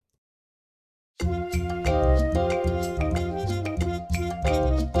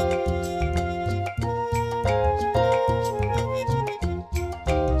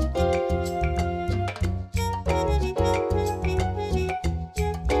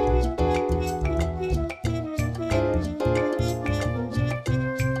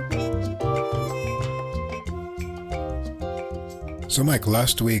So, Mike,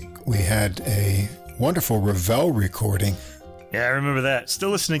 last week we had a wonderful Ravel recording. Yeah, I remember that. Still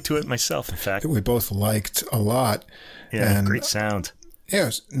listening to it myself, in fact. That we both liked a lot. Yeah, and, great sound. Yeah,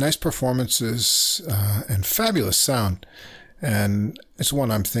 nice performances and fabulous sound. And it's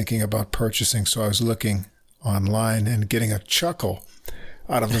one I'm thinking about purchasing, so I was looking online and getting a chuckle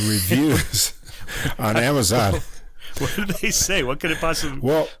out of the reviews on Amazon. What did they say? What could it possibly...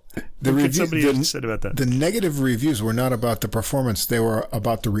 Well, somebody else said about that? The negative reviews were not about the performance. They were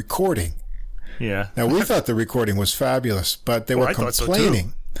about the recording. Yeah. Now, we thought the recording was fabulous, but they were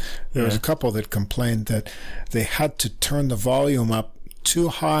complaining. So there was a couple that complained that they had to turn the volume up too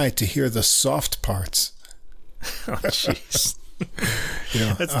high to hear the soft parts. Oh, jeez.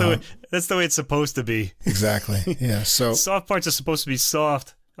 That's the way it's supposed to be. Exactly. Yeah. So soft parts are supposed to be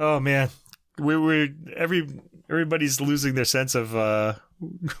soft. Oh man, everybody's losing their sense of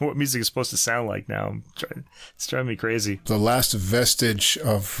what music is supposed to sound like now. It's driving me crazy. The last vestige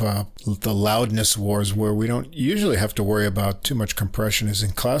of the loudness wars, where we don't usually have to worry about too much compression, is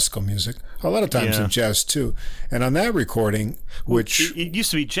in classical music. A lot of times in jazz too. And on that recording, which it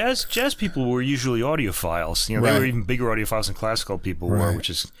used to be jazz people were usually audiophiles. You know, right. They were even bigger audiophiles than classical people were, which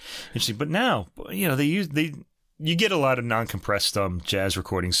is interesting. But now, you know, you get a lot of non-compressed jazz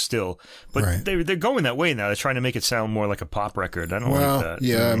recordings still, but they're going that way now. They're trying to make it sound more like a pop record. I don't like that.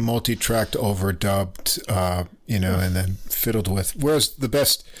 Yeah, multi-tracked, overdubbed, and then fiddled with. Whereas the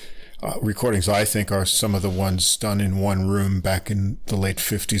best recordings, I think, are some of the ones done in one room back in the late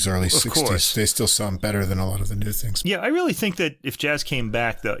 50s, early 60s. They still sound better than a lot of the new things. Yeah, I really think that if jazz came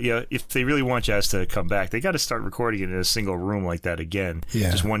back, if they really want jazz to come back, they got to start recording it in a single room like that again.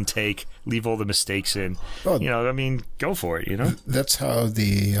 Yeah. Just one take, leave all the mistakes in. Well, go for it, That's how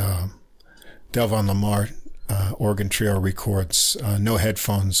the Delvon Lamar organ trio records, no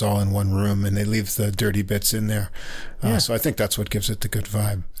headphones, all in one room, and they leave the dirty bits in there. So I think that's what gives it the good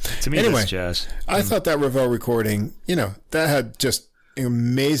vibe. To me, anyway, that's jazz. I thought that Ravel recording, that had just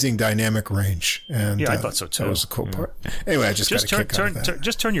amazing dynamic range. And I thought so too. That was the cool part. Anyway, I just got a kick out of that.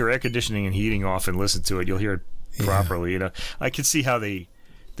 Just turn your air conditioning and heating off and listen to it. You'll hear it properly. I can see how the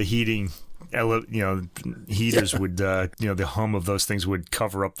heating, heaters would, the hum of those things would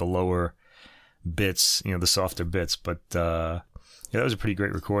cover up the lower bits, the softer bits, but that was a pretty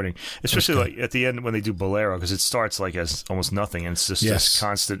great recording, especially like at the end when they do Bolero, because it starts like as almost nothing and it's just this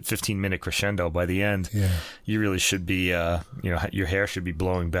constant 15-minute crescendo. By the end, you really should be your hair should be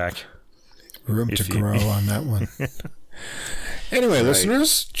blowing back. Room to grow on that one. Anyway,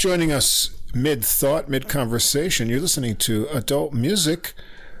 listeners, joining us mid-thought, mid-conversation, you're listening to Adult Music,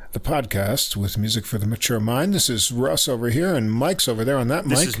 the podcast with music for the mature mind. This is Russ over here, and Mike's over there on that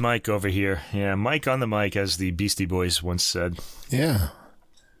mic. This is Mike over here. Yeah, Mike on the mic, as the Beastie Boys once said. Yeah.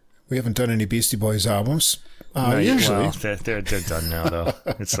 We haven't done any Beastie Boys albums. Usually. Well, they're done now, though.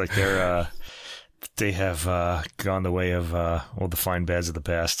 It's like they have gone the way of all the fine bads of the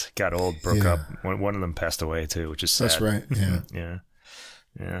past. Got old, broke up. One of them passed away, too, which is sad. That's right, yeah. Yeah.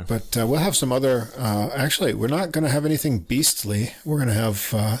 Yeah. But we'll have some other, actually, we're not going to have anything beastly. We're going to have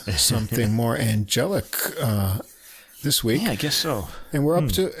something more angelic this week. Yeah, I guess so. And we're up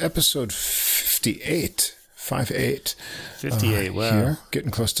to episode 58. 58. 58, wow. Here,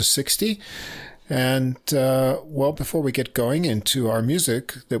 getting close to 60. And, before we get going into our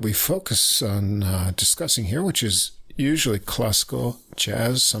music that we focus on discussing here, which is usually classical,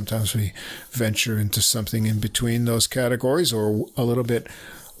 jazz. Sometimes we venture into something in between those categories, or a little bit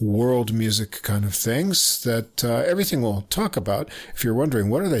world music kind of things that everything we'll talk about. If you're wondering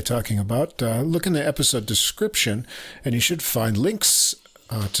what are they talking about, look in the episode description and you should find links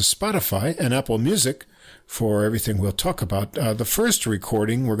to Spotify and Apple Music for everything we'll talk about. The first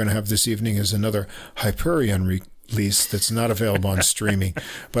recording we're going to have this evening is another Hyperion release that's not available on streaming,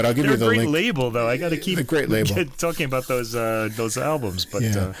 but I'll give you the link. They're a great label, though. I got to keep a great label talking about those albums. But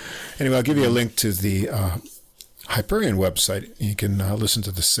anyway, I'll give you a link to the Hyperion website. You can listen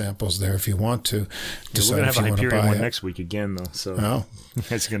to the samples there if you want to. We're going to have a Hyperion one next week again, though. So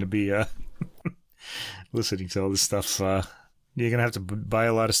it's going to be listening to all this stuff. You're going to have to buy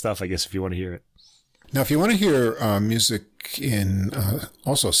a lot of stuff, I guess, if you want to hear it. Now, if you want to hear music in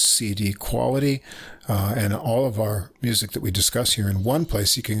also CD quality and all of our music that we discuss here in one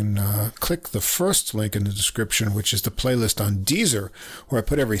place, you can click the first link in the description, which is the playlist on Deezer, where I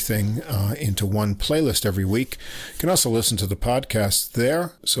put everything into one playlist every week. You can also listen to the podcast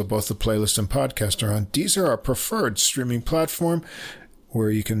there. So both the playlist and podcast are on Deezer, our preferred streaming platform,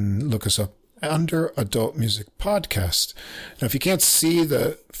 where you can look us up under Adult Music Podcast. Now, if you can't see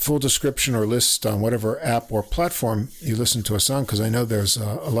the full description or list on whatever app or platform you listen to us on, because I know there's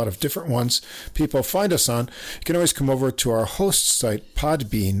a lot of different ones people find us on, you can always come over to our host site,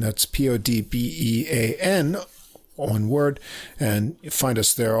 Podbean. That's Podbean, one word, and find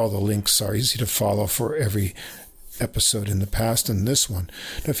us there. All the links are easy to follow for every episode in the past and this one.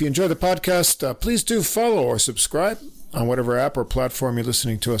 Now, if you enjoy the podcast, please do follow or subscribe on whatever app or platform you're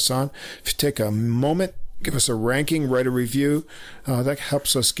listening to us on. If you take a moment, give us a ranking, write a review. That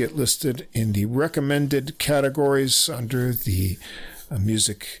helps us get listed in the recommended categories under the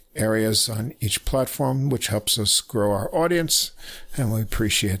music areas on each platform, which helps us grow our audience, and we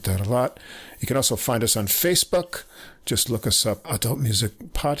appreciate that a lot. You can also find us on Facebook. Just look us up, Adult Music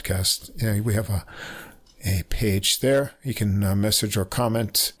Podcast. We have a page there. You can message or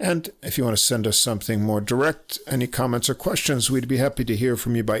comment. And if you want to send us something more direct, any comments or questions, we'd be happy to hear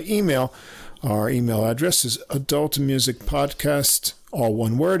from you by email. Our email address is adultmusicpodcast, all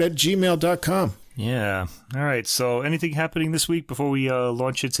one word, at gmail.com. Yeah. All right. So anything happening this week before we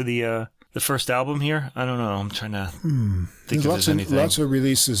launch into the first album here? I don't know. I'm trying to think if there's anything. Lots of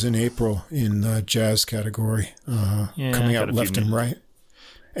releases in April in the jazz category, coming out left and right.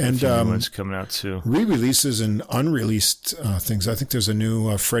 And ones coming out too. Re-releases and unreleased things. I think there's a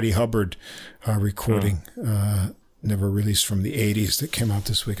new Freddie Hubbard recording, never released, from the 80s that came out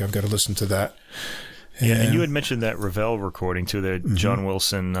this week. I've got to listen to that. And you had mentioned that Ravel recording too. That John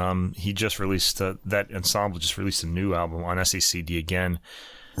Wilson, he just released that ensemble just released a new album on SACD again,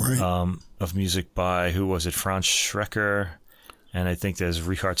 right. Of music by, who was it? Franz Schrecker, and I think there's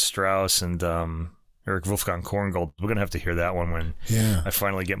Richard Strauss and Eric Wolfgang Korngold. We're gonna have to hear that one when I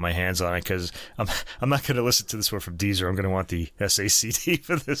finally get my hands on it, because I'm not gonna listen to this one from Deezer. I'm gonna want the SACD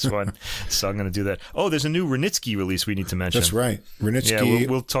for this one, so I'm gonna do that. Oh, there's a new Wranitzky release we need to mention. That's right, Wranitzky.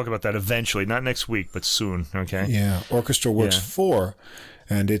 Yeah, we'll talk about that eventually, not next week, but soon. Okay. Yeah, Orchestra Works 4,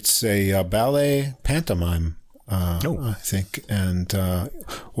 and it's a ballet pantomime. I think, and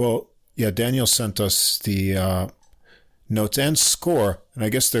Daniel sent us the notes and score, and I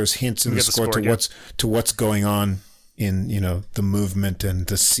guess there's hints in the score to what's going on in the movement and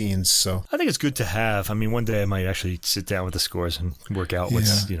the scenes. So I think it's good to have. I mean, one day I might actually sit down with the scores and work out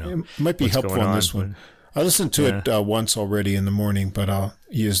what's it might be helpful on this one. I listened to it once already in the morning, but I'll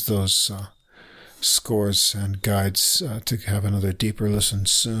use those scores and guides to have another deeper listen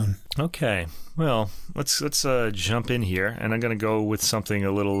soon. Okay, well, let's jump in here, and I'm going to go with something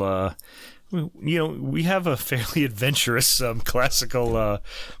a little. We have a fairly adventurous classical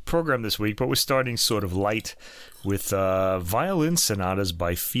program this week, but we're starting sort of light with violin sonatas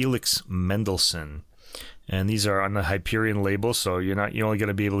by Felix Mendelssohn. And these are on the Hyperion label, so you're only going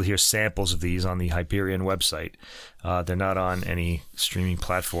to be able to hear samples of these on the Hyperion website. They're not on any streaming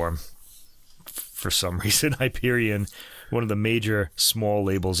platform. For some reason, Hyperion, one of the major small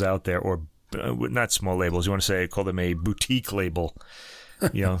labels out there, or not small labels, you want to call them a boutique label.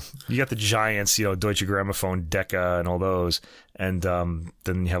 You got the giants, Deutsche Grammophon, Decca, and all those, and then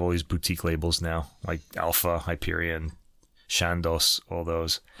you have all these boutique labels now, like Alpha, Hyperion, Chandos, all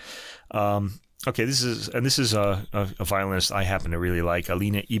those. Okay, this is a violinist I happen to really like,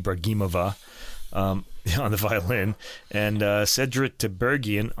 Alina Ibragimova, on the violin, and Cedric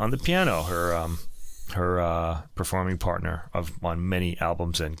Tebergian on the piano. Her performing partner on many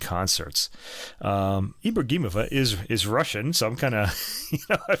albums and concerts. Ibragimova is Russian, so I'm kind of,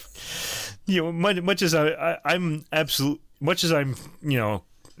 much as I'm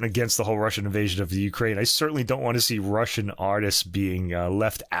against the whole Russian invasion of the Ukraine, I certainly don't want to see Russian artists being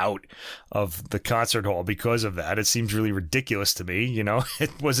left out of the concert hall because of that. It seems really ridiculous to me.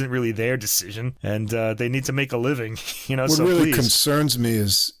 It wasn't really their decision, and they need to make a living. What so really concerns me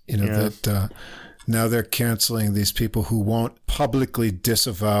is that. Now they're canceling these people who won't publicly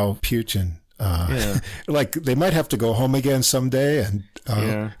disavow Putin. Like they might have to go home again someday, and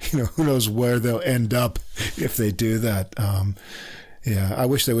who knows where they'll end up if they do that. I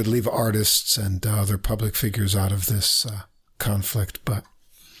wish they would leave artists and other public figures out of this conflict, but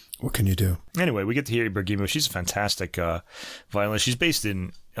what can you do? Anyway, we get to hear Ibragimova. She's a fantastic violinist. She's based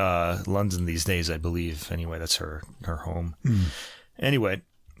in London these days, I believe. Anyway, that's her home. Anyway.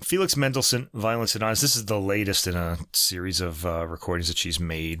 Felix Mendelssohn, Violin Sonatas. This is the latest in a series of recordings that she's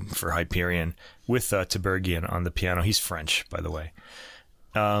made for Hyperion with Tebergian on the piano. He's French, by the way.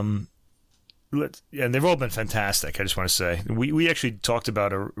 And they've all been fantastic, I just want to say. We actually talked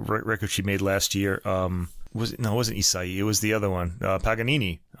about a record she made last year. It wasn't Isai. It was the other one,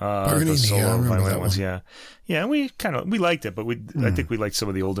 Paganini. Paganini, solo I remember that ones. One. Yeah. We liked it, but I think we liked some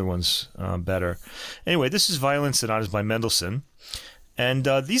of the older ones better. Anyway, this is Violin Sonatas by Mendelssohn. And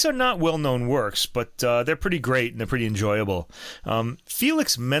these are not well-known works, but they're pretty great and they're pretty enjoyable.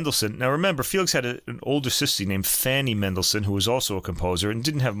 Felix Mendelssohn. Now remember, Felix had an older sister named Fanny Mendelssohn, who was also a composer and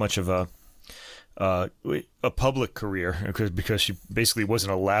didn't have much of a public career because she basically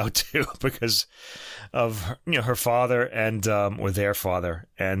wasn't allowed to because of her father and or their father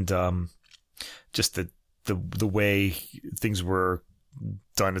and just the way things were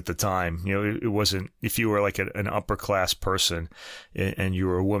done at the time. It wasn't, if you were like an upper class person and you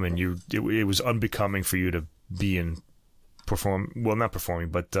were a woman, it was unbecoming for you to be in not performing,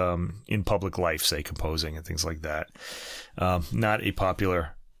 but in public life, say composing and things like that. Not a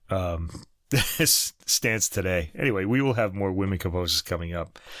popular stance today. Anyway, we will have more women composers coming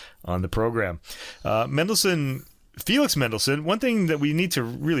up on the program. Felix Mendelssohn, one thing that we need to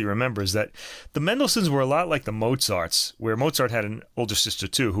really remember is that the Mendelssohns were a lot like the Mozarts, where Mozart had an older sister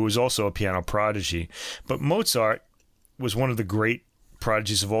too, who was also a piano prodigy. But Mozart was one of the great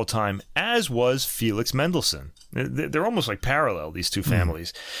prodigies of all time, as was Felix Mendelssohn. They're almost like parallel, these two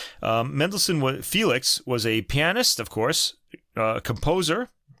families. Felix was a pianist, of course, a composer,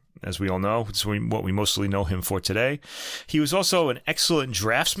 as we all know. It's what we mostly know him for today. He was also an excellent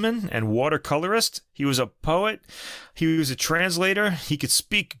draftsman and watercolorist. He was a poet. He was a translator. He could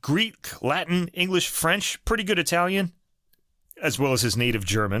speak Greek, Latin, English, French, pretty good Italian, as well as his native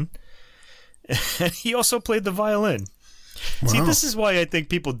German. And he also played the violin. Wow. See, this is why I think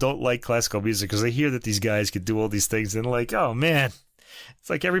people don't like classical music, because they hear that these guys could do all these things and they're like, oh man, it's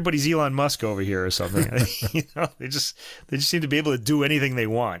like everybody's Elon Musk over here or something. They just seem to be able to do anything they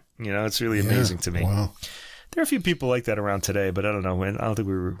want. It's really amazing to me. Wow. There are a few people like that around today, but I don't know. I don't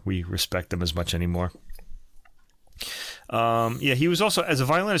think we respect them as much anymore. He was also, as a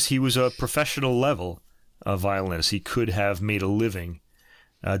violinist, he was a professional level violinist. He could have made a living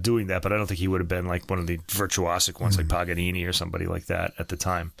doing that, but I don't think he would have been like one of the virtuosic ones like Paganini or somebody like that at the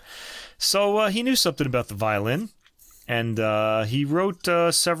time. So he knew something about the violin. And he wrote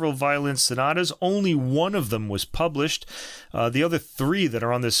several violin sonatas. Only one of them was published. The other three that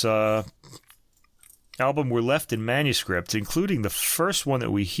are on this album were left in manuscript, including the first one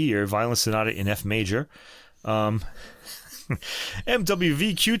that we hear, Violin Sonata in F major, MWV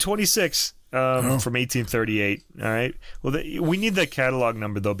Q26 from 1838. All right. Well, we need that catalog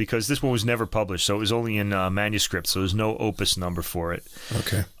number, though, because this one was never published, so it was only in manuscript, so there's no opus number for it.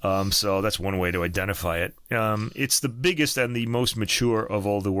 Okay. So that's one way to identify it. It's the biggest and the most mature of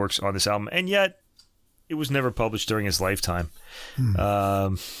all the works on this album, and yet it was never published during his lifetime.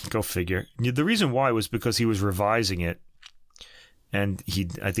 Go figure. The reason why was because he was revising it, and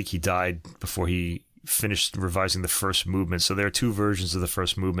I think he died before he finished revising the first movement. So there are two versions of the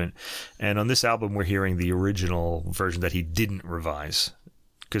first movement, and on this album we're hearing the original version that he didn't revise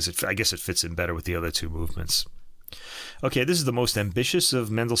because I guess it fits in better with the other two movements. Okay, this is the most ambitious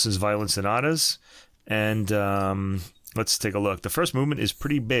of Mendelssohn's violin sonatas, and let's take a look. The first movement is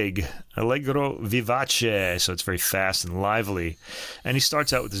pretty big, allegro vivace, so it's very fast and lively, and he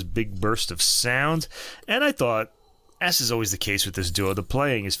starts out with this big burst of sound, and I thought, as is always the case with this duo, the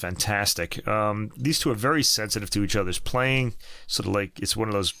playing is fantastic. These two are very sensitive to each other's playing, sort of like it's one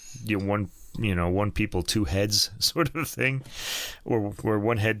of those one people, two heads sort of thing, or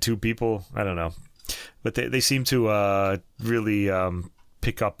one head, two people. I don't know, but they seem to really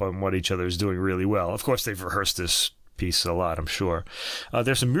pick up on what each other is doing really well. Of course, they've rehearsed this piece a lot, I'm sure.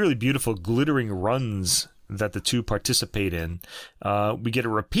 There's some really beautiful glittering runs that the two participate in. We get a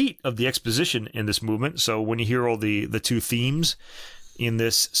repeat of the exposition in this movement. So when you hear all the two themes in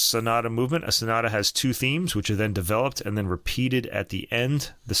this sonata movement, a sonata has two themes, which are then developed and then repeated at the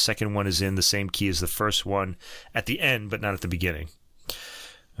end. The second one is in the same key as the first one at the end, but not at the beginning.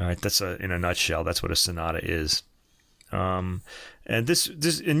 All right, that's in a nutshell. That's what a sonata is. And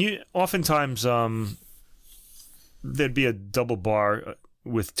oftentimes there'd be a double bar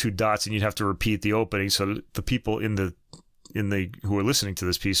with two dots, and you'd have to repeat the opening so the people in the who are listening to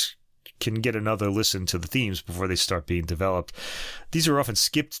this piece can get another listen to the themes before they start being developed. These are often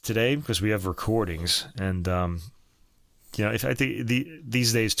skipped today because we have recordings, and if I think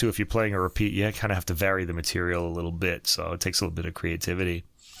these days too, if you're playing a repeat, you kind of have to vary the material a little bit, so it takes a little bit of creativity.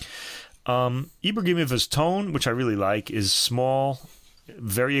 Ibragimova's tone, which I really like, is small,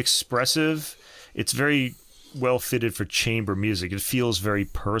 very expressive. It's very well fitted for chamber music. It feels very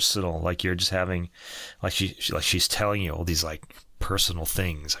personal, like you're just having, like she's telling you all these like personal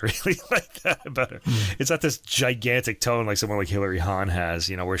things. I really like that about her. It's not this gigantic tone like someone like Hilary Hahn has,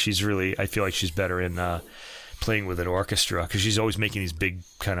 where she's really, I feel like she's better in playing with an orchestra because she's always making these big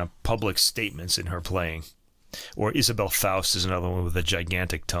kind of public statements in her playing. Or Isabel Faust is another one with a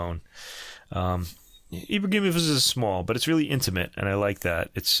gigantic tone. Ibragimova is small, but it's really intimate, and I like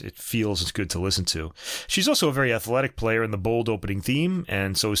that. It feels it's good to listen to. She's also a very athletic player in the bold opening theme,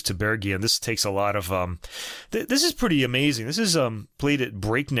 and so is Tiberghien. This takes a lot of this is pretty amazing. This is played at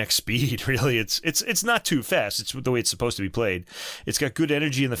breakneck speed. Really, it's not too fast. It's the way it's supposed to be played. It's got good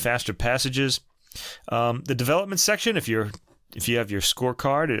energy in the faster passages. The development section, if you have your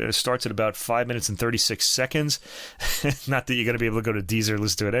scorecard, it starts at about 5 minutes and 36 seconds. Not that you're going to be able to go to Deezer and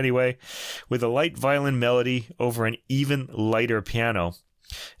listen to it anyway. With a light violin melody over an even lighter piano.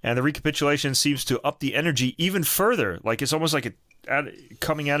 And the recapitulation seems to up the energy even further. Like it's almost like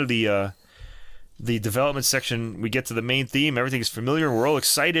coming out of the development section, we get to the main theme, everything's familiar, we're all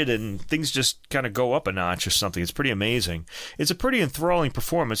excited, and things just kind of go up a notch or something. It's pretty amazing. It's a pretty enthralling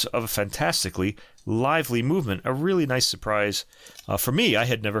performance of a fantastically lively movement. A really nice surprise. For me, I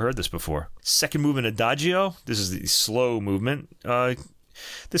had never heard this before. Second movement, Adagio. This is the slow movement.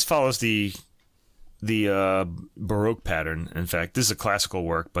 This follows the Baroque pattern. In fact, this is a classical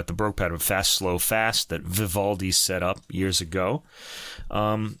work, but the Baroque pattern of fast, slow, fast that Vivaldi set up years ago.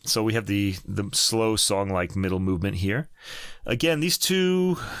 So we have the slow song-like middle movement here. Again, these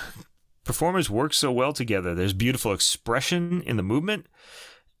two performers work so well together. There's beautiful expression in the movement,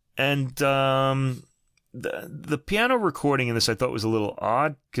 and the piano recording in this I thought was a little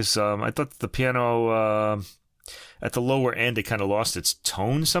odd because I thought the piano at the lower end it kind of lost its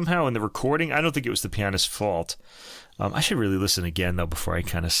tone somehow in the recording. I don't think it was the pianist's fault. I should really listen again though before I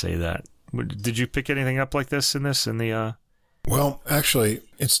kind of say that. Did you pick anything up like this in the? Well, actually,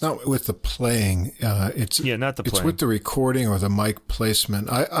 it's not with the playing. Not the playing. It's with the recording or the mic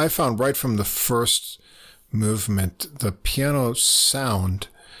placement. I found right from the first movement, the piano sound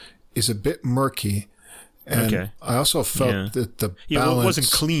is a bit murky. And I also felt that the balance... it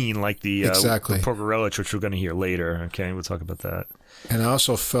wasn't clean like the exactly. Pogorelich, which we're going to hear later. Okay, we'll talk about that. And I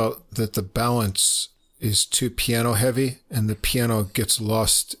also felt that the balance is too piano heavy, and the piano gets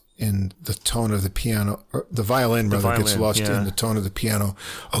lost in the tone of the piano, or the violin gets lost in the tone of the piano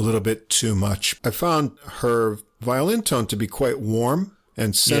a little bit too much. I found her violin tone to be quite warm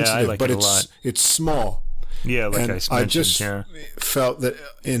and sensitive, but it's small. Yeah, like and I mentioned. I just felt that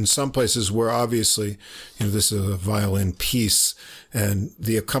in some places where obviously, this is a violin piece and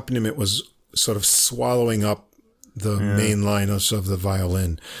the accompaniment was sort of swallowing up the main line of the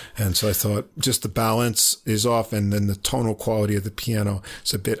violin. And so I thought just the balance is off and then the tonal quality of the piano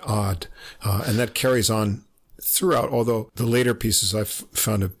is a bit odd. And that carries on throughout, although the later pieces I've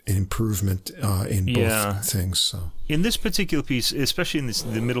found an improvement in both things. So. In this particular piece, especially in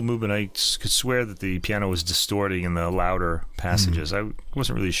the middle movement, I could swear that the piano was distorting in the louder passages. I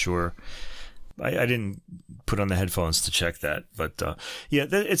wasn't really sure. I didn't put on the headphones to check that, but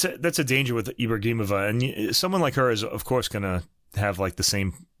that's a danger with Ibragimova, and someone like her is of course going to have like the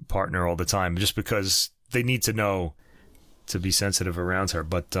same partner all the time, just because they need to know to be sensitive around her.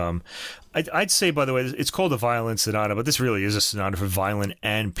 But I'd say, by the way, it's called a violin sonata, but this really is a sonata for violin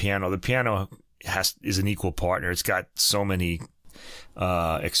and piano. The piano is an equal partner. It's got so many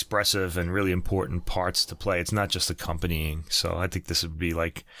expressive and really important parts to play. It's not just accompanying. So I think this would be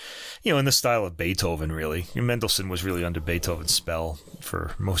like, in the style of Beethoven, really. Mendelssohn was really under Beethoven's spell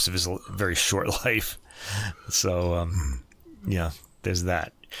for most of his very short life. So, there's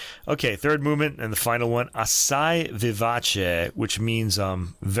that. Okay, third movement and the final one, Assai Vivace, which means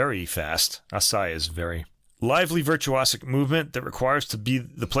very fast. Assai is very. Lively virtuosic movement that requires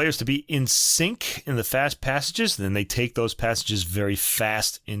the players to be in sync in the fast passages. Then they take those passages very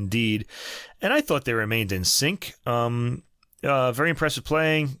fast indeed. And I thought they remained in sync. Very impressive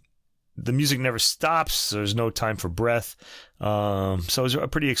playing. The music never stops. So there's no time for breath. So it was a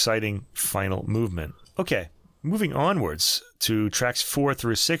pretty exciting final movement. Okay, moving onwards to tracks 4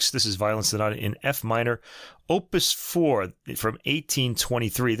 through 6. This is Violin Sonata in F minor, Opus 4 from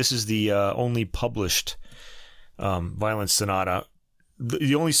 1823. This is the only published violin sonata,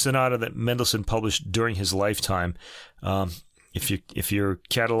 the only sonata that Mendelssohn published during his lifetime. If you're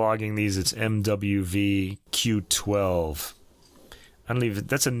cataloging these, it's MWV Q12. I don't even.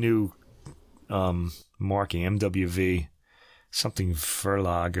 That's a new marking. MWV something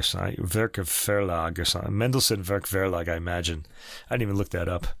Verlag or something. Werke Verlag or something. Mendelssohn Werk Verlag, I imagine. I didn't even look that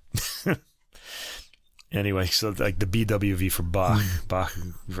up. Anyway, so like the BWV for Bach, Bach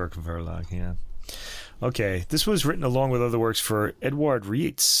Werk Verlag. Yeah. Okay, this was written along with other works for Eduard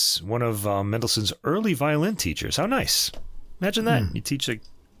Rietz, one of Mendelssohn's early violin teachers. How nice. Imagine that. You teach a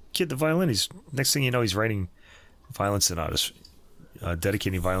kid the violin. Next thing you know, he's writing violin sonatas,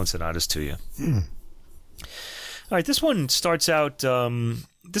 dedicating violin sonatas to you. All right, this one starts out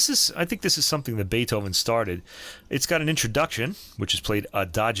I think this is something that Beethoven started. It's got an introduction, which is played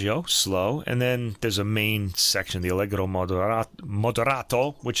adagio, slow, and then there's a main section, the Allegro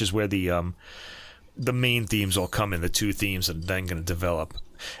moderato, which is where the main themes all come in, the two themes that are then going to develop.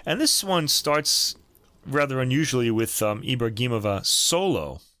 And this one starts rather unusually with Ibragimova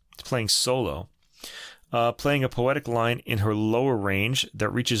solo. It's playing solo, playing a poetic line in her lower range that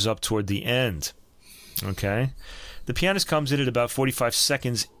reaches up toward the end. Okay? The pianist comes in at about 45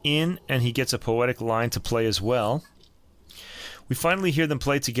 seconds in, and he gets a poetic line to play as well. We finally hear them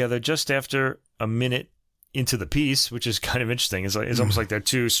play together just after a minute into the piece, which is kind of interesting. It's almost like they're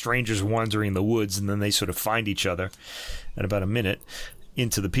two strangers wandering the woods, and then they sort of find each other at about a minute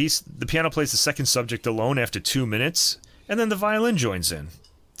into the piece. The piano plays the second subject alone after 2 minutes, and then the violin joins in.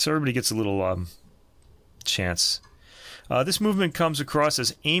 So everybody gets a little chance. This movement comes across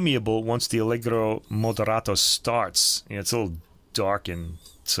as amiable once the Allegro moderato starts. It's a little dark and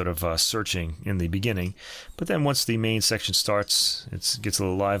sort of searching in the beginning, but then once the main section starts, it gets a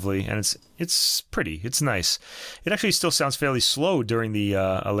little lively, and it's pretty. It's nice. It actually still sounds fairly slow during the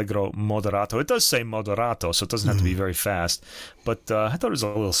Allegro moderato. It does say moderato, so it doesn't have to be very fast, but I thought it was a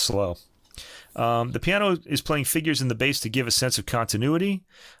little slow. The piano is playing figures in the bass to give a sense of continuity.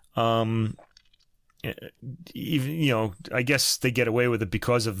 Even, I guess they get away with it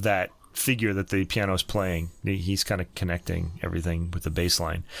because of that figure that the piano is playing. He's kind of connecting everything with the bass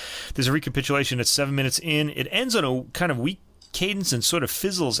line. There's a recapitulation at 7 minutes in. It ends on a kind of weak cadence and sort of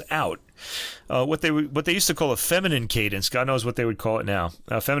fizzles out. What they used to call a feminine cadence. God knows what they would call it now.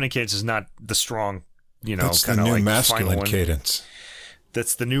 Feminine cadence is not the strong, that's kind the of new like masculine cadence.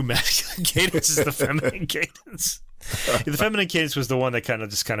 That's the new masculine cadence. Is the feminine cadence. The feminine cadence was the one that kind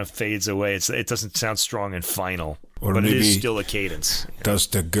of fades away. It doesn't sound strong and final, but it is still a cadence. Does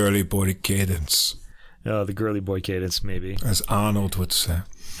the girly boy cadence? The girly boy cadence, maybe. As Arnold would say.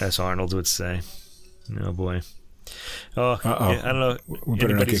 Oh boy. Oh, yeah, I don't know. We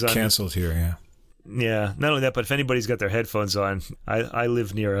better not get canceled here. Yeah. Yeah. Not only that, but if anybody's got their headphones on, I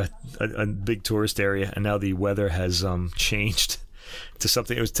live near a big tourist area, and now the weather has changed to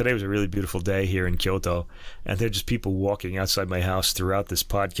something. Today was a really beautiful day here in Kyoto, and there are just people walking outside my house throughout this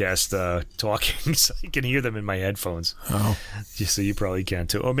podcast, talking, so you can hear them in my headphones. Oh, so you probably can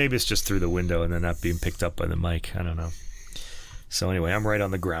too, or maybe it's just through the window and they're not being picked up by the mic. I don't know. So anyway, I'm right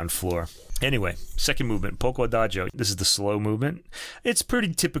on the ground floor. Anyway, second movement, Poco Adagio. This is the slow movement. It's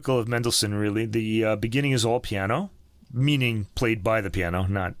pretty typical of Mendelssohn, really. The beginning is all piano, meaning played by the piano,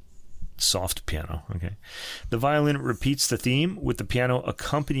 not soft piano. Okay. The violin repeats the theme with the piano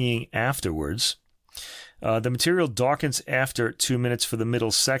accompanying afterwards. The material darkens after 2 minutes for the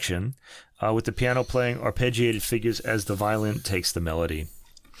middle section, with the piano playing arpeggiated figures as the violin takes the melody.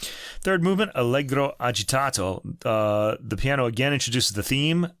 Third movement, Allegro agitato. The piano again introduces the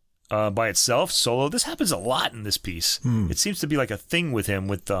theme by itself, solo. This happens a lot in this piece. It seems to be like a thing with him,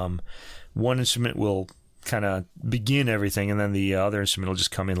 with one instrument will kind of begin everything, and then the other instrument will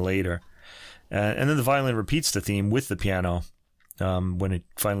just come in later. And then the violin repeats the theme with the piano when it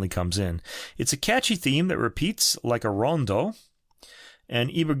finally comes in. It's a catchy theme that repeats like a rondo.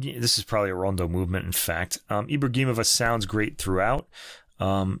 And this is probably a rondo movement, in fact. Ibragimova sounds great throughout.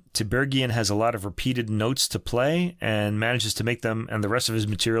 Tiberghien has a lot of repeated notes to play and manages to make them and the rest of his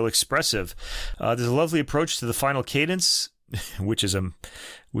material expressive. There's a lovely approach to the final cadence, which is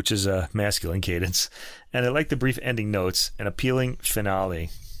a masculine cadence. And I like the brief ending notes, an appealing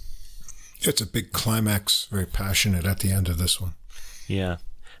finale. It's a big climax, very passionate at the end of this one. Yeah.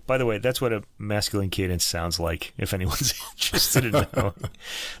 By the way, that's what a masculine cadence sounds like, if anyone's interested in knowing.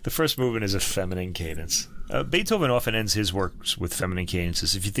 The first movement is a feminine cadence. Beethoven often ends his works with feminine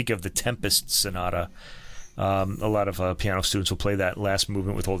cadences. If you think of the Tempest Sonata, a lot of piano students will play that last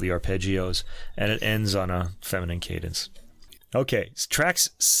movement with all the arpeggios, and it ends on a feminine cadence. Okay,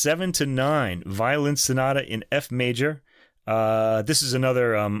 tracks 7 to 9, Violin Sonata in F major. This is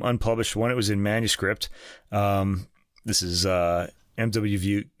another unpublished one. It was in manuscript. This is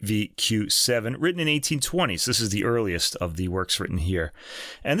MWV-Q7, written in 1820. So this is the earliest of the works written here.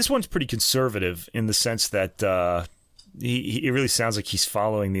 And this one's pretty conservative in the sense that it really sounds like he's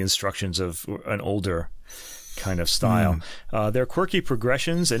following the instructions of an older kind of style. There are quirky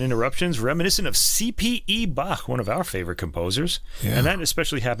progressions and interruptions reminiscent of C.P.E. Bach, one of our favorite composers. Yeah. And that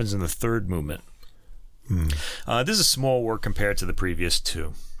especially happens in the third movement. This is a small work compared to the previous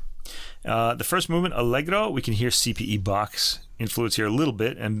two. The first movement, Allegro, we can hear C.P.E. Bach's influence here a little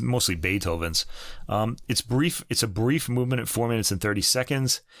bit, and mostly Beethoven's. It's brief. It's a brief movement at 4 minutes and 30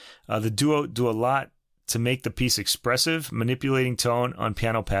 seconds. The duo do a lot to make the piece expressive, manipulating tone on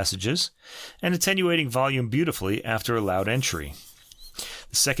piano passages, and attenuating volume beautifully after a loud entry.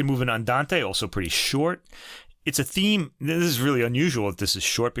 The second movement, Andante, also pretty short. It's a theme. This is really unusual that this is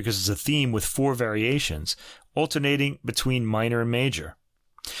short because it's a theme with 4 variations, alternating between minor and major.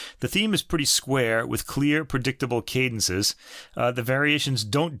 The theme is pretty square with clear, predictable cadences. The variations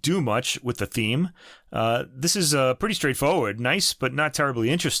don't do much with the theme. This is pretty straightforward, nice, but not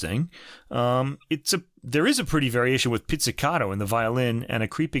terribly interesting. There is a pretty variation with pizzicato in the violin and a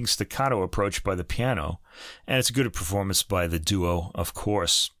creeping staccato approach by the piano, and it's a good performance by the duo, of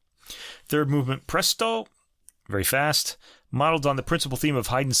course. Third movement, Presto, very fast, modeled on the principal theme of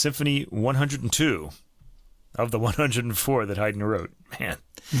Haydn's Symphony 102. Of the 104 that Haydn wrote. Man,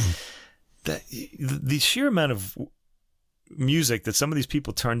 the sheer amount of music that some of these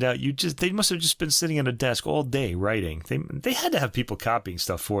people turned out, they must have just been sitting at a desk all day writing. They had to have people copying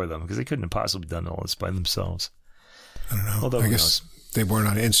stuff for them because they couldn't have possibly done all this by themselves. I don't know. Although, I guess they weren't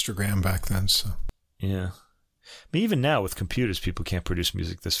on Instagram back then, so. Yeah. I mean, even now with computers, people can't produce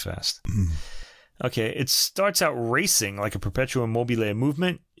music this fast. Okay, it starts out racing like a perpetuum mobile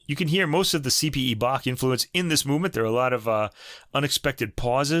movement. You can hear most of the CPE Bach influence in this movement. There are a lot of unexpected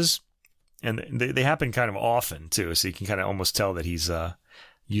pauses, and they happen kind of often, too, so you can kind of almost tell that he's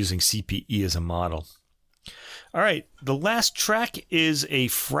using CPE as a model. All right, the last track is a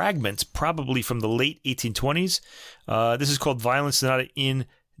fragment, probably from the late 1820s. This is called Violin Sonata in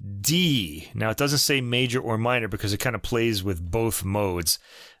D. Now, it doesn't say major or minor because it kind of plays with both modes.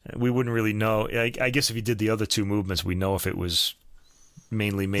 We wouldn't really know. I guess if you did the other 2 movements, we know if it was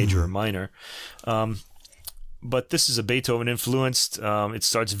mainly major or minor. But this is a Beethoven influenced. It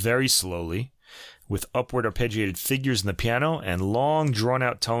starts very slowly with upward arpeggiated figures in the piano and long drawn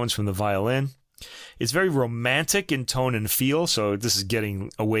out tones from the violin. It's very romantic in tone and feel. So this is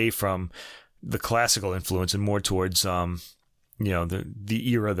getting away from the classical influence and more towards, the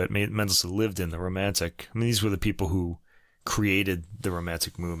era that Mendelssohn lived in, the romantic. I mean, these were the people who created the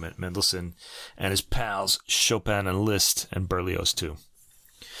romantic movement, Mendelssohn and his pals, Chopin and Liszt, and Berlioz too.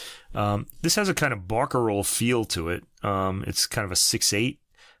 This has a kind of barcarolle feel to it. It's kind of a 6/8,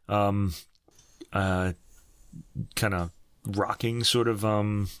 kind of rocking sort of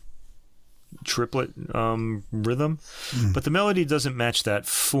triplet rhythm, but the melody doesn't match that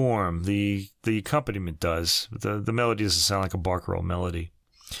form. The accompaniment does. The melody doesn't sound like a barcarolle melody.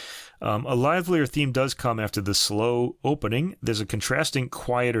 A livelier theme does come after the slow opening. There's a contrasting,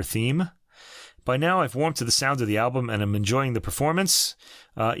 quieter theme. By now, I've warmed to the sound of the album and I'm enjoying the performance.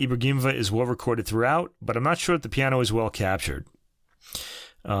 Ibragimova is well recorded throughout, but I'm not sure that the piano is well captured.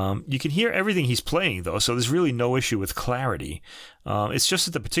 You can hear everything he's playing, though, so there's really no issue with clarity. It's just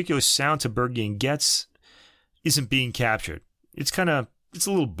that the particular sound Tabergian gets isn't being captured. It's a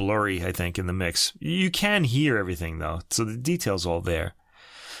little blurry, I think, in the mix. You can hear everything, though, so the detail's all there.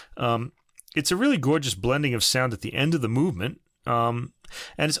 It's a really gorgeous blending of sound at the end of the movement.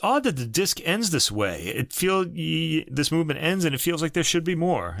 And it's odd that the disc ends this way. This movement ends and it feels like there should be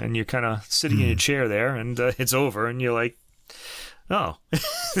more. And you're kind of sitting in your chair there and it's over and you're like, oh,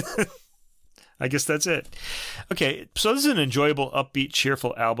 I guess that's it. Okay, so this is an enjoyable, upbeat,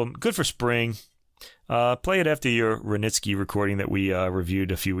 cheerful album. Good for spring. Play it after your Wranitzky recording that we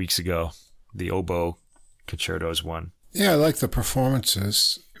reviewed a few weeks ago. The oboe concertos one. Yeah, I like the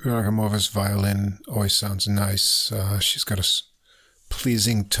performances. Ibragimova's violin always sounds nice. She's got a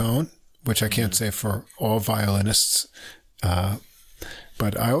pleasing tone, which I can't say for all violinists.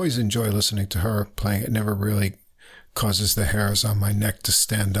 But I always enjoy listening to her playing. It never really causes the hairs on my neck to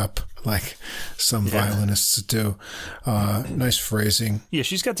stand up like some violinists do. Nice phrasing. Yeah,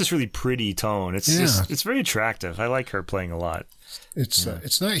 she's got this really pretty tone. It's very attractive. I like her playing a lot.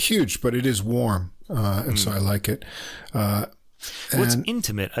 It's not huge, but it is warm, and so I like it. It's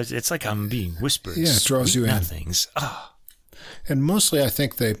intimate. It's like I'm being whispered. Yeah, it draws you in. Nothings. And mostly I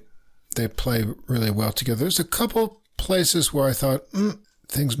think they play really well together. There's a couple places where I thought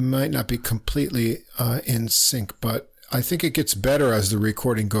things might not be completely in sync, but I think it gets better as the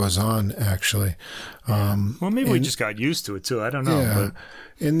recording goes on, actually. Well, maybe we just got used to it, too. I don't know. Yeah. But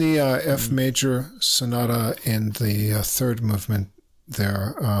in the F major sonata in the third movement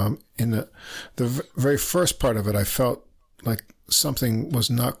there, in the very first part of it, I felt like something was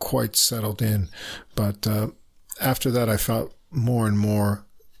not quite settled in. But after that, I felt more and more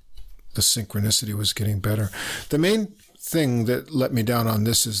the synchronicity was getting better. The main thing that let me down on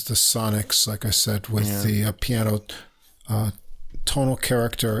this is the sonics, like I said, with the piano tonal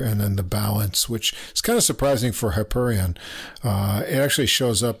character and then the balance, which is kind of surprising for Hyperion. It actually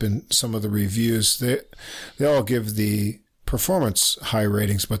shows up in some of the reviews. They all give the performance high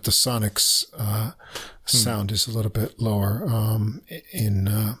ratings, but the sonics sound is a little bit lower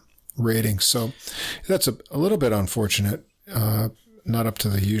in rating. So that's a little bit unfortunate. not up to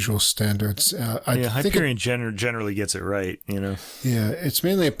the usual standards. Hyperion generally gets it right, Yeah, it's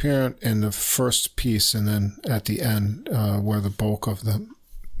mainly apparent in the first piece, and then at the end, where the bulk of the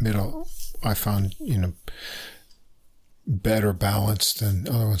middle I found, better balanced than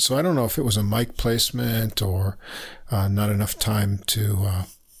other ones. So I don't know if it was a mic placement or not enough time to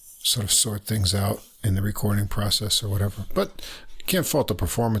sort of sort things out in the recording process or whatever. But you can't fault the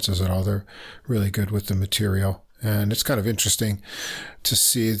performances at all. They're really good with the material. And it's kind of interesting to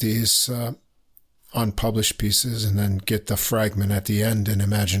see these unpublished pieces and then get the fragment at the end and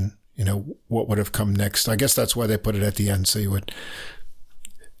imagine, what would have come next. I guess that's why they put it at the end. So you would,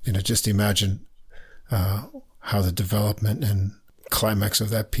 just imagine how the development and climax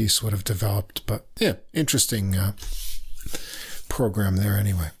of that piece would have developed. But yeah, interesting program there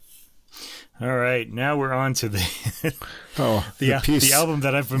anyway. All right, now we're on to the piece. the album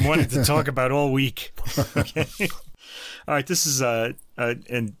that I've been wanting to talk about all week. Okay. All right, this is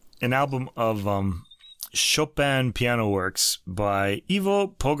an album of Chopin piano works by Ivo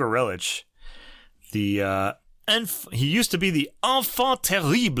Pogorelich. He used to be the enfant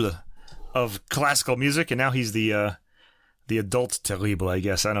terrible of classical music, and now he's the adult terrible, I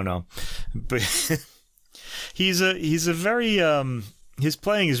guess. I don't know, but he's a very his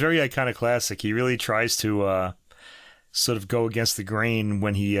playing is very iconoclastic. He really tries to sort of go against the grain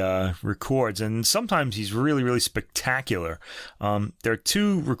when he records, and sometimes he's really, really spectacular. There are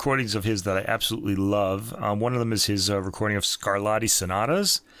two recordings of his that I absolutely love. One of them is his recording of Scarlatti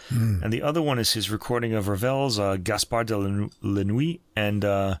sonatas, and the other one is his recording of Ravel's Gaspard de la Nuit and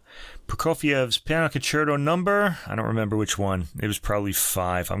Prokofiev's Piano Concerto number. I don't remember which one. It was probably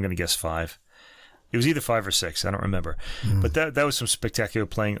 5. I'm going to guess 5. It was either 5 or 6. I don't remember. But that was some spectacular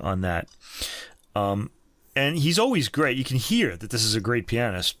playing on that. And he's always great. You can hear that this is a great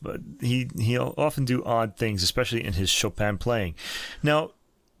pianist, but he'll often do odd things, especially in his Chopin playing. Now,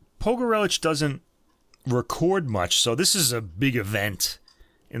 Pogorelich doesn't record much, so this is a big event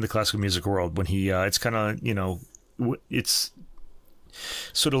in the classical music world when it's kind of, it's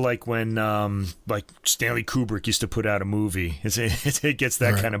sort of like when like Stanley Kubrick used to put out a movie. It gets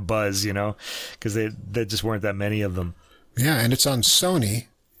that kind of buzz, because there just weren't that many of them. Yeah, and it's on Sony,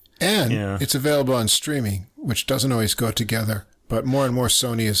 and it's available on streaming, which doesn't always go together. But more and more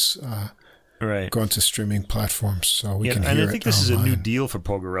Sony is going to streaming platforms, so we can hear it. And I think this is a new deal for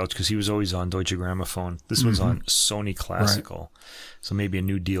Pogorelich because he was always on Deutsche Grammophon. This one's on Sony Classical, so maybe a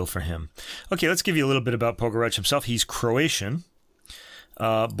new deal for him. Okay, let's give you a little bit about Pogorelich himself. He's Croatian.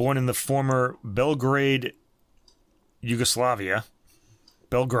 Born in the former Belgrade, Yugoslavia,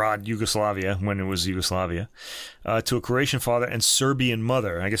 when it was Yugoslavia, to a Croatian father and Serbian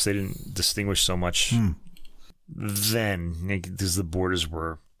mother. I guess they didn't distinguish so much then, because the borders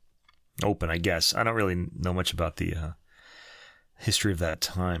were open, I guess. I don't really know much about the history of that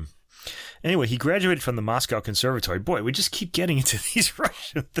time. Anyway, he graduated from the Moscow Conservatory. Boy, we just keep getting into these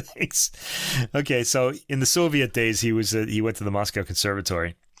Russian things. Okay, so in the Soviet days, he went to the Moscow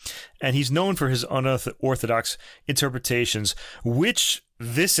Conservatory, and he's known for his unorthodox interpretations, which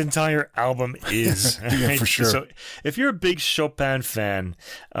this entire album is. Yeah, right? For sure. So if you're a big Chopin fan,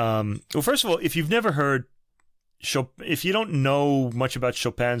 well, first of all, if you've never heard if you don't know much about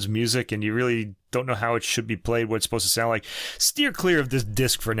Chopin's music and you really don't know how it should be played, what it's supposed to sound like, steer clear of this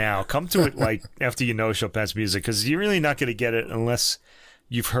disc for now. Come to it like after you know Chopin's music, because you're really not going to get it unless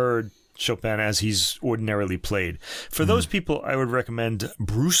you've heard Chopin as he's ordinarily played. For those people, I would recommend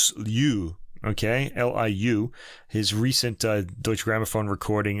Bruce Liu. Okay, Liu, his recent Deutsche Grammophon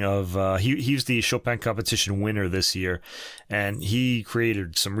recording of he was the Chopin competition winner this year, and he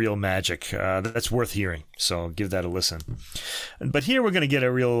created some real magic that's worth hearing. So give that a listen. But here we're going to get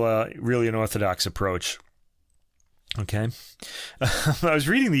a really unorthodox approach. Okay, I was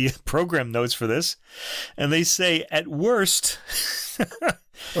reading the program notes for this, and they say at worst,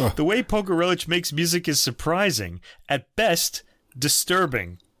 the way Pogorelich makes music is surprising. At best,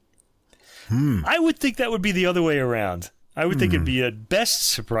 disturbing. I would think that would be the other way around. I would think it'd be at best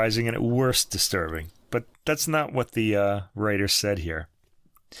surprising and at worst disturbing. But that's not what the writer said here.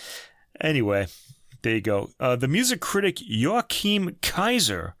 Anyway, there you go. The music critic Joachim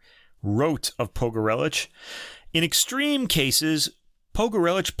Kaiser wrote of Pogorelich, in extreme cases,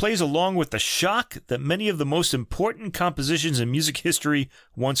 Pogorelich plays along with the shock that many of the most important compositions in music history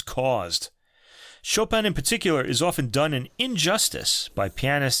once caused. Chopin in particular is often done an injustice by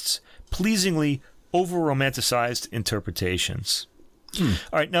pianists pleasingly over-romanticized interpretations. All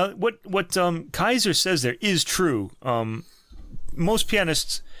right, now what Kaiser says there is true. Most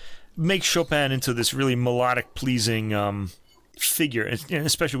pianists make Chopin into this really melodic, pleasing figure, and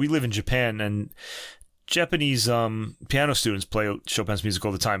especially we live in Japan, and Japanese piano students play Chopin's music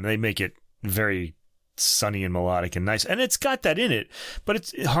all the time, and they make it very sunny and melodic and nice, and it's got that in it, but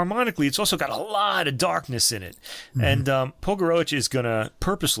it's harmonically it's also got a lot of darkness in it. And Pogorovich is gonna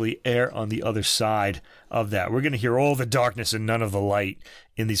purposely err on the other side of that. We're gonna hear all the darkness and none of the light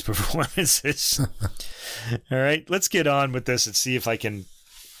in these performances. All right, let's get on with this and see if I can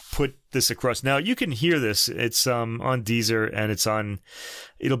put this across. Now you can hear this. It's on Deezer, and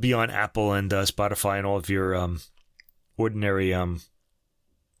it'll be on Apple and Spotify and all of your ordinary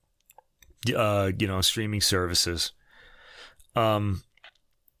streaming services. Let's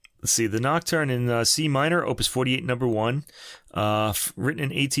see, the Nocturne in C minor, Opus 48, number 1, written in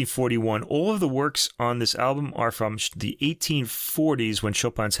 1841. All of the works on this album are from the 1840s, when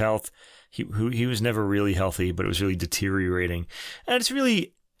Chopin's health, he was never really healthy, but it was really deteriorating. And it's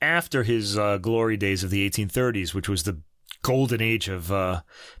really after his glory days of the 1830s, which was the golden age of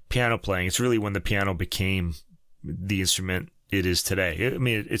piano playing. It's really when the piano became the instrument it is today. I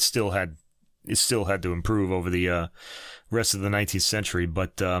mean, it still had to improve over the rest of the 19th century,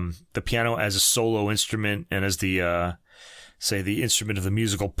 but the piano as a solo instrument and as the instrument of the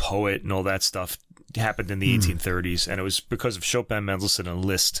musical poet and all that stuff happened in the 1830s, and it was because of Chopin, Mendelssohn, and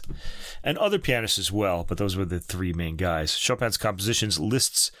Liszt, and other pianists as well, but those were the three main guys. Chopin's compositions,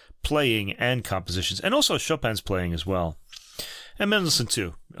 Liszt's playing and compositions, and also Chopin's playing as well. And Mendelssohn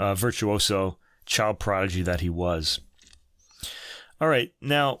too, virtuoso, child prodigy that he was. All right,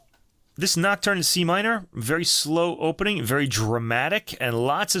 now, this Nocturne in C minor, very slow opening, very dramatic, and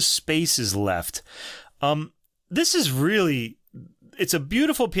lots of spaces left. This is really, it's a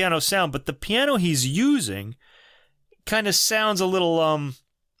beautiful piano sound, but the piano he's using kind of sounds a little,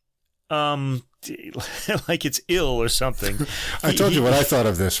 like it's ill or something. I told you what I thought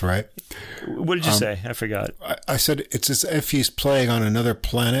of this, right? What did you say? I forgot. I said it's as if he's playing on another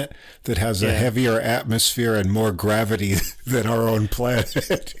planet that has a heavier atmosphere and more gravity than our own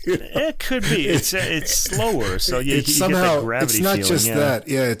planet. You know? It could be. It's slower, so you somehow, get that gravity it's not feeling, just that.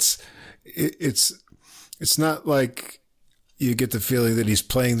 Yeah, it's not like you get the feeling that he's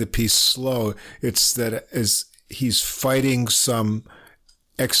playing the piece slow. It's that as he's fighting some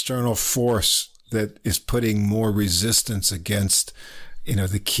external force that is putting more resistance against,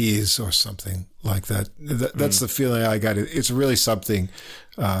 the keys or something like that. That's the feeling I got. It's really something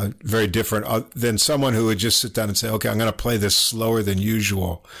very different than someone who would just sit down and say, okay, I'm going to play this slower than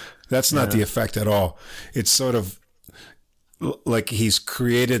usual. That's not the effect at all. It's sort of like he's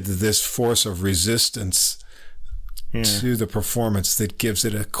created this force of resistance to the performance that gives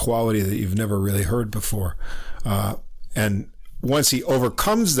it a quality that you've never really heard before. And once he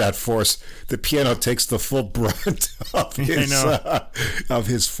overcomes that force, the piano takes the full brunt of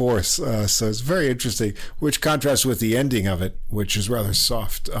his force. So it's very interesting, which contrasts with the ending of it, which is rather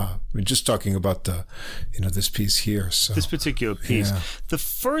soft. Just talking about this piece here. So this particular piece,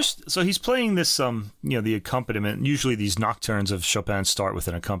 so he's playing this, the accompaniment. Usually these nocturnes of Chopin start with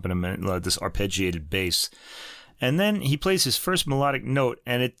an accompaniment, this arpeggiated bass, and then he plays his first melodic note,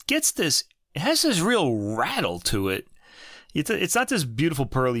 and it has this real rattle to it. It's not this beautiful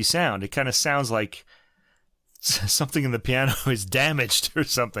pearly sound. It kind of sounds like something in the piano is damaged or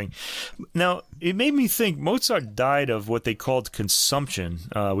something. Now, it made me think Mozart died of what they called consumption,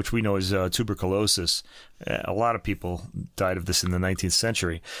 which we know is tuberculosis. A lot of people died of this in the 19th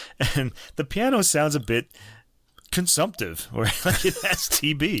century. And the piano sounds a bit consumptive, or like it has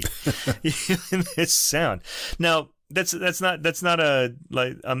TB in this sound. Now, That's not a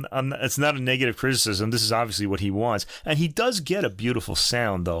negative criticism. This is obviously what he wants, and he does get a beautiful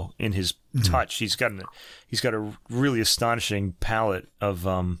sound though in his touch. He's got a really astonishing palette of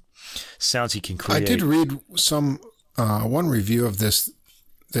sounds he can create. I did read one review of this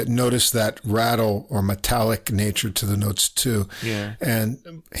that noticed that rattle or metallic nature to the notes too. Yeah,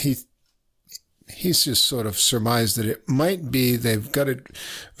 and he's just sort of surmised that it might be they've got it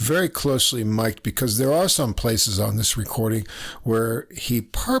very closely mic'd, because there are some places on this recording where he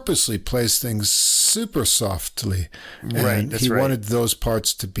purposely plays things super softly. And he wanted those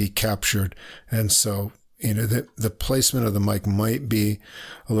parts to be captured. And so, the placement of the mic might be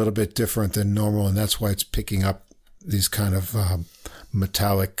a little bit different than normal. And that's why it's picking up these kind of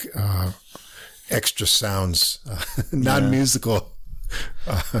metallic extra sounds, non-musical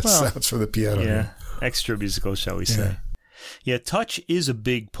sounds from the piano. Yeah, extra musical, shall we say. Yeah, touch is a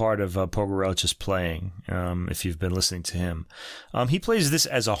big part of Pogorevich's playing, if you've been listening to him. He plays this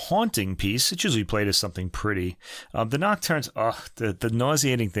as a haunting piece. It's usually played as something pretty. The nocturnes, the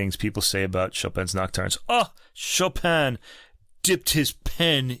nauseating things people say about Chopin's nocturnes. Chopin dipped his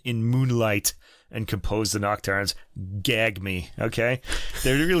pen in moonlight and composed the nocturnes, gag me, okay?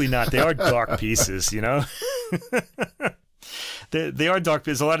 They're really not. They are dark pieces, you know? They are dark.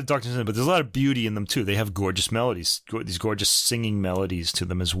 There's a lot of darkness in them, but there's a lot of beauty in them, too. They have gorgeous melodies, these gorgeous singing melodies to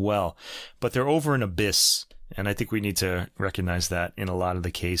them as well. But they're over an abyss, and I think we need to recognize that in a lot of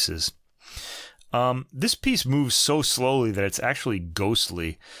the cases. This piece moves so slowly that it's actually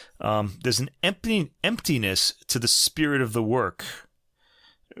ghostly. There's an emptiness to the spirit of the work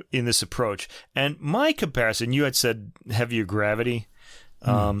in this approach. And my comparison, you had said heavier gravity,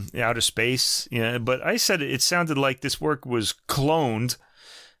 outer space, but I said it sounded like this work was cloned,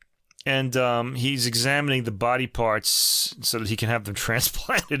 and he's examining the body parts so that he can have them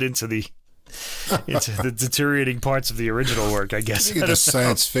transplanted into the deteriorating parts of the original work, I guess. The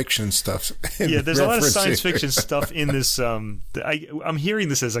science fiction stuff. Yeah, there's a lot of science fiction stuff in this. I'm hearing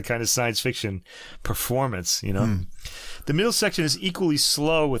this as a kind of science fiction performance, you know. The middle section is equally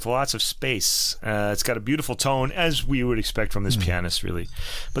slow with lots of space. It's got a beautiful tone, as we would expect from this pianist, really.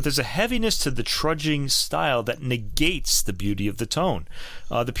 But there's a heaviness to the trudging style that negates the beauty of the tone.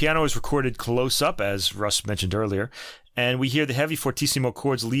 The piano is recorded close up, as Russ mentioned earlier, and we hear the heavy fortissimo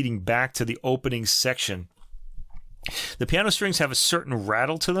chords leading back to the opening section. The piano strings have a certain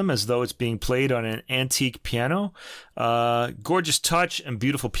rattle to them, as though it's being played on an antique piano. Gorgeous touch and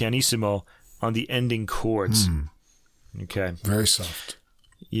beautiful pianissimo on the ending chords. Okay. Very soft.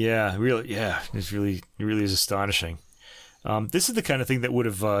 Yeah, really. Yeah, it really is astonishing. This is the kind of thing that would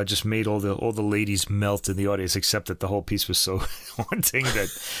have just made all the ladies melt in the audience, except that the whole piece was so haunting that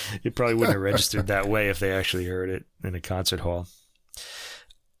it probably wouldn't have registered that way if they actually heard it in a concert hall.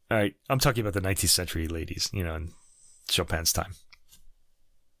 All right, I'm talking about the 19th century ladies, in Chopin's time,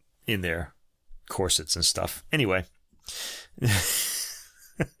 in their corsets and stuff. Anyway.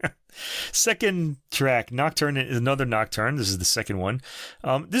 Second track, Nocturne, is another Nocturne. This is the second one.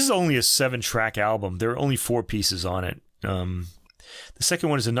 This is only a 7-track album. There are only 4 pieces on it. The second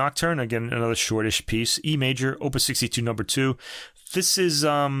one is a Nocturne, again, another shortish piece. E major, Opus 62, number 2. This is,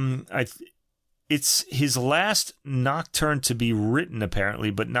 it's his last Nocturne to be written, apparently,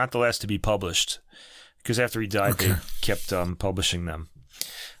 but not the last to be published. Because after he died, they kept publishing them.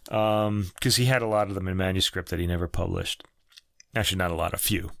 Because he had a lot of them in manuscript that he never published. Actually, not a lot, a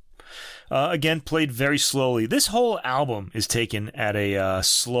few. Again, played very slowly. This whole album is taken at a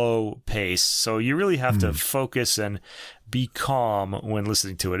slow pace, so you really have to focus and be calm when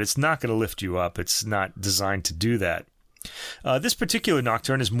listening to it. It's not going to lift you up. It's not designed to do that. This particular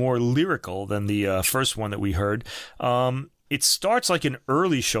Nocturne is more lyrical than the first one that we heard. It starts like an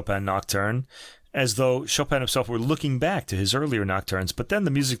early Chopin Nocturne, as though Chopin himself were looking back to his earlier nocturnes, but then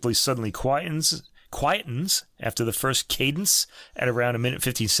the music suddenly quietens after the first cadence at around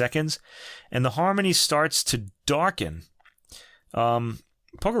 1:15 seconds, and the harmony starts to darken.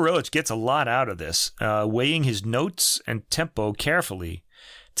 Pogorelich gets a lot out of this, weighing his notes and tempo carefully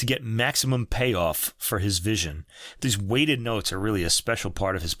to get maximum payoff for his vision. These weighted notes are really a special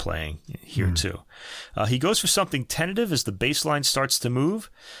part of his playing here too. He goes for something tentative as the bass line starts to move.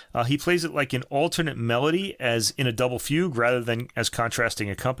 He plays it like an alternate melody as in a double fugue rather than as contrasting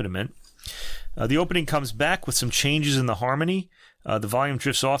accompaniment. The opening comes back with some changes in the harmony. The volume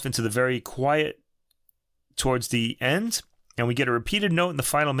drifts off into the very quiet towards the end, and we get a repeated note in the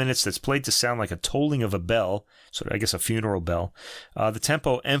final minutes that's played to sound like a tolling of a bell, sort of, I guess, a funeral bell. The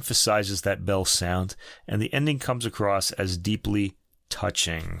tempo emphasizes that bell sound, and the ending comes across as deeply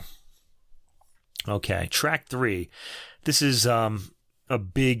touching. Okay, track 3. This is a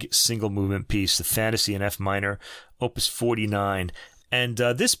big single movement piece, the Fantasy in F minor, Opus 49. And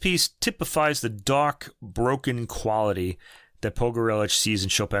this piece typifies the dark, broken quality that Pogorelich sees in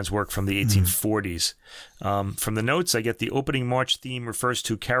Chopin's work from the 1840s. From the notes, I get the opening march theme refers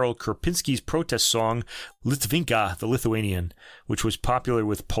to Karol Krupinski's protest song, Litvinka, the Lithuanian, which was popular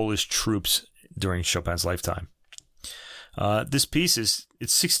with Polish troops during Chopin's lifetime. This piece it's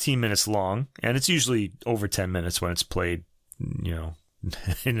 16 minutes long, and it's usually over 10 minutes when it's played,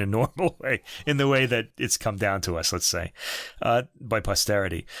 in a normal way, in the way that it's come down to us, let's say, by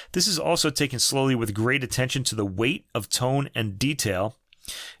posterity. This is also taken slowly with great attention to the weight of tone and detail.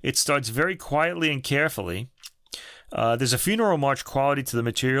 It starts very quietly and carefully. There's a funeral march quality to the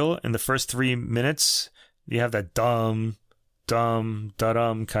material. In the first 3 minutes, you have that dum, dum,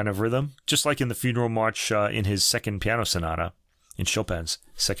 da-dum kind of rhythm, just like in the funeral march in his second piano sonata, in Chopin's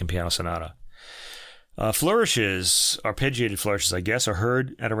second piano sonata. Flourishes, arpeggiated flourishes, I guess, are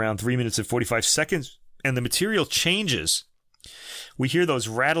heard at around 3 minutes and 45 seconds, and the material changes. We hear those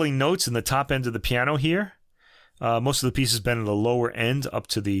rattling notes in the top end of the piano here. Most of the piece has been in the lower end up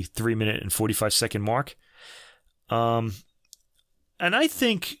to the 3 minute and 45 second mark. And I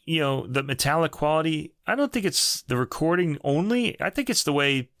think, the metallic quality, I don't think it's the recording only. I think it's the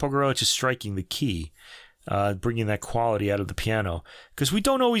way Pogorelich is striking the key, bringing that quality out of the piano, because we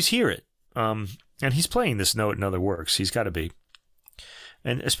don't always hear it. And he's playing this note in other works. He's got to be.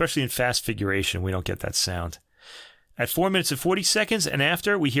 And especially in fast figuration, we don't get that sound. At 4 minutes and 40 seconds and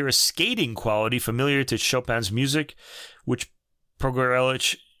after, we hear a skating quality familiar to Chopin's music, which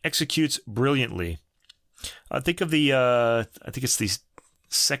Pogorelich executes brilliantly. Think of I think it's the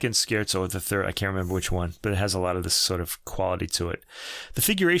second scherzo or the third, I can't remember which one, but it has a lot of this sort of quality to it. The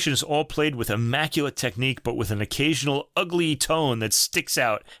figuration is all played with immaculate technique, but with an occasional ugly tone that sticks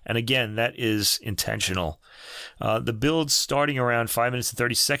out, and again, that is intentional. The build starting around 5 minutes and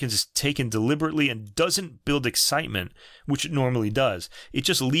 30 seconds is taken deliberately and doesn't build excitement, which it normally does. It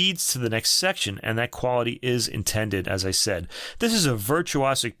just leads to the next section, and that quality is intended, as I said. This is a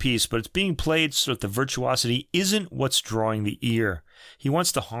virtuosic piece, but it's being played so that the virtuosity isn't what's drawing the ear. He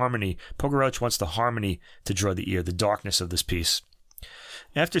wants the harmony. Pogorelich wants the harmony to draw the ear, the darkness of this piece.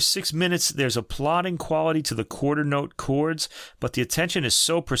 After 6 minutes, there's a plodding quality to the quarter note chords, but the attention is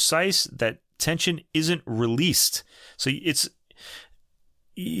so precise that tension isn't released. So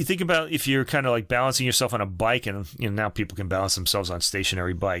you think about if you're kind of like balancing yourself on a bike, and now people can balance themselves on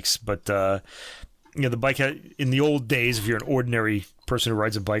stationary bikes, but the bike in the old days, if you're an ordinary person who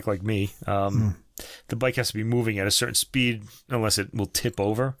rides a bike like me, the bike has to be moving at a certain speed unless it will tip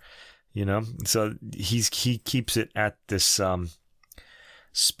over, so he keeps it at this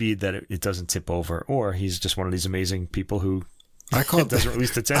speed that it doesn't tip over, or he's just one of these amazing people who doesn't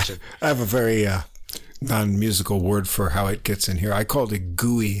release the tension. I have a very non-musical word for how it gets in here. I called it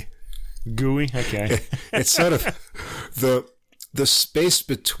gooey. Gooey? Okay. It's sort of the space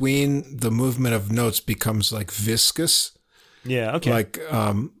between the movement of notes becomes like viscous. Yeah, okay. Like,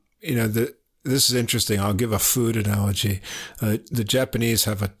 this is interesting. I'll give a food analogy. The Japanese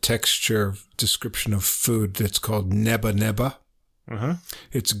have a texture description of food that's called neba neba. Uh-huh.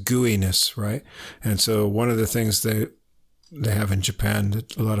 It's gooiness, right? And so one of the things they have in Japan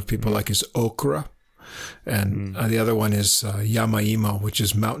that a lot of people like is okra. And the other one is yamaimo, which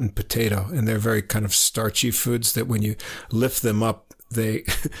is mountain potato. And they're very kind of starchy foods that when you lift them up, they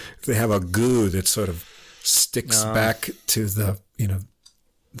have a goo that sort of sticks back to the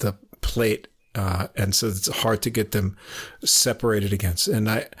plate. And so it's hard to get them separated against. And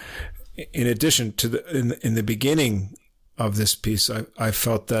in addition to in the beginning of this piece, I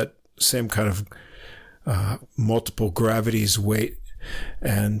felt that same kind of multiple gravities weight.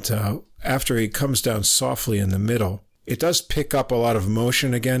 And after he comes down softly in the middle, it does pick up a lot of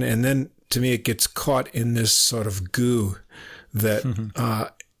motion again. And then to me, it gets caught in this sort of goo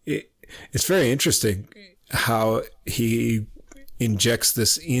that it's very interesting how he injects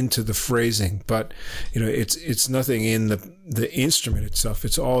this into the phrasing, but it's nothing in the instrument itself.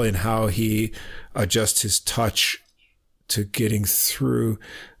 It's all in how he adjusts his touch to getting through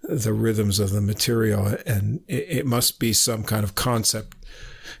the rhythms of the material. And it must be some kind of concept,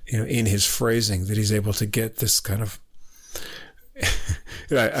 in his phrasing that he's able to get this kind of,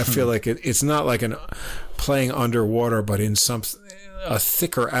 I feel like it's not like playing underwater, but in a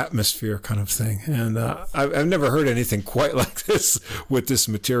thicker atmosphere kind of thing. And I've never heard anything quite like this with this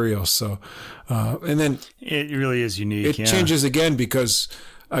material. So, and then it really is unique. It changes again because,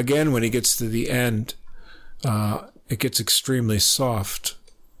 when he gets to the end, it gets extremely soft,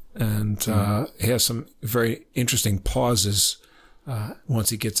 and he has some very interesting pauses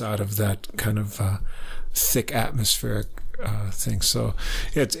once he gets out of that kind of thick atmospheric thing. So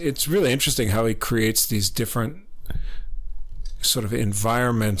it's really interesting how he creates these different sort of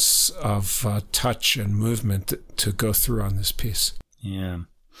environments of touch and movement to go through on this piece. Yeah.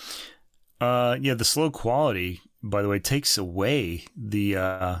 The slow quality, by the way, takes away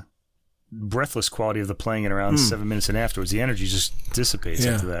the breathless quality of the playing at around 7 minutes and afterwards. The energy just dissipates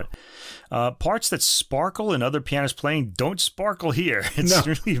after that. Parts that sparkle in other pianists playing don't sparkle here. It's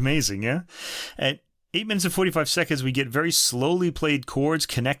really amazing, yeah? At 8 minutes and 45 seconds, we get very slowly played chords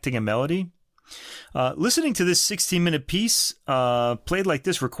connecting a melody. Listening to this 16-minute piece played like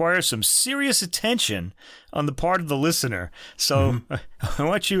this requires some serious attention on the part of the listener. So I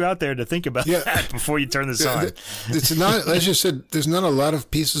want you out there to think about that before you turn this on. It's not, as you said, there's not a lot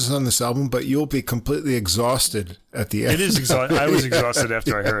of pieces on this album, but you'll be completely exhausted at the end. It is exhausting. I was exhausted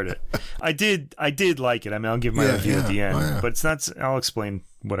after I heard it. I did like it. I mean, I'll give my review at the end, but it's not. I'll explain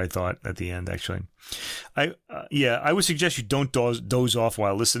what I thought at the end, actually. I would suggest you don't doze off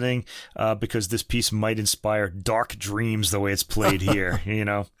while listening, because this piece might inspire dark dreams the way it's played here,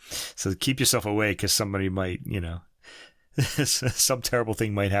 So keep yourself awake, because somebody might, some terrible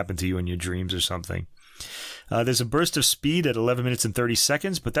thing might happen to you in your dreams or something. There's a burst of speed at 11 minutes and 30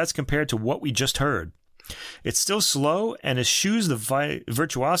 seconds, but that's compared to what we just heard. It's still slow and eschews the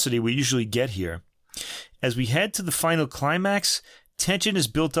virtuosity we usually get here. As we head to the final climax, tension is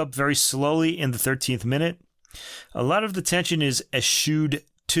built up very slowly in the 13th minute. A lot of the tension is eschewed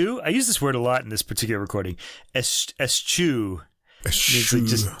too. I use this word a lot in this particular recording. Eschew.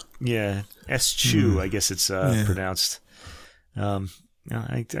 Eschew, I guess it's pronounced.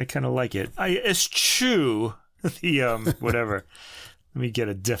 I kind of like it. I eschew the whatever. Let me get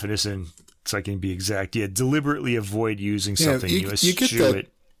a definition so I can be exact. Yeah, deliberately avoid using something. You eschew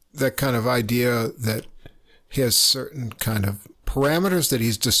it. That kind of idea that he has certain kind of parameters that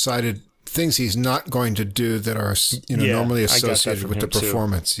he's decided, things he's not going to do that are normally associated with the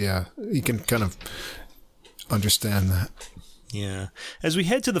performance. Too. Yeah, you can kind of understand that. Yeah. As we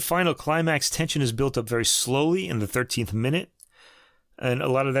head to the final climax, tension is built up very slowly in the 13th minute. And a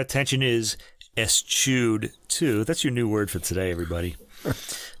lot of that tension is eschewed too. That's your new word for today, everybody.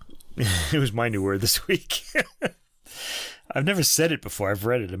 It was my new word this week. I've never said it before. I've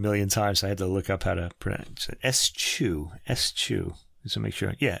read it a million times. So I had to look up how to pronounce it. Eschew. Eschew. Just to make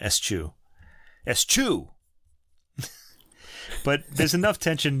sure. Yeah, eschew. Eschew. But there's enough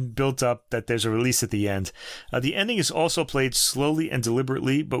tension built up that there's a release at the end. The ending is also played slowly and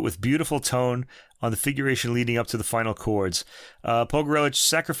deliberately, but with beautiful tone on the figuration leading up to the final chords. Pogorelich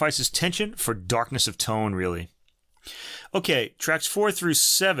sacrifices tension for darkness of tone, really. Okay, tracks 4 through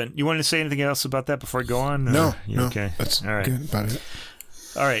 7. You want to say anything else about that before I go on? No. Okay. That's all right. Good about it.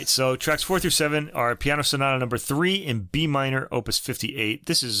 All right, so tracks 4 through 7 are Piano Sonata number 3 in B minor, opus 58.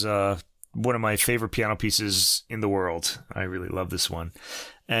 This is one of my favorite piano pieces in the world. I really love this one.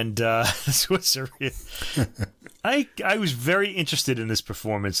 And this was I was very interested in this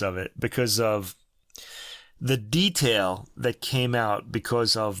performance of it because of the detail that came out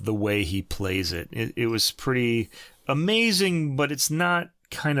because of the way he plays it. It was pretty amazing, but it's not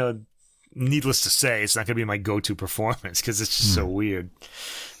kind of, needless to say, it's not going to be my go-to performance because it's just so weird.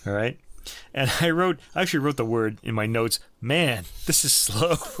 All right? And I actually wrote the word in my notes, man, this is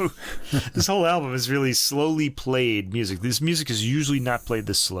slow. This whole album is really slowly played music. This music is usually not played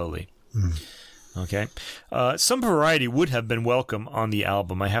this slowly. Okay? Some variety would have been welcome on the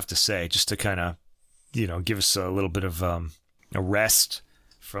album, I have to say, just to kind of, give us a little bit of a rest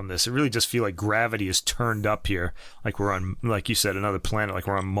from this. It really just feel like gravity is turned up here, like we're on, like you said, another planet, like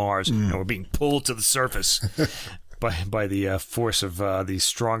we're on Mars, and we're being pulled to the surface by the force of the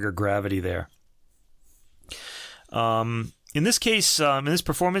stronger gravity there. In this case, in this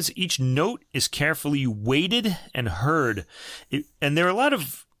performance, each note is carefully weighted and heard, and there are a lot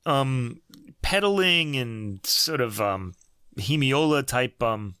of pedaling and sort of hemiola type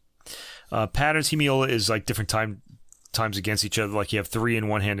patterns. Hemiola is like different times against each other, like you have 3 in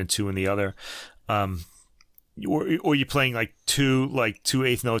one hand and 2 in the other, or you're playing like 2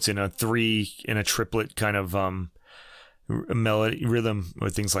 eighth notes in a 3 in a triplet kind of melody rhythm or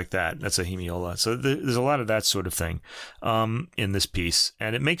things like that. That's a hemiola. So there's a lot of that sort of thing in this piece,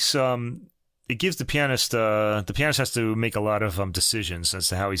 and it makes it gives the pianist has to make a lot of decisions as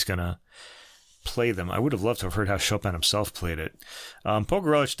to how he's gonna play them. I would have loved to have heard how Chopin himself played it.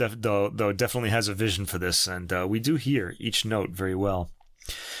 Pogorelich though definitely has a vision for this, and we do hear each note very well.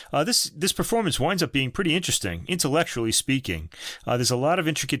 This performance winds up being pretty interesting, intellectually speaking. There's a lot of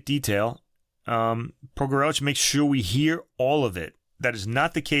intricate detail. Pogorelich makes sure we hear all of it. That is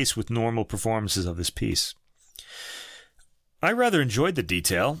not the case with normal performances of this piece. I rather enjoyed the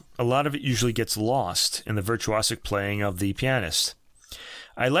detail. A lot of it usually gets lost in the virtuosic playing of the pianist.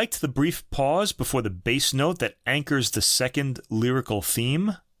 I liked the brief pause before the bass note that anchors the second lyrical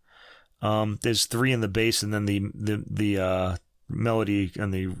theme. There's 3 in the bass, and then the melody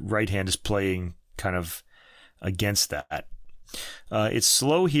on the right hand is playing kind of against that. It's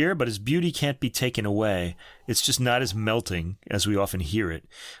slow here, but its beauty can't be taken away. It's just not as melting as we often hear it.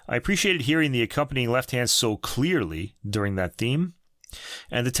 I appreciated hearing the accompanying left hand so clearly during that theme.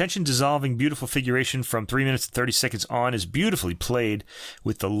 And the tension-dissolving, beautiful figuration from 3 minutes and 30 seconds on is beautifully played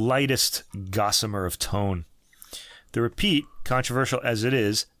with the lightest gossamer of tone. The repeat, controversial as it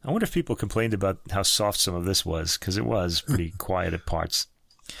is, I wonder if people complained about how soft some of this was, because it was pretty quiet at parts.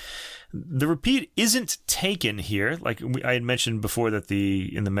 The repeat isn't taken here. Like I had mentioned before that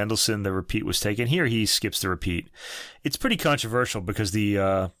in the Mendelssohn, the repeat was taken. Here, he skips the repeat. It's pretty controversial because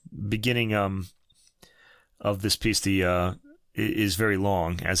the beginning of this piece, is very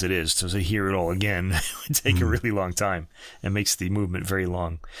long as it is. So to hear it all again would take a really long time and makes the movement very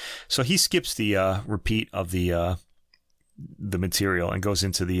long. So he skips the repeat of the material and goes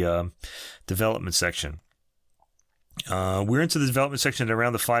into the development section. We're into the development section at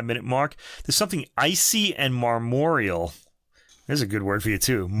around the 5-minute mark. There's something icy and marmoreal. There's a good word for you,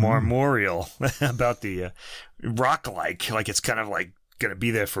 too. Marmoreal. About the rock-like it's kind of like going to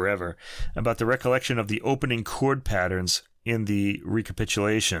be there forever. About the recollection of the opening chord patterns in the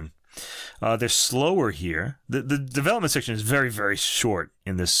recapitulation. They're slower here. The development section is very, very short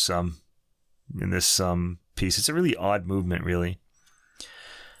in this piece. It's a really odd movement, really.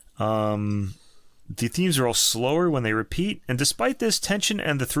 The themes are all slower when they repeat, and despite this, tension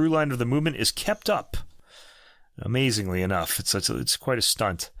and the through line of the movement is kept up. Amazingly enough, it's quite a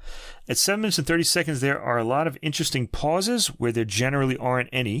stunt. At 7 minutes and 30 seconds, there are a lot of interesting pauses where there generally aren't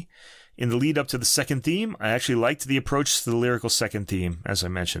any. In the lead up to the second theme, I actually liked the approach to the lyrical second theme, as I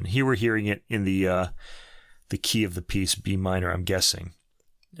mentioned. Here we're hearing it in the key of the piece, B minor, I'm guessing,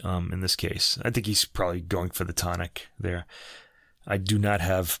 in this case. I think he's probably going for the tonic there. I do not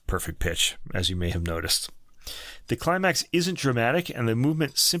have perfect pitch, as you may have noticed. The climax isn't dramatic, and the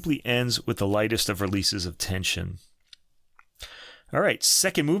movement simply ends with the lightest of releases of tension. All right,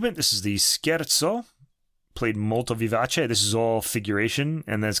 second movement. This is the scherzo, played molto vivace. This is all figuration,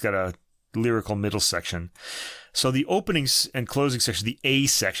 and then it's got a lyrical middle section. So the openings and closing section, the A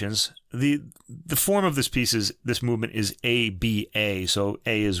sections, the form of this movement is A, B, A. So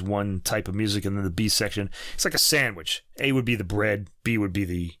A is one type of music, and then the B section, it's like a sandwich. A would be the bread, B would be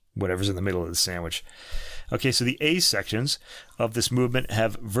the whatever's in the middle of the sandwich. Okay, so the A sections of this movement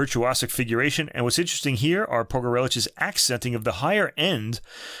have virtuosic figuration, and what's interesting here are Pogorelich's accenting of the higher end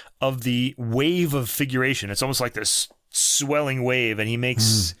of the wave of figuration. It's almost like this swelling wave, and he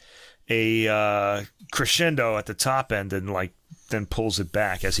makes a crescendo at the top end and then pulls it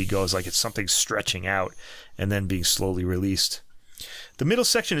back as he goes, like it's something stretching out and then being slowly released. The middle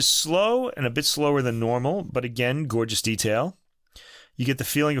section is slow and a bit slower than normal, but again, gorgeous detail. You get the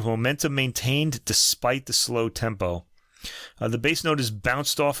feeling of momentum maintained despite the slow tempo. The bass note is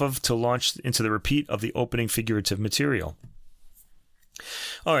bounced off of to launch into the repeat of the opening figurative material.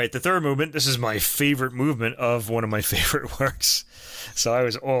 All right, the third movement. This is my favorite movement of one of my favorite works. So I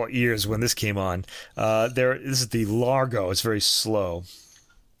was all ears when this came on. This is the Largo. It's very slow.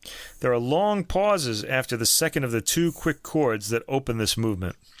 There are long pauses after the second of the two quick chords that open this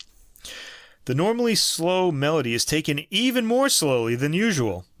movement. The normally slow melody is taken even more slowly than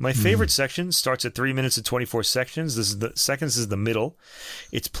usual. My favorite section starts at 3 minutes and 24 seconds. This is the middle.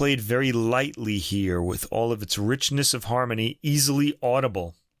 It's played very lightly here with all of its richness of harmony easily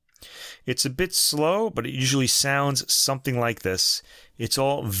audible. It's a bit slow, but it usually sounds something like this. It's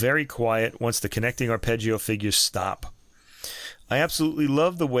all very quiet once the connecting arpeggio figures stop. I absolutely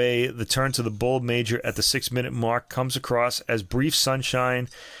love the way the turn to the bold major at the 6-minute mark comes across as brief sunshine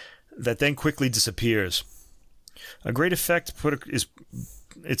that then quickly disappears. It's a great effect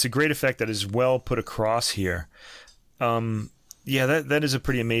that is well put across here. That is a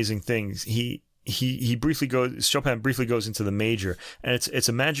pretty amazing thing. Chopin briefly goes into the major, and it's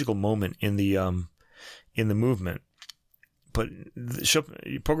a magical moment in the movement. But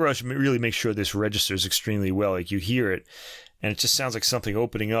Pogorelich really makes sure this registers extremely well. Like you hear it, and it just sounds like something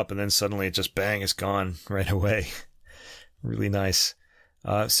opening up, and then suddenly it just bang, it's gone right away. Really nice.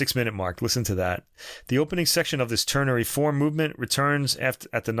 6-minute mark. Listen to that. The opening section of this ternary form movement returns at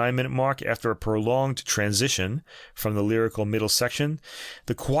the 9-minute mark after a prolonged transition from the lyrical middle section.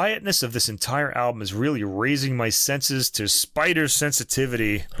 The quietness of this entire album is really raising my senses to spider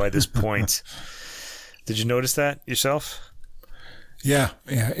sensitivity by this point. Did you notice that yourself? Yeah.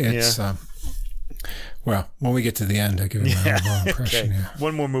 It's well, when we get to the end, I'll give you my overall impression. Okay. Yeah.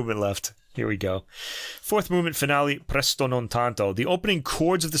 One more movement left. Here we go. Fourth movement finale, Presto non tanto. The opening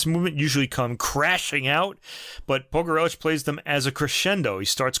chords of this movement usually come crashing out, but Pogorelich plays them as a crescendo. He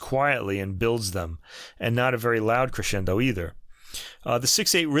starts quietly and builds them, and not a very loud crescendo either. The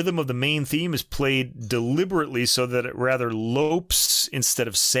 6/8 rhythm of the main theme is played deliberately so that it rather lopes instead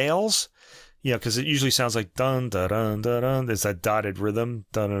of sails. Yeah, because it usually sounds like dun dun dun dun dun. There's that dotted rhythm,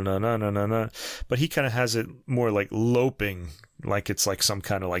 dun dun dun dun dun dun. But he kind of has it more like loping, like it's like some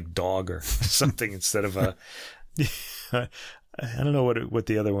kind of like dog or something instead of a. I don't know what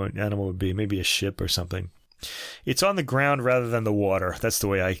the other animal would be. Maybe a ship or something. It's on the ground rather than the water. That's the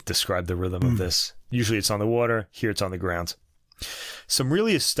way I describe the rhythm of this. Usually it's on the water. Here it's on the ground. Some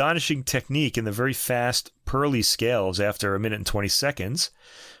really astonishing technique in the very fast, pearly scales after 1 minute and 20 seconds.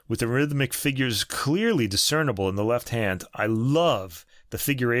 With the rhythmic figures clearly discernible in the left hand. I love the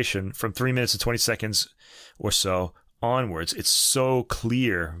figuration from 3 minutes and 20 seconds or so onwards. It's so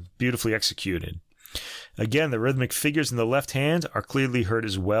clear, beautifully executed. Again, the rhythmic figures in the left hand are clearly heard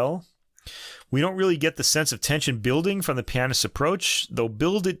as well. We don't really get the sense of tension building from the pianist's approach, though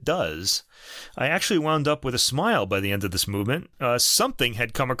build it does. I actually wound up with a smile by the end of this movement. Something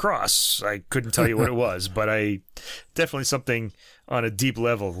had come across. I couldn't tell you what it was, but definitely something on a deep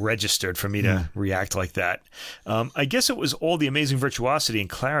level registered for me to react like that. I guess it was all the amazing virtuosity and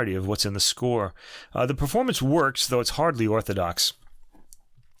clarity of what's in the score. The performance works, though it's hardly orthodox.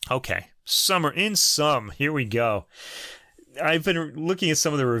 Okay, here we go. I've been looking at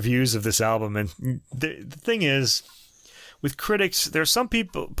some of the reviews of this album, and the thing is, with critics, there are some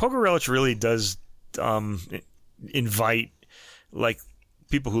people. Pogo Relic really does invite like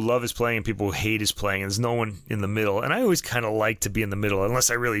people who love his playing and people who hate his playing, and there's no one in the middle. And I always kind of like to be in the middle, unless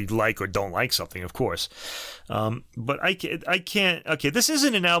I really like or don't like something, of course. But I can't. Okay, this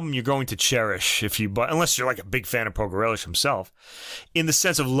isn't an album you're going to cherish if you buy, unless you're like a big fan of Pogo Relic himself, in the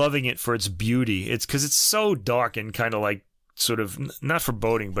sense of loving it for its beauty. It's because it's so dark and kind of like, sort of not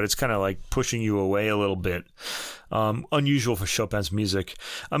foreboding, but it's kind of like pushing you away a little bit. Unusual for Chopin's music.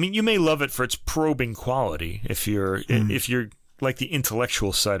 I mean, you may love it for its probing quality. If you're like the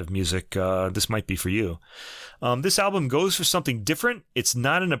intellectual side of music, this might be for you. This album goes for something different. It's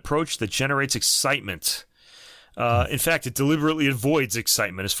not an approach that generates excitement. In fact, it deliberately avoids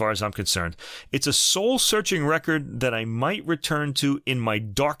excitement as far as I'm concerned. It's a soul-searching record that I might return to in my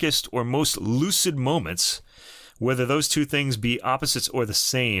darkest or most lucid moments, whether those two things be opposites or the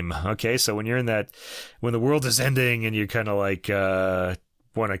same. Okay, so when you're in that, when the world is ending and you kind of like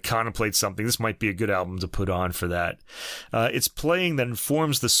want to contemplate something, this might be a good album to put on for that. It's playing that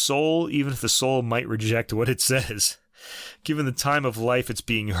informs the soul, even if the soul might reject what it says. Given the time of life it's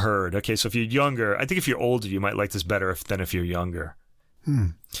being heard. Okay, so if you're younger, I think if you're older, you might like this better than if you're younger.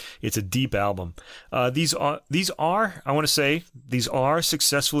 It's a deep album. These are, I want to say, these are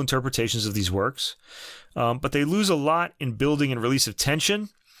successful interpretations of these works. But they lose a lot in building and release of tension.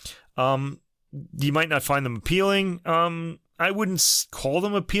 You might not find them appealing. I wouldn't call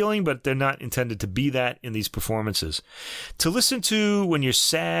them appealing, but they're not intended to be that in these performances. To listen to when you're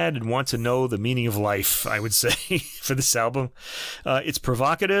sad and want to know the meaning of life, I would say, for this album. It's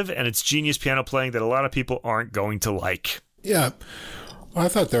provocative, and it's genius piano playing that a lot of people aren't going to like. Yeah, I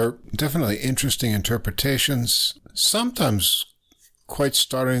thought they're definitely interesting interpretations, sometimes quite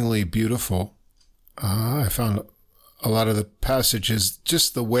startlingly beautiful. I found a lot of the passages,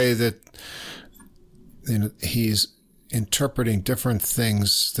 just the way that he's interpreting different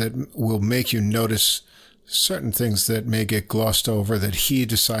things that will make you notice certain things that may get glossed over that he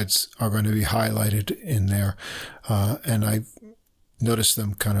decides are going to be highlighted in there. And I noticed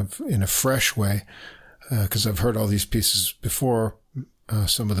them kind of in a fresh way, because I've heard all these pieces before,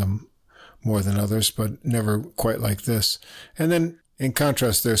 some of them more than others, but never quite like this. And then in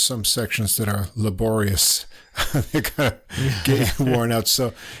contrast, there's some sections that are laborious. They kind of get worn out.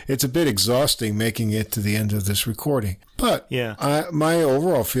 So it's a bit exhausting making it to the end of this recording. But my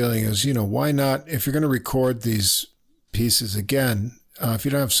overall feeling is, why not, if you're going to record these pieces again, if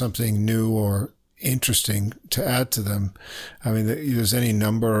you don't have something new or interesting to add to them, I mean, there's any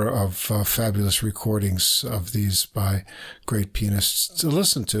number of fabulous recordings of these by great pianists to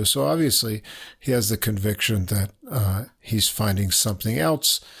listen to. So obviously he has the conviction that he's finding something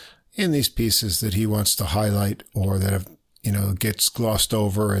else in these pieces that he wants to highlight, or that have, gets glossed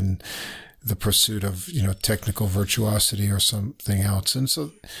over in the pursuit of, technical virtuosity or something else. And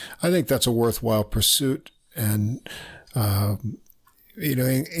so I think that's a worthwhile pursuit. And,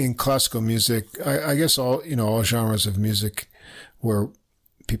 in classical music, I guess all genres of music where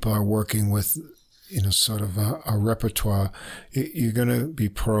people are working with, sort of a repertoire, you're going to be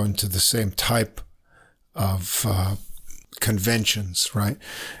prone to the same type of conventions, right?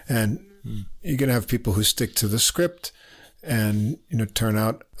 And you're going to have people who stick to the script and, turn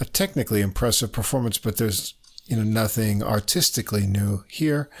out a technically impressive performance, but there's, nothing artistically new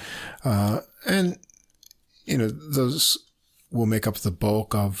here. And, those will make up the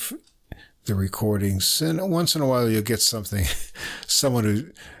bulk of the recordings. And once in a while you'll get someone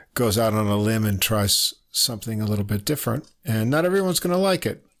who goes out on a limb and tries something a little bit different, and not everyone's going to like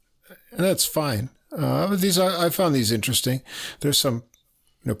it. And that's fine. I found these interesting. There's some,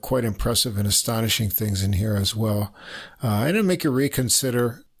 quite impressive and astonishing things in here as well. And it'll make you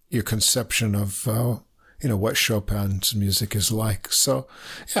reconsider your conception of, what Chopin's music is like. So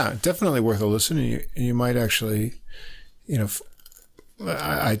yeah, definitely worth a listen. And you might actually,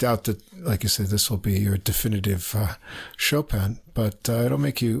 I doubt that, like you said, this will be your definitive Chopin, but it'll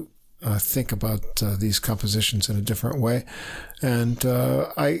make you think about these compositions in a different way. And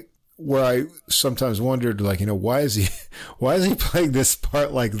where I sometimes wondered, why is he playing this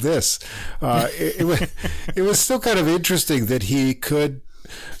part like this? It was still kind of interesting that he could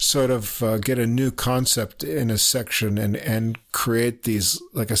sort of get a new concept in a section and create these,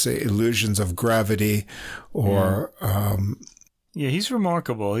 like I say, illusions of gravity or yeah, he's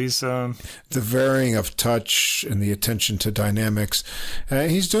remarkable. He's the varying of touch and the attention to dynamics.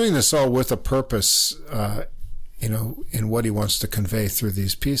 He's doing this all with a purpose, in what he wants to convey through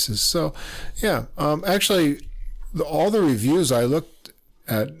these pieces. So, yeah, actually, all the reviews I looked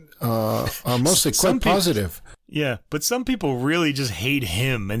at are mostly quite positive. Yeah, but some people really just hate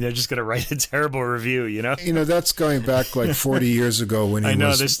him, and they're just going to write a terrible review, That's going back like 40 years ago when he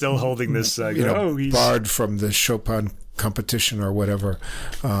they're still holding this, he's barred from the Chopin competition or whatever.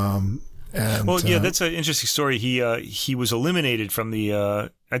 That's an interesting story. He was eliminated from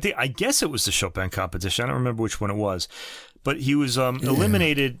the I guess it was the Chopin competition. I don't remember which one it was, but he was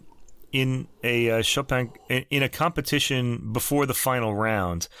eliminated in a Chopin in a competition before the final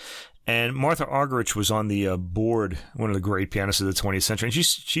round. And Martha Argerich was on the board, one of the great pianists of the 20th century, and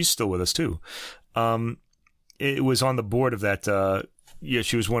she's still with us too. It was on the board of that.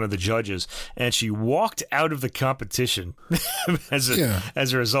 She was one of the judges, and she walked out of the competition as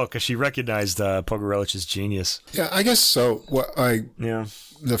a result because she recognized Pogorelich's genius. Yeah, I guess so.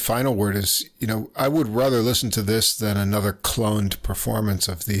 The final word is, I would rather listen to this than another cloned performance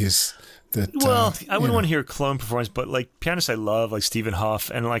of these. I wouldn't want to hear a clone performance, but like pianists I love, like Stephen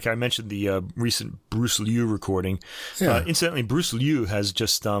Hough, and like I mentioned the recent Bruce Liu recording. Yeah. Incidentally, Bruce Liu has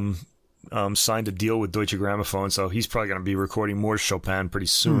just signed a deal with Deutsche Grammophon, so he's probably going to be recording more Chopin pretty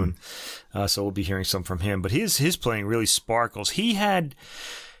soon. So we'll be hearing some from him. But his playing really sparkles. He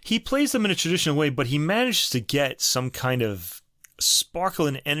plays them in a traditional way, but he manages to get some kind of sparkle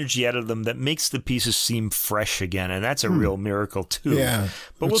and energy out of them that makes the pieces seem fresh again, and that's a real miracle too. Yeah,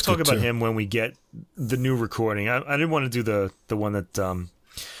 but we'll talk about him when we get the new recording. I didn't want to do the one that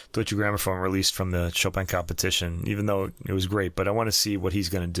Deutsche Grammophon released from the Chopin competition, even though it was great. But I want to see what he's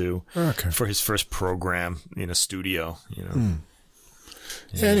going to do for his first program in a studio. Yeah.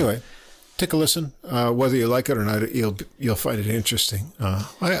 Anyway, take a listen. Whether you like it or not, you'll find it interesting.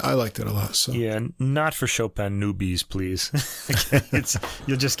 I liked it a lot. So yeah, not for Chopin newbies, please.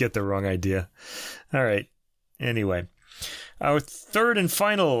 You'll just get the wrong idea. All right. Anyway, our third and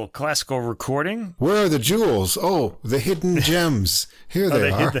final classical recording. Where are the jewels? Oh, the hidden gems. Here they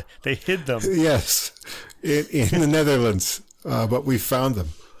are. They hid them. Yes, in the Netherlands, but we found them.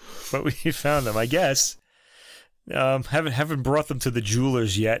 I guess. Haven't brought them to the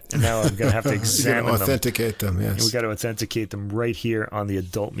jewelers yet, and now I'm going to have to examine them. Authenticate them, yes. We've got to authenticate them right here on the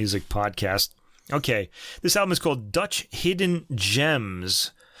Adult Music Podcast. Okay, this album is called Dutch Hidden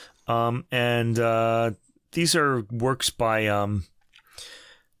Gems, and these are works by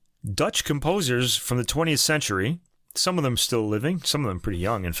Dutch composers from the 20th century. Some of them still living, some of them pretty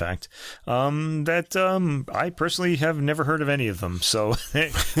young, in fact, that I personally have never heard of any of them. So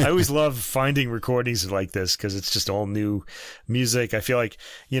I always love finding recordings like this because it's just all new music. I feel like,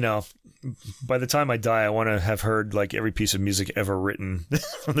 by the time I die, I want to have heard like every piece of music ever written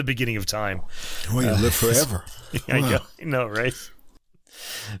from the beginning of time. Well, you live forever. I know, right?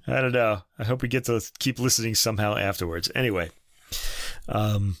 I don't know. I hope we get to keep listening somehow afterwards. Anyway,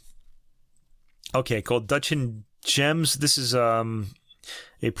 okay, called Dutch Hidden Gems. This is a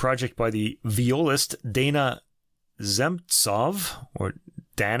project by the violist Dana Zemtsov, or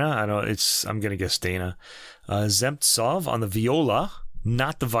Dana. I don't know. I'm going to guess Dana Zemtsov on the viola,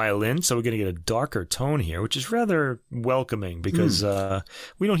 not the violin. So we're going to get a darker tone here, which is rather welcoming because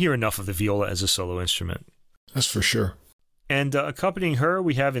we don't hear enough of the viola as a solo instrument. That's for sure. And accompanying her,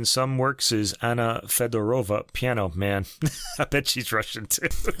 we have in some works is Anna Fedorova, piano. Man, I bet she's Russian too.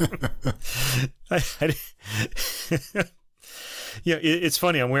 It's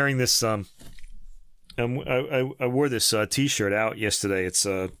funny. I'm wearing this. I wore this T-shirt out yesterday. It's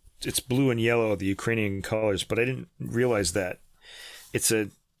blue and yellow, the Ukrainian colors, but I didn't realize that it's a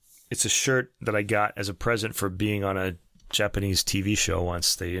shirt that I got as a present for being on a Japanese TV show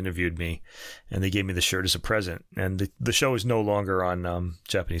once. They interviewed me and they gave me the shirt as a present, and the show is no longer on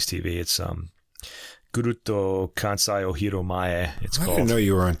Japanese TV. It's Guruto Kansai Ohiro Mae. It's called. I didn't know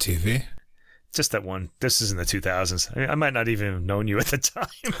you were on TV. Just that one. This is in the 2000s. I might not even have known you at the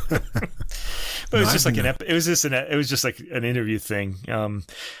time. But it was just like it was just like an interview thing.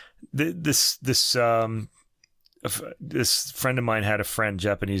 This friend of mine had a friend,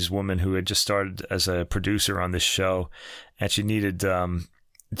 Japanese woman, who had just started as a producer on this show, and she needed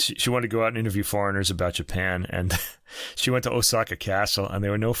she wanted to go out and interview foreigners about Japan, and she went to Osaka Castle, and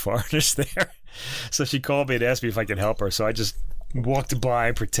there were no foreigners there. So she called me and asked me if I could help her. So I just walked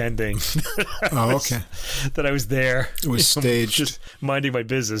by pretending that I was there. It was staged. Just minding my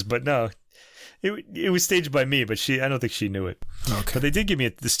business. But no, It was staged by me, but I don't think she knew it. Okay. But they did give me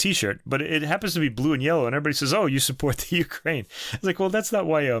this T-shirt, but it happens to be blue and yellow, and everybody says, "Oh, you support the Ukraine." I was like, "Well, that's not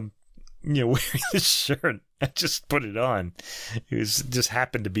why I'm, wearing this shirt. I just put it on. It was just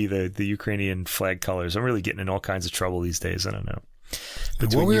happened to be the Ukrainian flag colors." I'm really getting in all kinds of trouble these days. I don't know.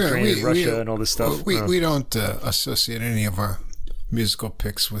 Between Ukraine and Russia and all this stuff. We don't associate any of our musical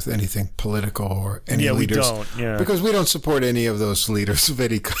picks with anything political or any leaders. We don't. Yeah, because we don't support any of those leaders of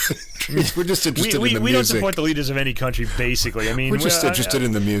any country. We're just interested in the music. We don't support the leaders of any country, basically. I mean, we're just interested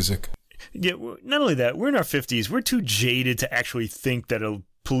in the music. Yeah. Not only that, we're in our 50s. We're too jaded to actually think that a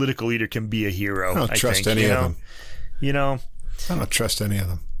political leader can be a hero. I don't trust any of them. I don't trust any of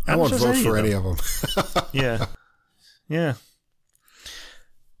them. I won't vote for any of them. Yeah. Yeah.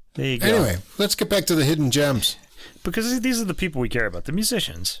 There you go. Anyway, let's get back to the hidden gems. Because these are the people we care about, the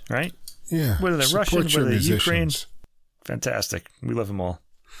musicians, right? Yeah. Whether they're Russian, whether they're Ukraine. Fantastic. We love them all.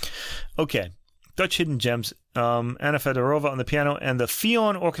 Okay. Dutch hidden gems. Anna Fedorova on the piano and the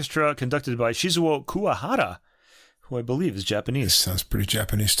Fion Orchestra conducted by Shizuo Kuwahara, who I believe is Japanese. This sounds pretty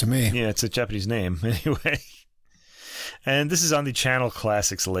Japanese to me. Yeah, it's a Japanese name anyway. And this is on the Channel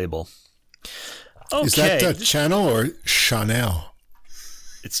Classics label. Okay. Is that Channel or Chanel?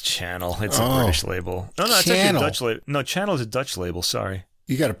 It's Channel. It's a British label. No, it's actually a Dutch label. No, Channel is a Dutch label. Sorry.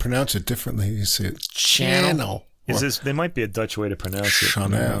 You got to pronounce it differently. You say it Channel. There might be a Dutch way to pronounce it.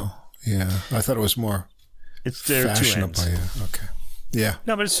 Chanel. Yeah. I thought it was more fashionable. Two ends. Yeah. Okay. Yeah.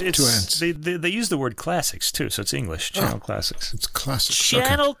 No, but it's two ends. They use the word classics too, so it's English. Channel Classics. It's classics.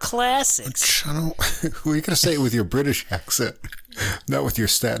 Channel Classics. Channel. Well, you got to say it with your British accent, not with your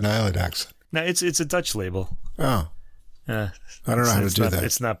Staten Island accent. No, it's a Dutch label. Oh. I don't know how to do that.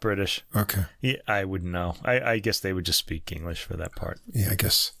 It's not British. Okay. Yeah, I wouldn't know. I guess they would just speak English for that part. Yeah, I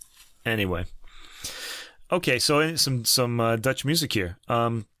guess. Anyway. Okay, so some Dutch music here.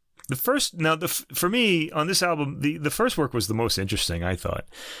 For me on this album, the first work was the most interesting, I thought.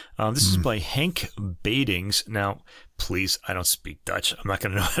 This is by Henk Badings. Now, please, I don't speak Dutch. I'm not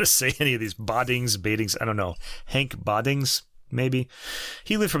going to know how to say any of these. Badings. I don't know. Henk Badings. Maybe.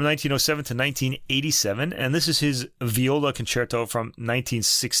 He lived from 1907 to 1987, and this is his viola concerto from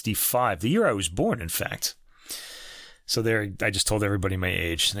 1965, the year I was born, in fact. So there, I just told everybody my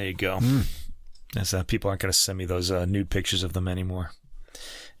age. There you go. As people aren't going to send me those nude pictures of them anymore.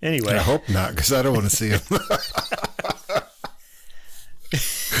 Anyway. I hope not, because I don't want to see them.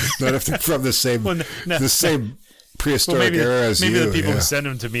 Not if they're from the same, the same prehistoric era as maybe you. Maybe the people who send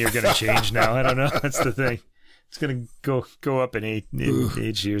them to me are going to change now. I don't know. That's the thing. It's going to go up in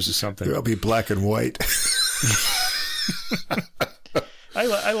age years or something. They'll be black and white.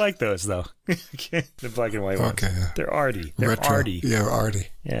 I like those, though. The black and white ones. Okay. They're arty. They're retro. Arty. Yeah, arty.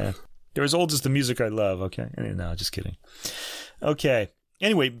 Yeah. They're as old as the music I love, okay? No, just kidding. Okay.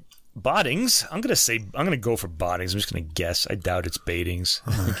 Anyway, Badings. I'm going to go for Badings. I'm just going to guess. I doubt it's Badings.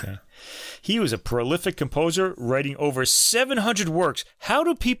 Okay. He was a prolific composer, writing over 700 works. How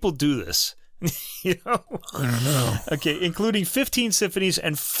do people do this? I don't know. Okay, including 15 symphonies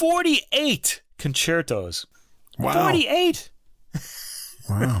and 48 concertos. Wow. 48.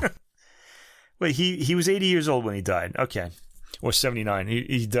 Wow. Wait, he was 80 years old when he died. Okay. Or 79.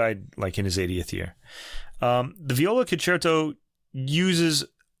 He died like in his 80th year. The viola concerto uses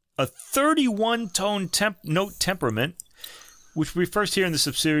a 31-tone note temperament, which we first hear in the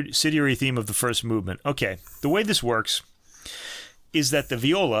subsidiary theme of the first movement. Okay, the way this works is that the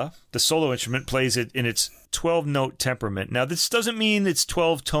viola, the solo instrument, plays it in its 12-note temperament. Now, this doesn't mean it's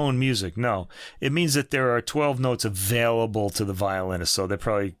 12-tone music. No, it means that there are 12 notes available to the violinist. So they're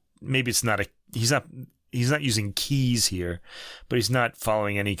probably he's not using keys here, but he's not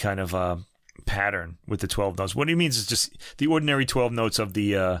following any kind of pattern with the 12 notes. What he means is just the ordinary 12 notes of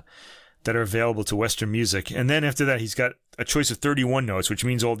the that are available to Western music. And then after that, he's got a choice of 31 notes, which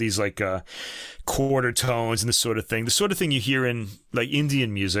means all these like quarter tones and this sort of thing. The sort of thing you hear in like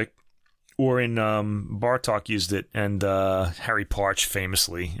Indian music, or in Bartók used it, and Harry Partch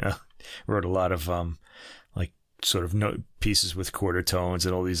famously wrote a lot of like sort of note pieces with quarter tones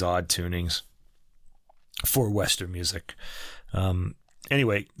and all these odd tunings for Western music.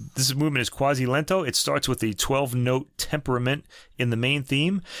 Anyway, this movement is quasi lento. It starts with the 12-note temperament in the main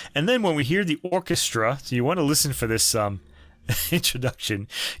theme. And then when we hear the orchestra, so you want to listen for this introduction,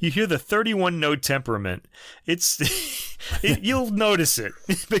 you hear the 31-note temperament. You'll notice it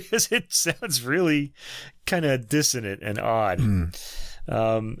because it sounds really kind of dissonant and odd. And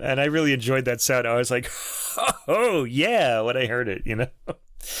I really enjoyed that sound. I was like, oh, yeah, when I heard it,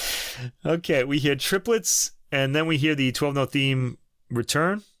 Okay, we hear triplets, and then we hear the 12-note theme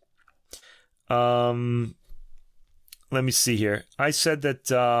return. Let me see here. I said that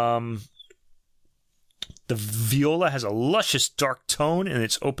The viola has a luscious dark tone in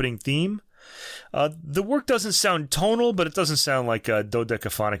its opening theme. The work doesn't sound tonal, but it doesn't sound like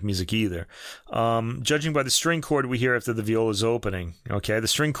dodecaphonic music either. Judging by the string chord we hear after the viola's opening. Okay, the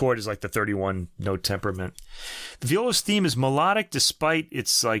string chord is like the 31-note temperament. The viola's theme is melodic despite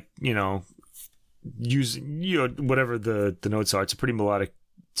its using whatever the notes are. It's a pretty melodic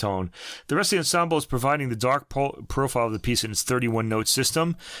tone. The rest of the ensemble is providing the dark profile of the piece in its 31-note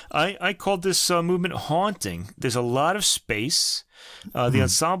system. I called this movement haunting. There's a lot of space. The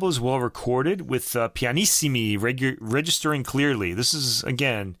ensemble is well recorded with pianissimi registering clearly. This is,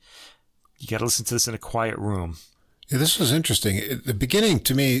 again, you got to listen to this in a quiet room. Yeah, this was interesting. At the beginning,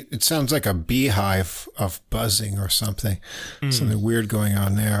 to me, it sounds like a beehive of buzzing or something. Something weird going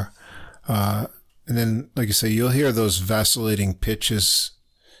on there. And then, like you say, you'll hear those vacillating pitches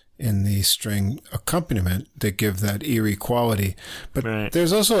in the string accompaniment that give that eerie quality. But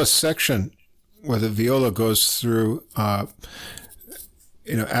there's also a section where the viola goes through, after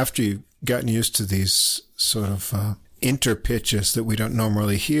you've gotten used to these sort of interpitches that we don't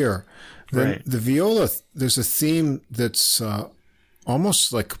normally hear. Then the viola, there's a theme that's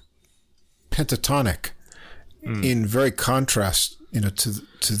almost like pentatonic in very contrast,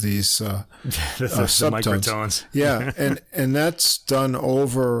 to these the subtones. microtones. Yeah, and that's done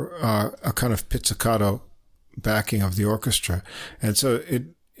over a kind of pizzicato backing of the orchestra, and so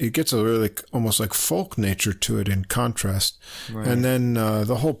it gets a really almost like folk nature to it in contrast, and then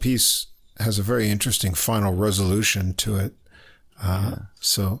the whole piece has a very interesting final resolution to it.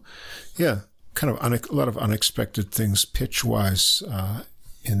 So, yeah, kind of a lot of unexpected things pitch wise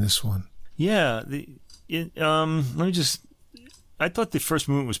in this one. Yeah, I thought the first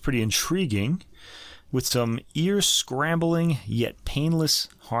movement was pretty intriguing, with some ear-scrambling yet painless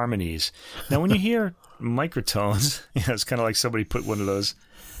harmonies. Now, when you hear microtones, it's kind of like somebody put one of those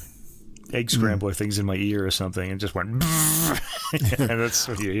egg scrambler things in my ear or something and just went, and that's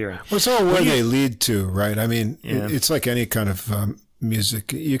what you're hearing. Well, it's all where they lead to, right? I mean, it's like any kind of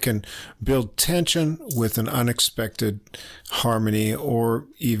music. You can build tension with an unexpected harmony, or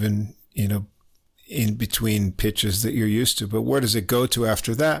even, in between pitches that you're used to. But where does it go to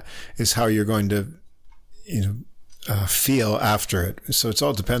after that is how you're going to, feel after it. So it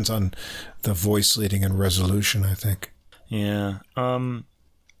all depends on the voice leading and resolution, I think. Yeah.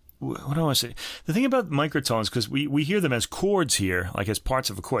 What do I want to say? The thing about microtones, because we hear them as chords here, like as parts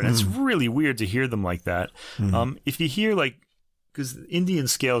of a chord. And it's really weird to hear them like that. If you hear because Indian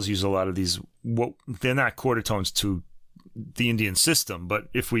scales use a lot of these, they're not quarter tones to the Indian system, but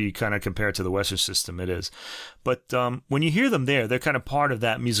if we kind of compare it to the Western system, it is. But when you hear them there, they're kind of part of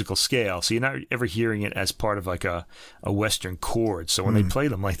that musical scale. So you're not ever hearing it as part of like a Western chord. So when they play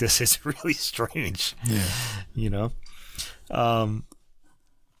them like this, it's really strange. Yeah.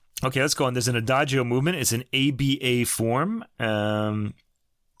 Okay, let's go on. There's an adagio movement. It's an ABA form. Let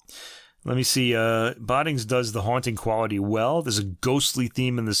me see. Boddings does the haunting quality well. There's a ghostly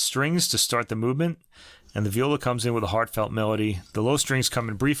theme in the strings to start the movement, and the viola comes in with a heartfelt melody. The low strings come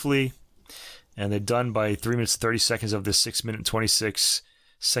in briefly, and they're done by 3 minutes 30 seconds of this 6 minute and 26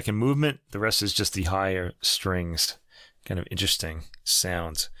 second movement. The rest is just the higher strings. Kind of interesting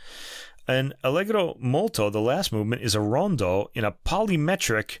sounds. And Allegro molto, the last movement, is a rondo in a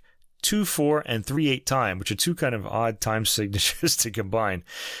polymetric 2/4 and 3/8 time, which are two kind of odd time signatures to combine.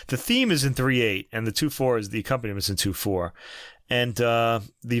 The theme is in 3/8, and the 2/4 is the accompaniment in 2/4. And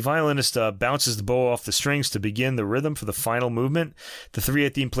the violinist bounces the bow off the strings to begin the rhythm for the final movement. The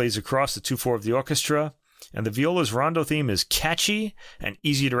 3/8 theme plays across the 2/4 of the orchestra, and the viola's rondo theme is catchy and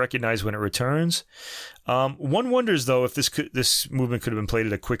easy to recognize when it returns. One wonders, though, if this movement could have been played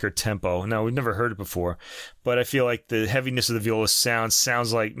at a quicker tempo. Now, we've never heard it before, but I feel like the heaviness of the viola's sound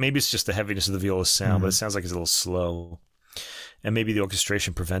sounds like, maybe it's just the heaviness of the viola's sound, but it sounds like it's a little slow. And maybe the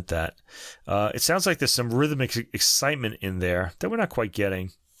orchestration prevent that. It sounds like there's some rhythmic excitement in there that we're not quite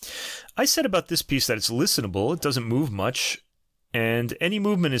getting. I said about this piece that it's listenable. It doesn't move much. And the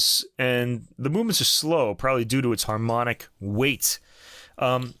movements are slow, probably due to its harmonic weight.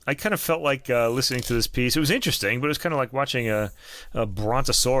 I kind of felt like listening to this piece. It was interesting, but it was kind of like watching a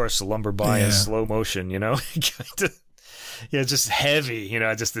brontosaurus lumber by in slow motion, just heavy,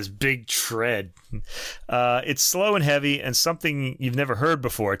 just this big tread. It's slow and heavy, and something you've never heard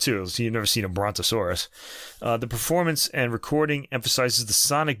before, too. So you've never seen a brontosaurus. The performance and recording emphasizes the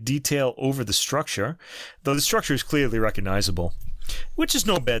sonic detail over the structure, though the structure is clearly recognizable, which is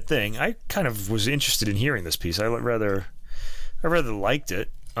no bad thing. I kind of was interested in hearing this piece. I rather liked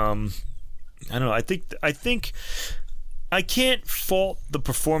it. I don't know. I think I can't fault the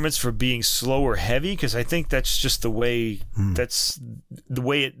performance for being slow or heavy, because I think that's just the way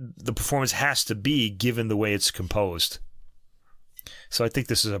the performance has to be given the way it's composed. So I think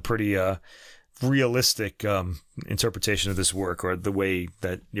this is a pretty realistic interpretation of this work, or the way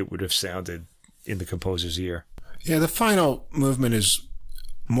that it would have sounded in the composer's ear. Yeah, the final movement is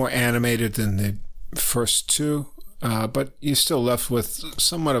more animated than the first two, but you're still left with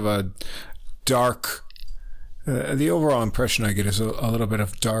somewhat of a dark. The overall impression I get is a little bit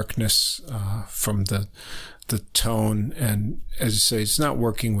of darkness from the tone, and as you say, it's not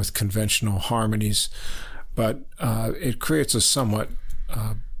working with conventional harmonies, but it creates a somewhat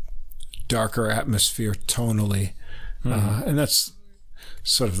darker atmosphere tonally, and that's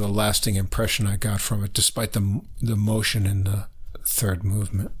sort of the lasting impression I got from it, despite the motion in the third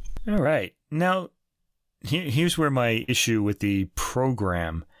movement. All right, now here's where my issue with the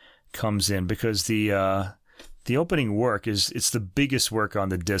program comes in, because the opening work it's the biggest work on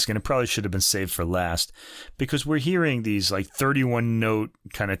the disc, and it probably should have been saved for last, because we're hearing these like 31 note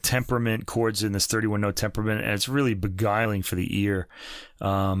kind of temperament chords in this 31 note temperament, and it's really beguiling for the ear.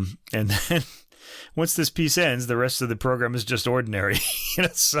 And then once this piece ends, the rest of the program is just ordinary.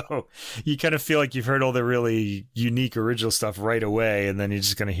 So you kind of feel like you've heard all the really unique original stuff right away, and then you're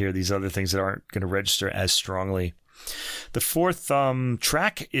just going to hear these other things that aren't going to register as strongly. The fourth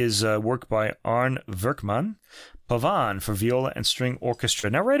track is work by Arne Werkman, Pavan for viola and string orchestra.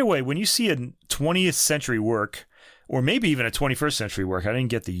 Now, right away, when you see a 20th century work, or maybe even a 21st century work, I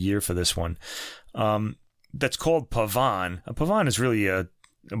didn't get the year for this one, that's called Pavan. A Pavan is really a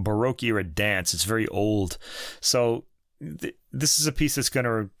Baroque era dance. It's very old. So this is a piece that's going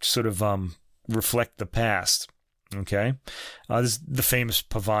to sort of reflect the past. Okay, this is the famous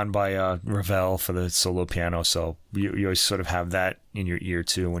Pavan by Ravel for the solo piano. So you always sort of have that in your ear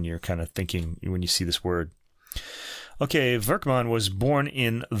too when you're kind of thinking, when you see this word. Okay, Werkman was born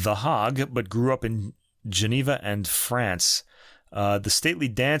in The Hague but grew up in Geneva and France. The stately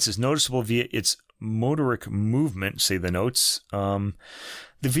dance is noticeable via its motoric movement, say the notes. The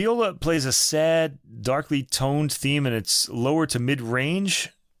viola plays a sad, darkly toned theme in its lower to mid range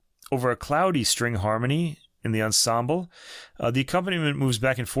over a cloudy string harmony in the ensemble. The accompaniment moves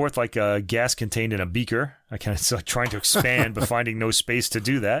back and forth like a gas contained in a beaker. It's like trying to expand, but finding no space to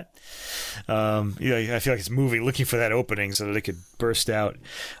do that. I feel like it's moving, looking for that opening so that it could burst out.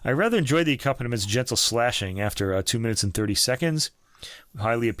 I rather enjoy the accompaniment gentle slashing after 2 minutes and 30 seconds,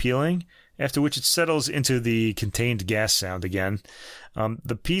 highly appealing, after which it settles into the contained gas sound again.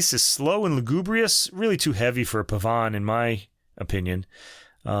 The piece is slow and lugubrious, really too heavy for a Pavan, in my opinion.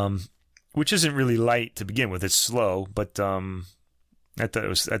 Which isn't really light to begin with. It's slow, but I thought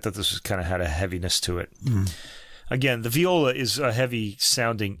this was kind of had a heaviness to it. Again, the viola is a heavy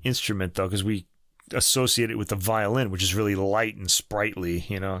sounding instrument, though, because we associate it with the violin, which is really light and sprightly.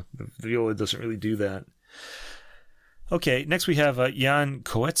 The viola doesn't really do that. Okay, next we have Jan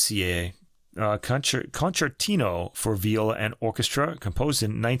Coetzee, Concertino for viola and orchestra, composed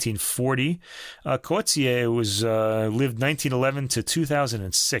in 1940. Coetzee lived 1911 to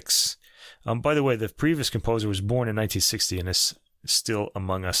 2006. By the way, the previous composer was born in 1960 and is still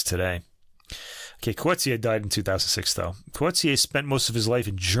among us today. Okay, Coetzee died in 2006, though. Coetzee spent most of his life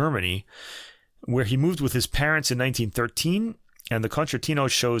in Germany, where he moved with his parents in 1913, and the concertino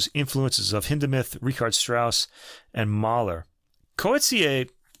shows influences of Hindemith, Richard Strauss, and Mahler. Coetzee,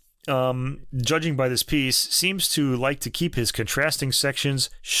 judging by this piece, seems to like to keep his contrasting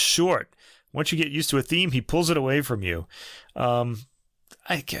sections short. Once you get used to a theme, he pulls it away from you.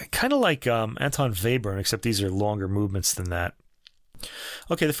 I kind of like Anton Webern, except these are longer movements than that.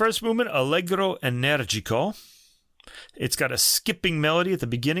 Okay, the first movement, Allegro Energico. It's got a skipping melody at the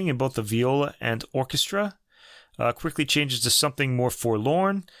beginning in both the viola and orchestra. Quickly changes to something more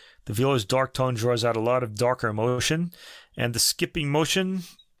forlorn. The viola's dark tone draws out a lot of darker emotion, and the skipping motion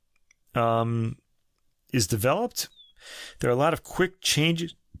is developed. There are a lot of quick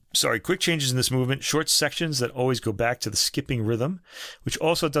changes in this movement, short sections that always go back to the skipping rhythm, which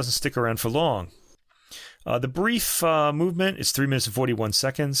also doesn't stick around for long. The brief movement is 3 minutes and 41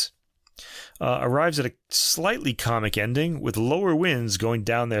 seconds. Arrives at a slightly comic ending, with lower winds going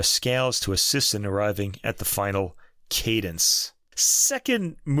down their scales to assist in arriving at the final cadence.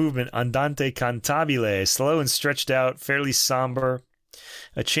 Second movement, Andante cantabile, slow and stretched out, fairly somber.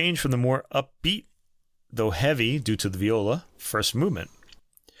 A change from the more upbeat, though heavy due to the viola, first movement.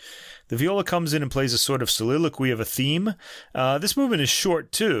 The viola comes in and plays a sort of soliloquy of a theme. This movement is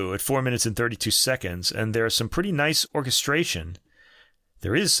short, too, at 4 minutes and 32 seconds, and there is some pretty nice orchestration.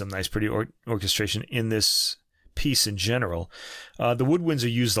 Orchestration in this piece in general. The woodwinds are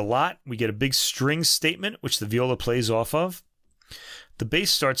used a lot. We get a big string statement, which the viola plays off of. The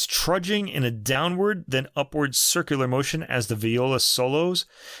bass starts trudging in a downward, then upward circular motion as the viola solos.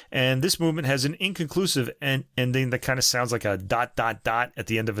 And this movement has an inconclusive ending that kind of sounds like a ... at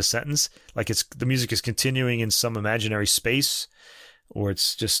the end of a sentence. Like the music is continuing in some imaginary space, or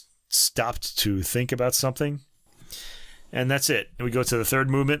it's just stopped to think about something. And that's it. And we go to the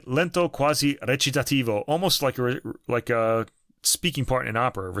third movement, lento quasi recitativo, almost like a speaking part in an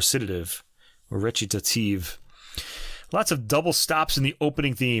opera, recitative or recitative. Lots of double stops in the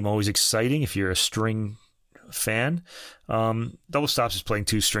opening theme, always exciting if you're a string fan. Double stops is playing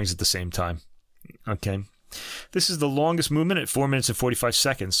two strings at the same time. Okay. This is the longest movement at 4 minutes and 45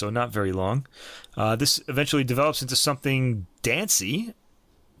 seconds, so not very long. This eventually develops into something dance-like,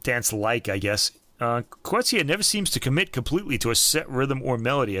 I guess. Coetzee never seems to commit completely to a set rhythm or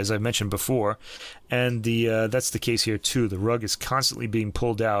melody, as I mentioned before, and that's the case here too. The rug is constantly being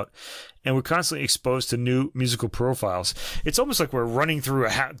pulled out, and we're constantly exposed to new musical profiles. It's almost like we're running through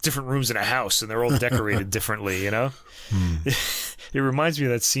different rooms in a house, and they're all decorated differently, you know? It reminds me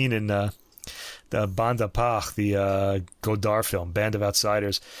of that scene in the Bande à part, the Godard film, Band of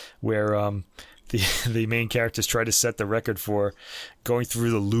Outsiders, where the main characters try to set the record for going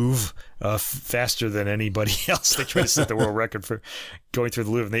through the Louvre faster than anybody else. They try to set the world record for going through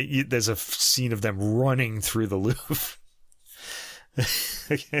the Louvre. And there's a scene of them running through the Louvre.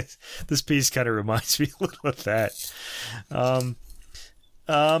 This piece kind of reminds me a little of that.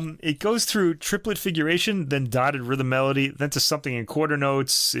 It goes through triplet figuration, then dotted rhythm melody, then to something in quarter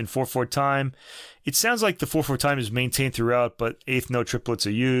notes in 4/4 time. It sounds like the 4/4 time is maintained throughout, but eighth note triplets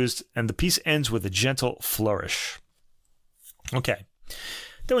are used, and the piece ends with a gentle flourish. Okay.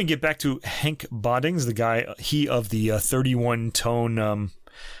 Then we get back to Henk Boddings, the guy, he of the 31-tone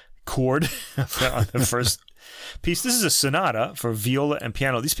chord on the first piece. This is a sonata for viola and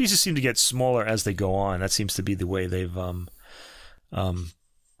piano. These pieces seem to get smaller as they go on. That seems to be the way they've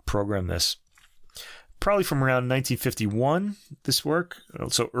programmed this. Probably from around 1951, this work,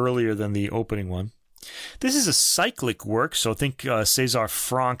 so earlier than the opening one. This is a cyclic work, so think César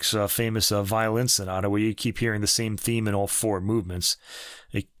Franck's famous violin sonata, where you keep hearing the same theme in all four movements.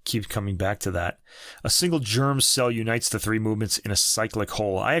 It keeps coming back to that. A single germ cell unites the three movements in a cyclic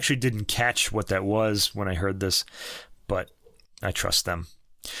whole. I actually didn't catch what that was when I heard this, but I trust them.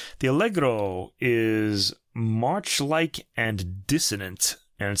 The allegro is march-like and dissonant,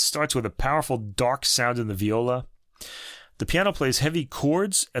 and it starts with a powerful dark sound in the viola. The piano plays heavy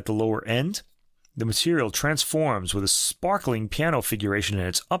chords at the lower end. The material transforms with a sparkling piano figuration in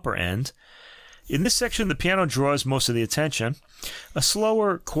its upper end. In this section, the piano draws most of the attention. A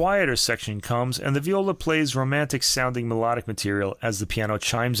slower, quieter section comes, and the viola plays romantic-sounding melodic material as the piano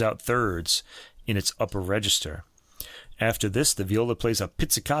chimes out thirds in its upper register. After this, the viola plays a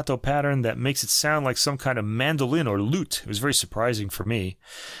pizzicato pattern that makes it sound like some kind of mandolin or lute. It was very surprising for me.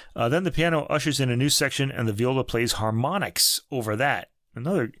 Then the piano ushers in a new section, and the viola plays harmonics over that.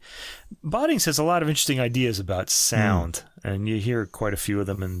 Boddings has a lot of interesting ideas about sound, and you hear quite a few of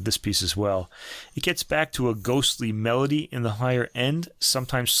them in this piece as well. It gets back to a ghostly melody in the higher end,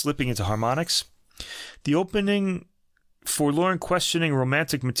 sometimes slipping into harmonics. The opening forlorn questioning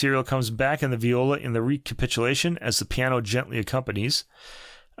romantic material comes back in the viola in the recapitulation as the piano gently accompanies.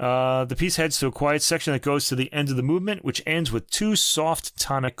 The piece heads to a quiet section that goes to the end of the movement, which ends with two soft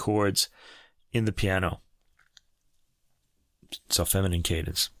tonic chords in the piano. It's a feminine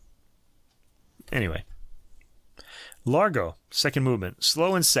cadence. Anyway. Largo, second movement,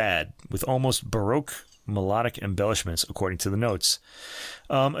 slow and sad, with almost Baroque melodic embellishments, according to the notes.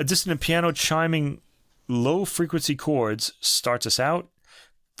 A dissonant piano chiming low-frequency chords starts us out.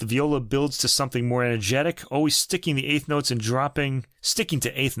 The viola builds to something more energetic, always sticking to eighth notes and dropping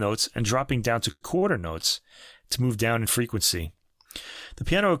down to quarter notes to move down in frequency. The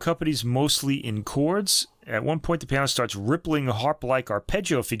piano accompanies mostly in chords. At one point, the piano starts rippling a harp-like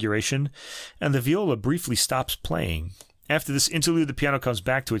arpeggio figuration, and the viola briefly stops playing. After this interlude, the piano comes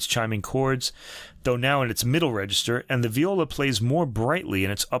back to its chiming chords, though now in its middle register, and the viola plays more brightly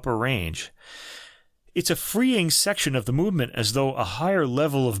in its upper range. It's a freeing section of the movement, as though a higher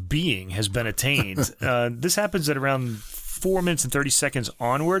level of being has been attained. This happens at around 4 minutes and 30 seconds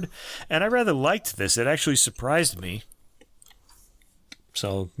onward, and I rather liked this. It actually surprised me.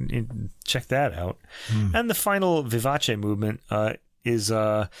 So check that out. And the final vivace movement is,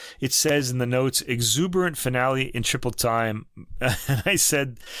 it says in the notes, exuberant finale in triple time. And I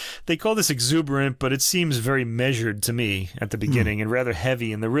said, they call this exuberant, but it seems very measured to me at the beginning and rather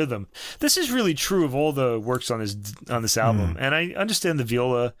heavy in the rhythm. This is really true of all the works on this album. And I understand the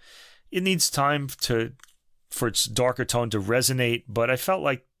viola, it needs time to for its darker tone to resonate, but I felt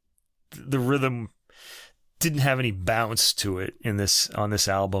like the rhythm didn't have any bounce to it on this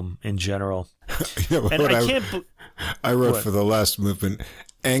album in general. And I wrote for the last movement,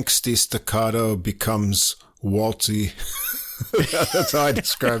 angsty staccato becomes waltzy. That's how I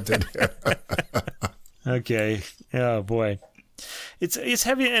described it. Okay. Oh boy. It's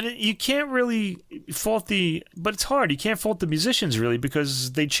heavy, and you can't really fault but it's hard. You can't fault the musicians really,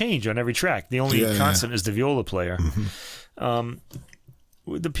 because they change on every track. The only constant is the viola player. Mm-hmm.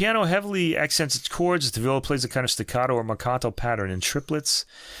 The piano heavily accents its chords as the viola plays a kind of staccato or marcato pattern in triplets.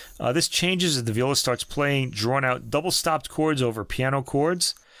 This changes as the viola starts playing drawn-out double-stopped chords over piano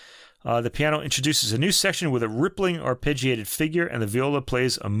chords. The piano introduces a new section with a rippling arpeggiated figure, and the viola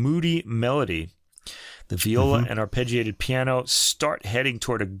plays a moody melody. The viola and arpeggiated piano start heading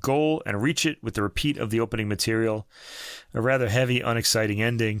toward a goal and reach it with the repeat of the opening material. A rather heavy, unexciting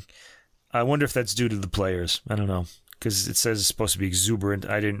ending. I wonder if that's due to the players. I don't know, because it says it's supposed to be exuberant.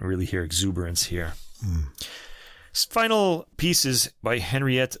 I didn't really hear exuberance here. Final piece is by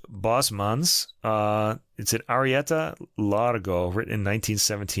Henriette Bosmans. It's an Arietta Largo, written in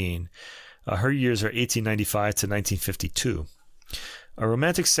 1917. Her years are 1895 to 1952. A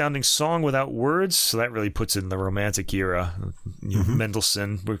romantic-sounding song without words, so that really puts it in the Romantic era.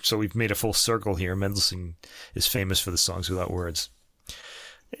 Mendelssohn, so we've made a full circle here. Mendelssohn is famous for the songs without words.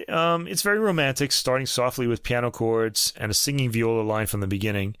 It's very romantic, starting softly with piano chords and a singing viola line from the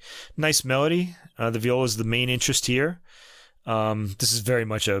beginning. Nice melody. The viola is the main interest here. This is very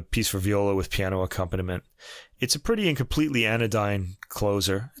much a piece for viola with piano accompaniment. It's a pretty and completely anodyne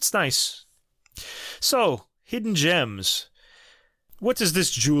closer. It's nice. So, hidden gems. What does this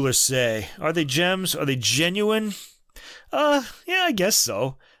jeweler say? Are they gems? Are they genuine? Yeah, I guess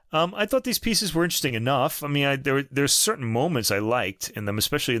so. I thought these pieces were interesting enough. I mean, there's certain moments I liked in them,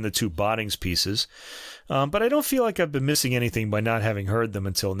 especially in the two Boddings pieces. But I don't feel like I've been missing anything by not having heard them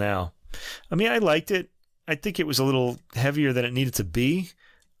until now. I mean, I liked it. I think it was a little heavier than it needed to be.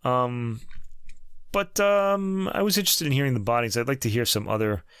 But I was interested in hearing the Boddings. I'd like to hear some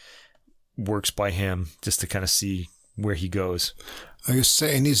other works by him just to kind of see where he goes. Are you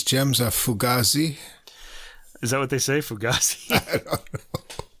saying these gems are Fugazi? Is that what they say, Fugazi?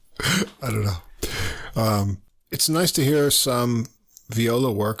 I don't know. It's nice to hear some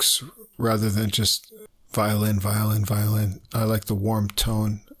viola works rather than just violin. I like the warm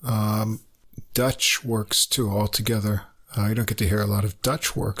tone. Dutch works too altogether. You don't get to hear a lot of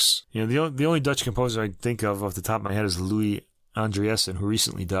Dutch works. Yeah, the only Dutch composer I think of off the top of my head is Louis Andriessen, who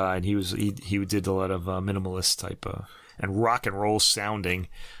recently died. He did a lot of minimalist type and rock and roll sounding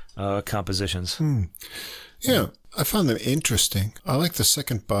compositions. Yeah, I found them interesting. I like the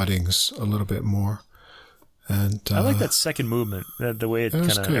second Boddings a little bit more. And I like that second movement, the way it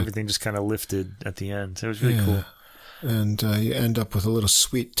kind of everything just kind of lifted at the end. It was really cool. And you end up with a little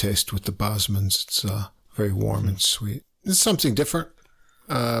sweet taste with the Bosmans. It's very warm and sweet. It's something different.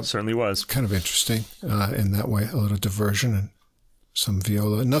 Certainly was. Kind of interesting in that way. A little diversion and some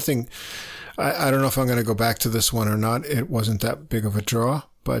viola. Nothing. I don't know if I'm going to go back to this one or not. It wasn't that big of a draw,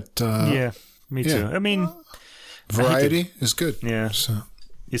 but yeah, me too. I mean, variety is good. Yeah, so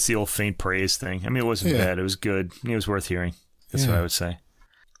it's the old faint praise thing. I mean, it wasn't bad. It was good. It was worth hearing. That's what I would say.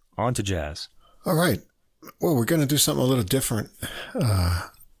 On to jazz. All right. Well, we're going to do something a little different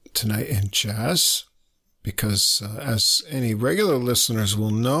tonight in jazz because, as any regular listeners will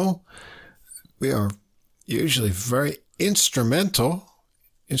know, we are usually very instrumentally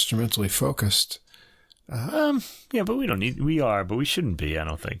focused. Yeah, but but we shouldn't be, I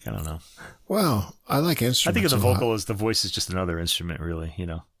don't think. I don't know. Well, I like instruments. I think of the vocal as the voice is just another instrument, really, you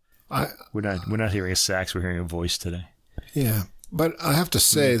know. We're not hearing a sax, we're hearing a voice today. Yeah, but I have to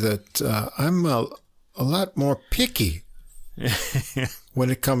say that I'm a lot more picky when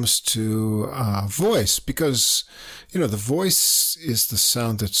it comes to voice because, you know, the voice is the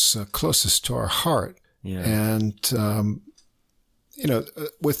sound that's closest to our heart. Yeah. And, you know,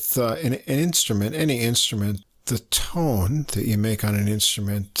 with an instrument, any instrument, the tone that you make on an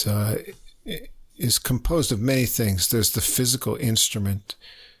instrument is composed of many things. There's the physical instrument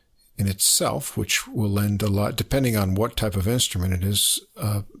in itself, which will lend a lot, depending on what type of instrument it is,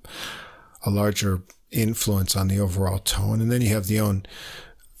 a larger influence on the overall tone. And then you have the own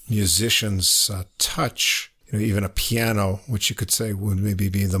musician's touch. You know, even a piano, which you could say would maybe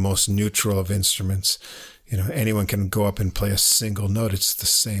be the most neutral of instruments. You know, anyone can go up and play a single note. It's the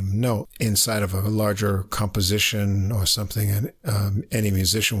same note. Inside of a larger composition or something, and any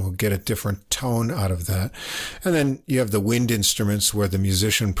musician will get a different tone out of that. And then you have the wind instruments where the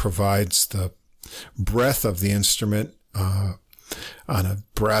musician provides the breath of the instrument, on a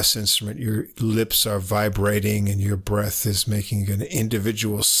brass instrument, your lips are vibrating and your breath is making an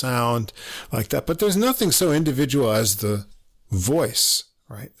individual sound like that. But there's nothing so individual as the voice,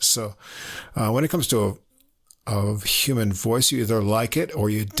 right? So when it comes to a human voice, you either like it or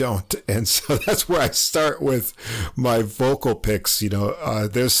you don't. And so that's where I start with my vocal picks.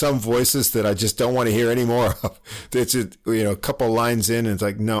 There's some voices that I just don't want to hear anymore of. It's a couple lines in and it's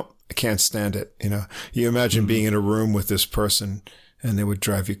like, no, I can't stand it. You imagine being in a room with this person and they would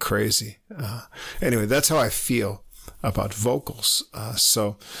drive you crazy. Anyway, that's how I feel about vocals.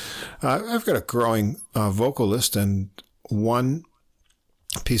 So I've got a growing vocalist, and one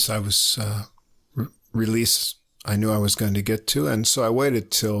piece I was release I knew I was going to get to, and so I waited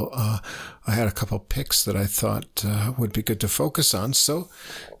till I had a couple picks that I thought would be good to focus on. So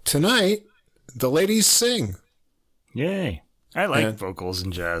tonight, the ladies sing. Yay. I like vocals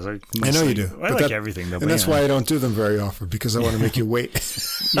in jazz. I know you do. I like everything, though. And that's why I don't do them very often, because I want to make you wait.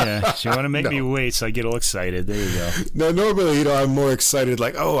 Yeah, you want to make me wait, so I get all excited. There you go. No, normally, I'm more excited,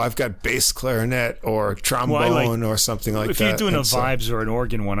 like, oh, I've got bass clarinet or trombone or something like that. If you're doing a vibes or an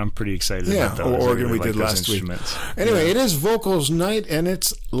organ one, I'm pretty excited about those. Or organ we did last week. Anyway, it is vocals night, and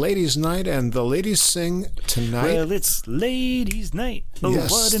it's ladies night, and the ladies sing tonight. Well, it's ladies night. Oh,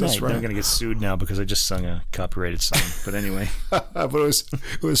 yes, what a that's night. right. I'm going to get sued now because I just sung a copyrighted song. But anyway. But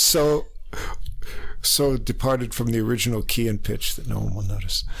it was so departed from the original key and pitch that no one will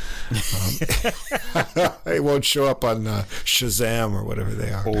notice. It won't show up on Shazam or whatever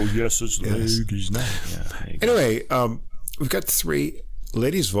they are. Oh, yes, it's ladies night. Yeah, anyway, we've got 3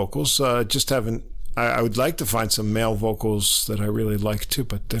 ladies vocals. I would like to find some male vocals that I really like too,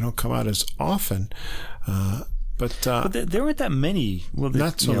 but they don't come out as often. But there weren't that many. Well,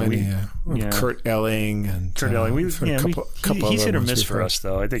 not so many. Kurt Elling and Kurt Elling. He's hit or miss for us,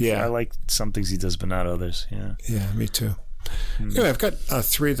 though. I think I like some things he does, but not others. Yeah. Yeah, me too. Anyway, I've got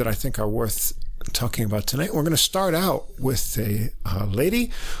 3 that I think are worth talking about tonight. We're going to start out with a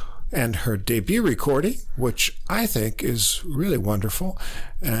lady and her debut recording, which I think is really wonderful.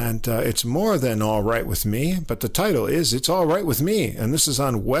 And it's more than All Right With Me, but the title is It's All Right With Me. And this is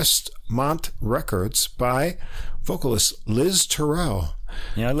on Westmont Records by vocalist Liz Terrell.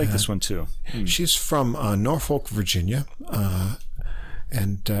 Yeah, I like this one too. She's from Norfolk, Virginia,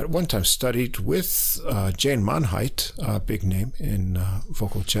 and at one time studied with Jane Monheit, a big name in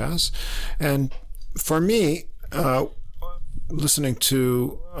vocal jazz. And for me, listening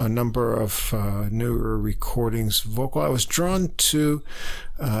to a number of newer recordings vocal, I was drawn to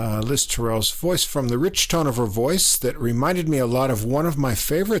Liz Terrell's voice from the rich tone of her voice that reminded me a lot of one of my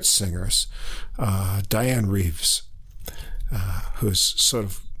favorite singers, Diane Reeves, who's sort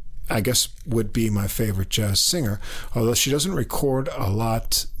of, I guess, would be my favorite jazz singer, although she doesn't record a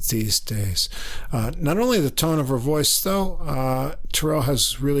lot these days. Not only the tone of her voice, though, Terrell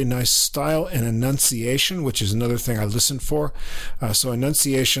has really nice style and enunciation, which is another thing I listen for. So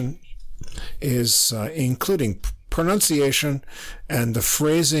enunciation is including pronunciation and the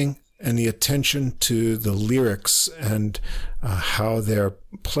phrasing and the attention to the lyrics and how they're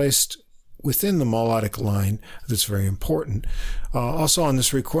placed within the melodic line. That's very important. Also on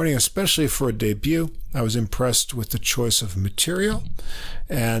this recording, especially for a debut, I was impressed with the choice of material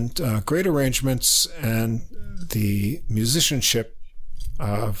and great arrangements and the musicianship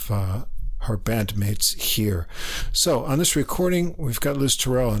of her bandmates here. So on this recording, we've got Liz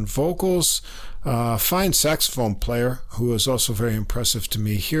Terrell on vocals, fine saxophone player who is also very impressive to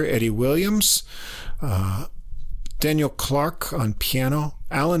me here, Eddie Williams, Daniel Clark on piano,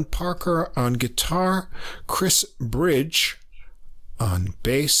 Alan Parker on guitar, Chris Bridge on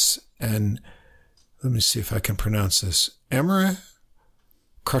bass, and let me see if I can pronounce this, Emre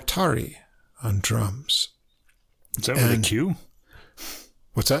Kartari on drums. Is that with a Q?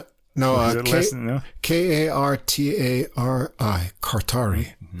 What's that? No, Kartari,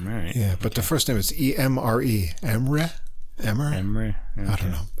 Kartari. Right. Yeah, but the first name is Emre. Emre? Emre? Okay. I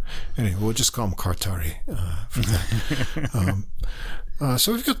don't know. Anyway, we'll just call him Kartari for that.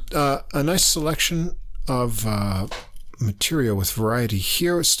 So we've got a nice selection of material with variety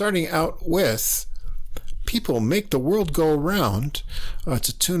here, starting out with People Make the World Go Round. It's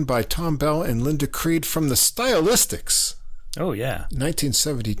a tune by Tom Bell and Linda Creed from the Stylistics. Oh, yeah.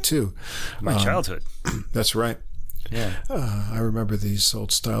 1972. My childhood. That's right. Yeah. I remember these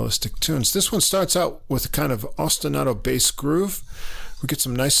old stylistic tunes. This one starts out with a kind of ostinato bass groove. We get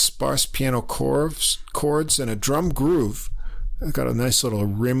some nice sparse piano chords and a drum groove got a nice little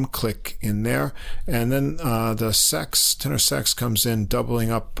rim click in there. And then the tenor sax comes in,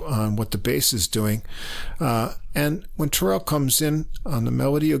 doubling up on what the bass is doing. And when Terrell comes in on the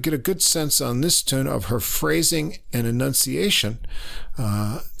melody, you'll get a good sense on this tune of her phrasing and enunciation.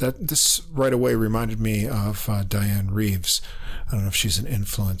 That this right away reminded me of Diane Reeves. I don't know if she's an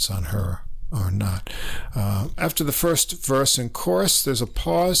influence on her or not. After the first verse and chorus, there's a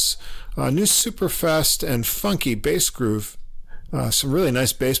pause. A new super fast and funky bass groove. Some really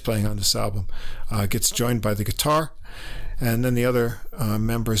nice bass playing on this album. Gets joined by the guitar. And then the other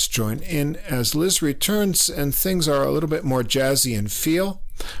members join in as Liz returns, and things are a little bit more jazzy in feel.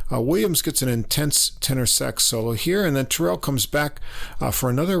 Williams gets an intense tenor sax solo here, and then Terrell comes back for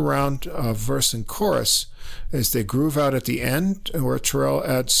another round of verse and chorus as they groove out at the end, where Terrell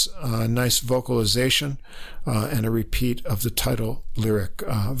adds a nice vocalization and a repeat of the title lyric.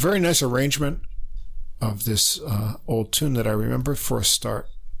 Very nice arrangement of this old tune that I remember for a start.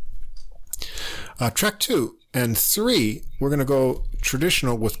 Track 2 and 3, we're going to go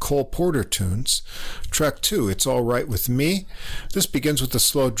traditional with Cole Porter tunes. Track 2, It's All Right With Me. This begins with a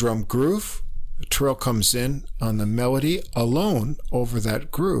slow drum groove. Terrell comes in on the melody alone over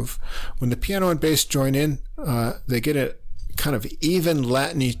that groove. When the piano and bass join in, they get a kind of even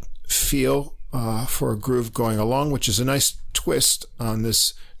Latin-y feel for a groove going along, which is a nice twist on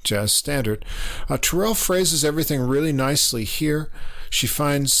this jazz standard. Terrell phrases everything really nicely here. She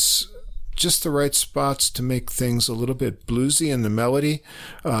finds just the right spots to make things a little bit bluesy in the melody.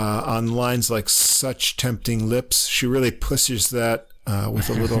 On lines like "Such Tempting Lips," she really pushes that with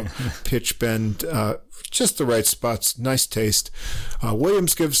a little pitch bend. Just the right spots. Nice taste.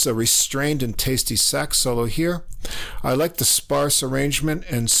 Williams gives a restrained and tasty sax solo here. I like the sparse arrangement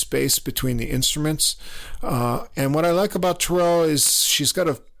and space between the instruments. And what I like about Terrell is she's got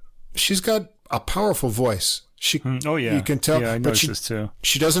a powerful voice. You can tell. Yeah, I noticed this too.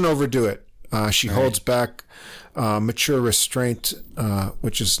 She doesn't overdo it. She holds back mature restraint,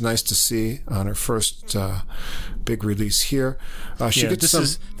 which is nice to see on her first big release here.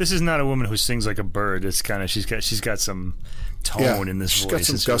 This is not a woman who sings like a bird. It's kind of she's got some tone in this voice. Got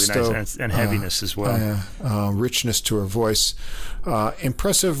some gusto, really nice, and heaviness as well. Richness to her voice.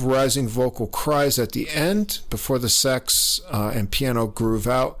 Impressive rising vocal cries at the end before the sax and piano groove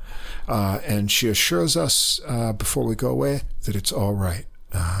out, and she assures us before we go away that it's all right.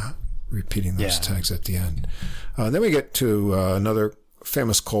 Repeating those tags at the end. Then we get to another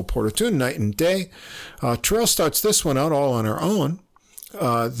famous Cole Porter tune, Night and Day. Terrell starts this one out all on her own.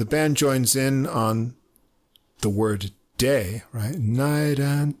 The band joins in on the word day, right? Night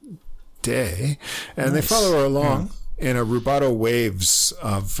and day. And they follow her along in a rubato waves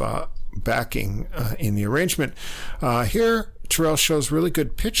of backing in the arrangement. Here, Terrell shows really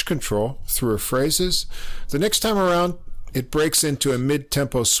good pitch control through her phrases. The next time around, it breaks into a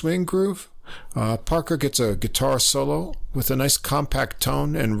mid-tempo swing groove. Parker gets a guitar solo with a nice compact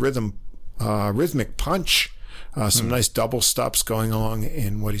tone and rhythmic punch. Some nice double stops going along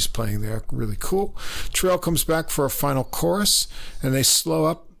in what he's playing there. Really cool. Terrell comes back for a final chorus, and they slow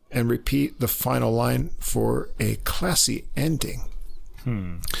up and repeat the final line for a classy ending.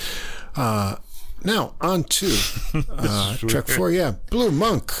 Now, on to track 4, Blue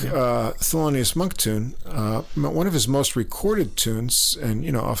Monk, Thelonious Monk tune, one of his most recorded tunes, and,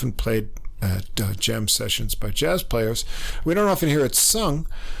 often played at jam sessions by jazz players. We don't often hear it sung.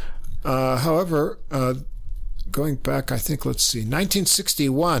 However, going back, I think,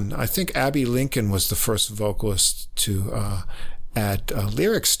 1961, I think Abby Lincoln was the first vocalist to add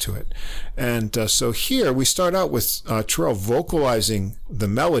lyrics to it. And so here we start out with Terrell vocalizing the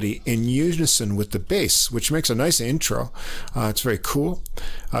melody in unison with the bass, which makes a nice intro. It's very cool.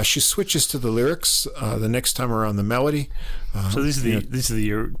 She switches to the lyrics the next time around the melody. So these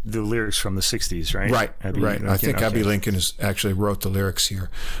are the lyrics from the 60s, right? Right, right. I think Abby Lincoln actually wrote the lyrics here.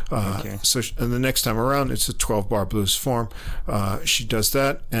 So and the next time around, it's a 12-bar blues form. She does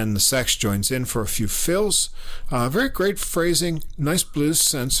that, and the sax joins in for a few fills. Very great phrasing, nice blues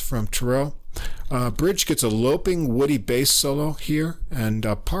sense from Terrell. Bridge gets a loping, woody bass solo here, and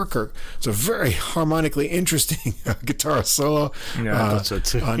Parker, it's a very harmonically interesting guitar solo I thought so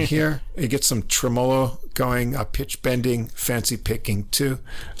too. on here. You get some tremolo going, pitch bending, fancy picking too.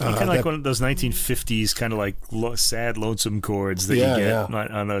 Kind of like one of those 1950s kind of like sad, lonesome chords that you get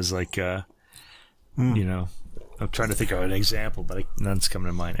on those I'm trying to think of an example, but none's coming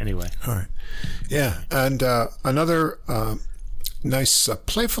to mind. Anyway. All right. Yeah, and another nice,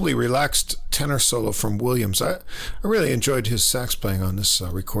 playfully relaxed tenor solo from Williams. I really enjoyed his sax playing on this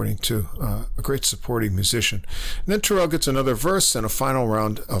recording too. A great supporting musician. And then Terrell gets another verse and a final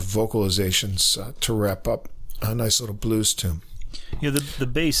round of vocalizations to wrap up a nice little blues tune. Yeah, the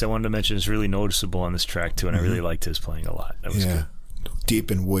bass I wanted to mention is really noticeable on this track too, and I really liked his playing a lot. That was good.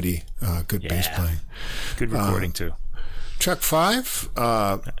 Deep and woody, good bass playing. Good recording too. Track 5,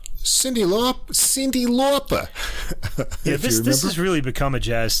 Cyndi Lauper. Yeah, this has really become a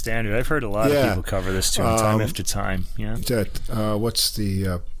jazz standard. I've heard a lot of people cover this tune time after time. Yeah. What's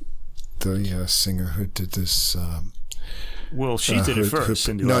the singer who did this? Well, she did it first.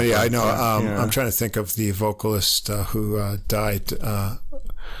 Cyndi Lauper. No, yeah, I know. I'm trying to think of the vocalist who died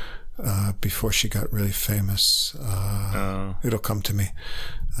before she got really famous. It'll come to me.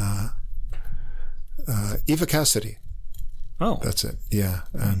 Eva Cassidy. Oh, that's it. Yeah,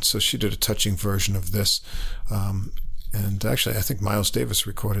 and so she did a touching version of this. And actually, I think Miles Davis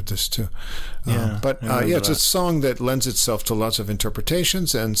recorded this too. It's a song that lends itself to lots of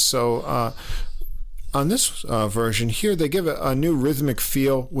interpretations, and so. On this version here, they give it a new rhythmic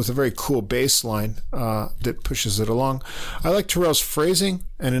feel with a very cool bass line that pushes it along. I like Terrell's phrasing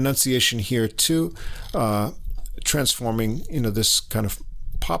and enunciation here too, transforming this kind of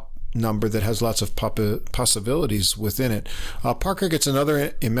pop number that has lots of possibilities within it. Parker gets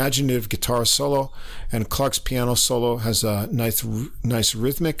another imaginative guitar solo, and Clark's piano solo has nice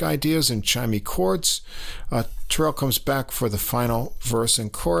rhythmic ideas and chimey chords. Terrell comes back for the final verse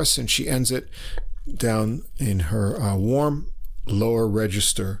and chorus, and she ends it down in her warm lower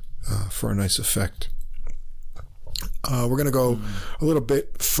register for a nice effect. We're going to go a little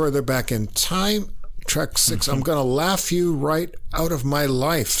bit further back in time. Track 6, I'm going to laugh you right out of my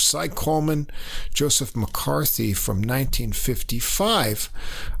life. Cy Coleman, Joseph McCarthy from 1955.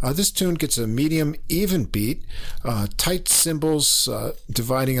 This tune gets a medium even beat, tight cymbals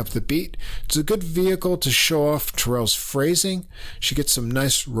dividing up the beat. It's a good vehicle to show off Terrell's phrasing. She gets some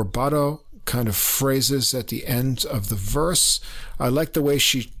nice rubato kind of phrases at the end of the verse. I like the way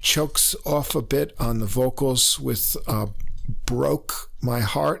she chokes off a bit on the vocals with broke my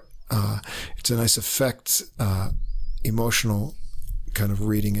heart. It's a nice effect, emotional kind of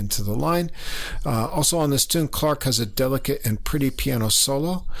reading into the line. Also on this tune, Clark has a delicate and pretty piano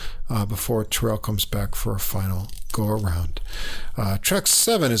solo before Terrell comes back for a final go-around. Track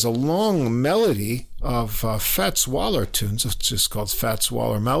 7 is a long melody of Fats Waller tunes. It's just called Fats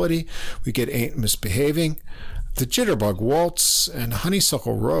Waller Melody. We get Ain't Misbehaving, the Jitterbug Waltz, and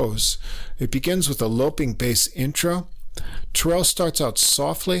Honeysuckle Rose. It begins with a loping bass intro. Terrell starts out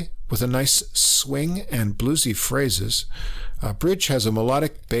softly with a nice swing and bluesy phrases. Bridge has a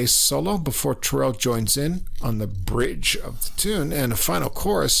melodic bass solo before Terrell joins in on the bridge of the tune, and a final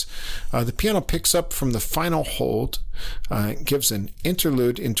chorus. The piano picks up from the final hold, gives an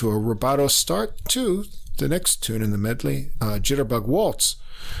interlude into a rubato start to the next tune in the medley, Jitterbug Waltz.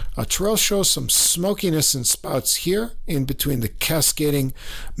 Terrell shows some smokiness and spouts here in between the cascading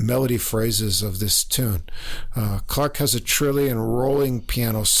melody phrases of this tune. Clark has a trilly and rolling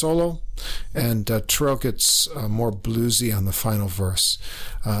piano solo, and Terrell gets more bluesy on the final verse.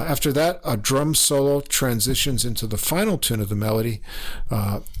 After that, a drum solo transitions into the final tune of the melody.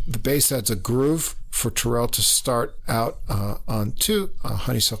 The bass adds a groove for Terrell to start out on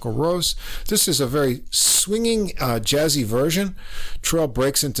Honeysuckle Rose. This is a very swinging, jazzy version. Terrell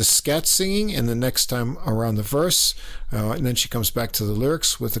breaks into scat singing in the next time around the verse, and then she comes back to the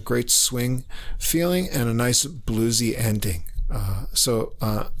lyrics with a great swing feeling and a nice bluesy ending.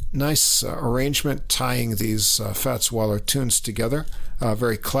 Nice arrangement tying these Fats Waller tunes together.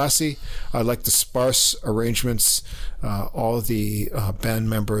 Very classy. I like the sparse arrangements. All the band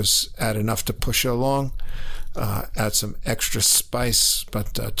members add enough to push it along, add some extra spice,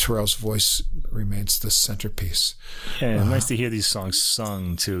 but Terrell's voice remains the centerpiece. Yeah, nice to hear these songs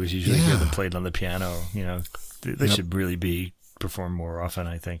sung too, because you usually hear them played on the piano. They should really be performed more often,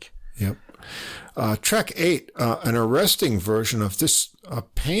 I think. Yep. Track 8, an arresting version of this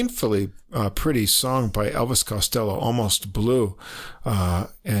painfully pretty song by Elvis Costello, Almost Blue. You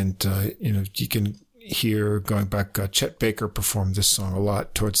can hear, going back, Chet Baker performed this song a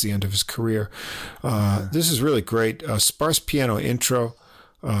lot towards the end of his career. This is really great. Sparse piano intro.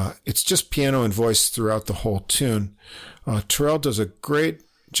 It's just piano and voice throughout the whole tune. Terrell does a great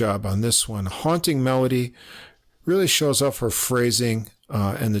job on this one. Haunting melody, really shows off her phrasing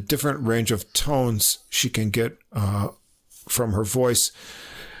and the different range of tones she can get from her voice.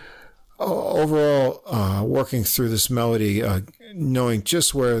 Overall, working through this melody, knowing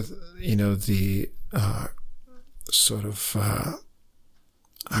just where, the sort of, how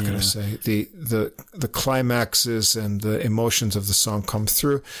can I say, the climaxes and the emotions of the song come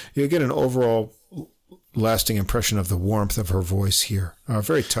through, you get an overall lasting impression of the warmth of her voice here.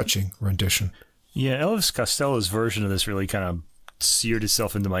 Very touching rendition. Yeah, Elvis Costello's version of this really kind of seared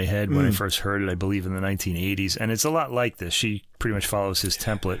itself into my head when I first heard it, I believe in the 1980s. And it's a lot like this. She pretty much follows his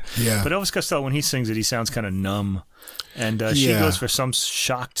template. Yeah. But Elvis Costello, when he sings it, he sounds kind of numb. And she goes for some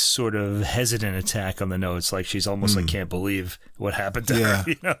shocked, sort of hesitant attack on the notes, like she's almost like can't believe what happened to her.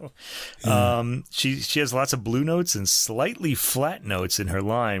 You know, she has lots of blue notes and slightly flat notes in her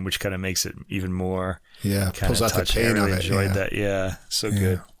line, which kind of makes it even more. Yeah, pulls out the pain I really of it. enjoyed that. Yeah, so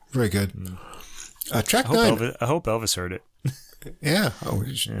good. Very good. Track 9. I hope Elvis heard it. Yeah,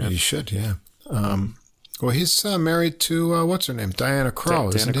 you should. Yeah. Well, he's married to what's her name, Diana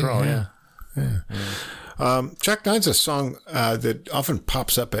Krall, isn't he? Diana Krall, yeah. Track 9's a song that often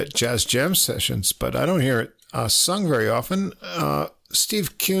pops up at jazz jam sessions, but I don't hear it sung very often.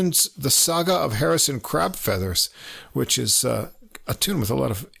 Steve Kuhn's "The Saga of Harrison Crab Feathers," which is a tune with a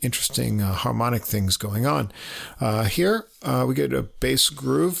lot of interesting harmonic things going on. Here, we get a bass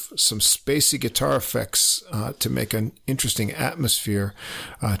groove, some spacey guitar effects to make an interesting atmosphere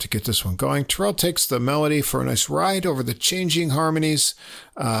to get this one going. Terrell takes the melody for a nice ride over the changing harmonies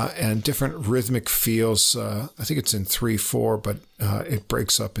and different rhythmic feels. I think it's in 3/4, but it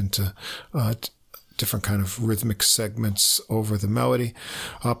breaks up into different kind of rhythmic segments over the melody.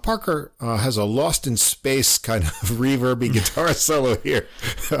 Parker has a Lost in Space kind of reverby guitar solo here.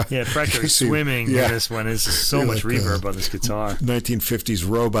 Yeah, practically swimming in this one. There's so much reverb on this guitar. 1950s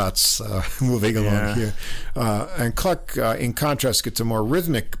robots moving along here. And Clark, in contrast, gets a more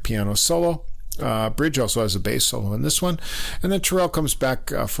rhythmic piano solo. Bridge also has a bass solo in this one. And then Terrell comes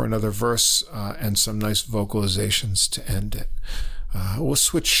back for another verse and some nice vocalizations to end it. We'll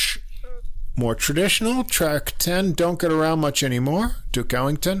switch more traditional. Track 10, Don't Get Around Much Anymore, Duke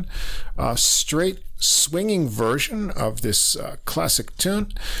Ellington. Straight swinging version of this classic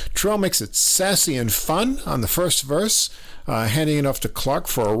tune. Terrell makes it sassy and fun on the first verse, handing it off to Clark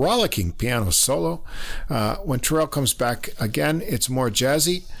for a rollicking piano solo. When Terrell comes back again, it's more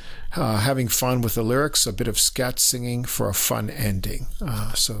jazzy, having fun with the lyrics, a bit of scat singing for a fun ending.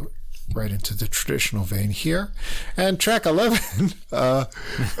 So right into the traditional vein here. And track 11, go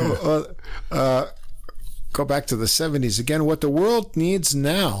back to the 70s again, What the World Needs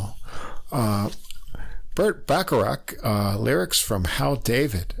Now. Burt Bacharach, lyrics from Hal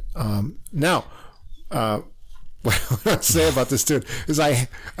David. Now, what I'll say about this tune is I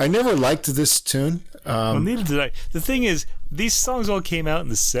never liked this tune. Well, neither did I. The thing is, these songs all came out in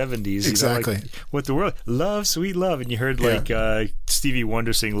the 70s. Exactly. You know, like, What the World, Love, Sweet Love. And you heard Stevie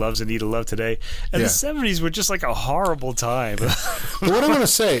Wonder sing Love's in Need of Love Today. And the 70s were just like a horrible time. What I want to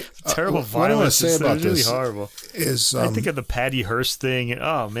say, terrible violence. What I want to say about really this horrible. Is I think of the Patty Hearst thing. And,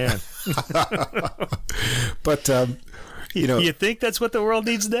 oh, man. But... you think that's what the world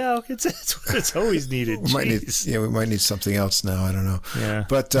needs now? It's what it's always needed. We might need something else now. I don't know. Yeah.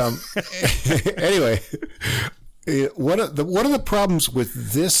 But anyway, one of the problems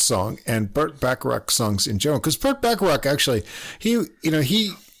with this song and Burt Bacharach songs in general, because Burt Bacharach actually he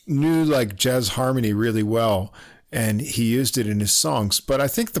knew like jazz harmony really well, and he used it in his songs. But I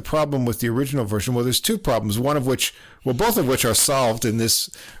think the problem with the original version, well, there's two problems. Both of which are solved in this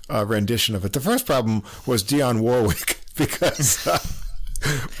rendition of it. The first problem was Dionne Warwick. Because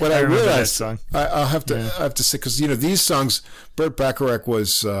what I realized, song. I have to say, because these songs, Burt Bacharach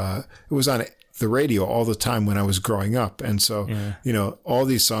was it was on the radio all the time when I was growing up, and so all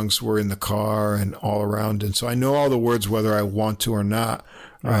these songs were in the car and all around, and so I know all the words whether I want to or not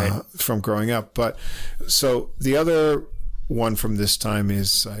from growing up. But so the other one from this time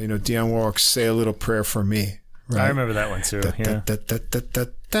is Dionne Warwick's "Say a Little Prayer for Me." Right? I remember that one too.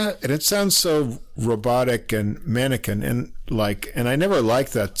 And it sounds so robotic and mannequin and I never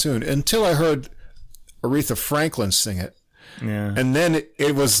liked that tune until I heard Aretha Franklin sing it. Yeah. And then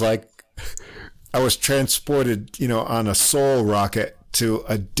it was like I was transported, on a soul rocket to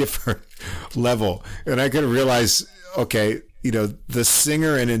a different level. And I could realize, okay, the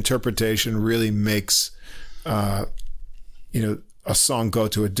singer and interpretation really makes a song go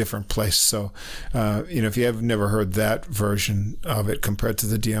to a different place. So, if you have never heard that version of it compared to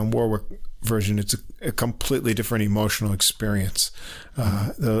the Dionne Warwick version, it's a completely different emotional experience.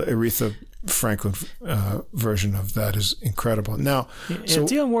 The Aretha Franklin version of that is incredible. Now,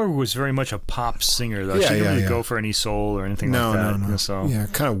 Dionne Warwick was very much a pop singer, though. She didn't really go for any soul or anything like that. No. So. Yeah,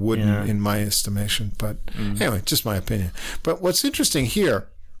 kind of wouldn't in my estimation. But anyway, just my opinion. But what's interesting here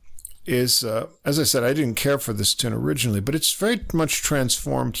is, as I said, I didn't care for this tune originally, but it's very much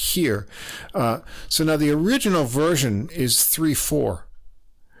transformed here. So now the original version is 3/4.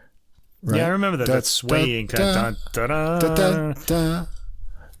 Right? Yeah, I remember that. That swaying kind of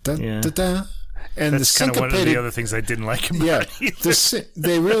and that's kind of one of the other things I didn't like about it.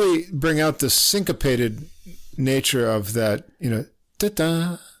 They really bring out the syncopated nature of that, da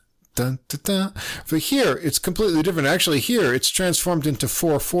da. Dun, dun, dun. But here, it's completely different. Actually, here, it's transformed into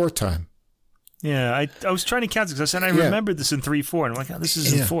 4/4 time. Yeah, I was trying to count it because I said I remembered this in 3/4, and I'm like, oh, this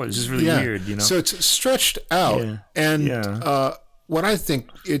is in 4. This is really weird, you know. So it's stretched out, and what I think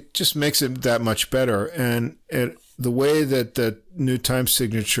it just makes it that much better, and the way that the new time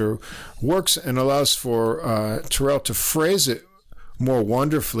signature works and allows for Terrell to phrase it more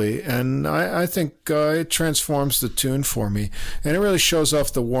wonderfully, and I think it transforms the tune for me, and it really shows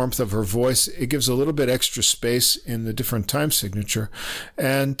off the warmth of her voice. It gives a little bit extra space in the different time signature,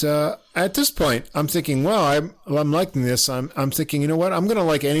 and at this point, I'm thinking, well, I'm liking this. I'm thinking, you know what? I'm going to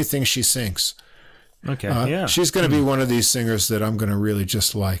like anything she sings. Okay, she's going to be one of these singers that I'm going to really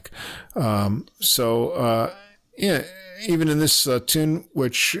just like. Even in this tune,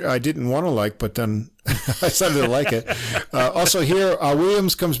 which I didn't want to like, but then I started to like it. Also here,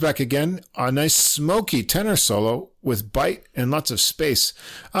 Williams comes back again. A nice smoky tenor solo with bite and lots of space.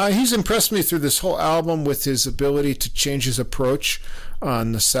 He's impressed me through this whole album with his ability to change his approach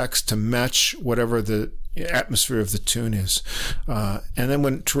on the sax to match whatever the atmosphere of the tune is. And then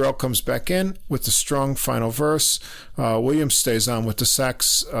when Terrell comes back in with the strong final verse, Williams stays on with the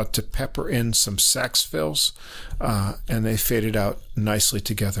sax to pepper in some sax fills, and they faded out nicely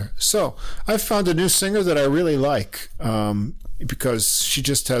together. So I've found a new singer that I really like, because she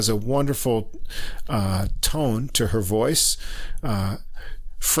just has a wonderful tone to her voice.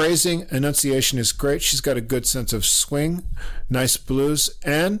 Phrasing, enunciation is great. She's got a good sense of swing, nice blues,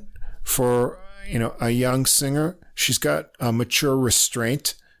 and for a young singer, she's got a mature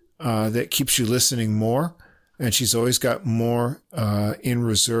restraint that keeps you listening more, and she's always got more in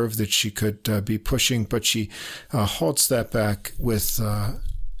reserve that she could be pushing, but she holds that back with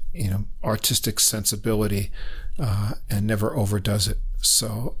artistic sensibility and never overdoes it.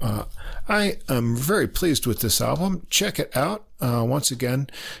 So I am very pleased with this album. Check it out. Once again,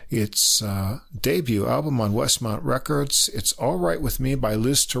 it's debut album on Westmont Records. It's All Right With Me by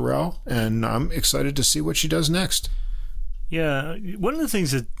Liz Terrell, and I'm excited to see what she does next. Yeah, one of the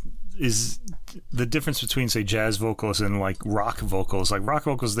things that is the difference between, say, jazz vocals and like rock vocals. Like rock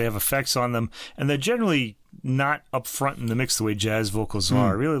vocals, they have effects on them, and they're generally not up front in the mix the way jazz vocals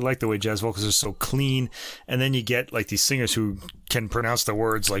are. I really like the way jazz vocals are so clean, and then you get like these singers who can pronounce the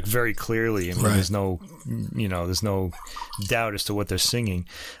words like very clearly, and there's no doubt as to what they're singing.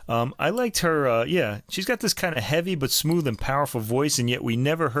 I liked her. She's got this kind of heavy but smooth and powerful voice, and yet we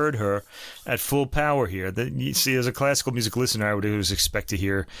never heard her at full power here. You see, as a classical music listener, I would always expect to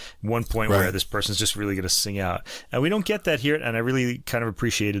hear one point where this person's just really going to sing out, and we don't get that here. And I really kind of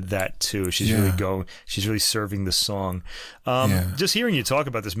appreciated that too. She's really serving the song. Just hearing you talk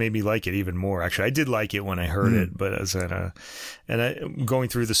about this made me like it even more. Actually, I did like it when I heard it, but going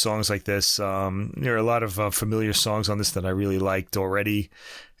through the songs like this, there are a lot of familiar songs on this that I really liked already.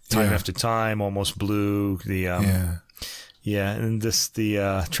 Time After Time, Almost Blue, and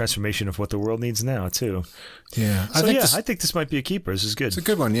the transformation of What the World Needs Now too. Yeah, I think this might be a keeper. This is good. It's a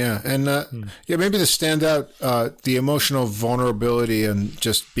good one, and maybe the standout, the emotional vulnerability and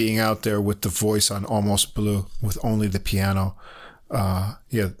just being out there with the voice on Almost Blue with only the piano.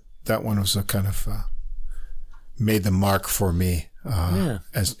 That one was a kind of made the mark for me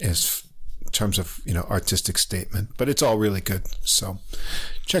as in terms of artistic statement. But it's all really good. So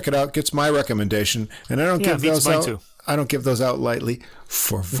check it out. Gets my recommendation, and I don't give those out. Too. I don't give those out lightly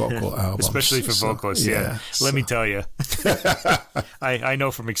for vocal albums. Especially for vocalists, Let me tell you. I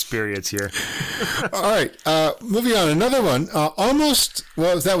know from experience here. All right, moving on. Another one.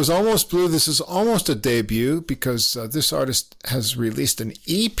 If that was Almost Blue, this is almost a debut because this artist has released an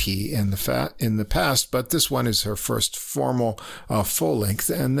EP in the past, but this one is her first formal full length,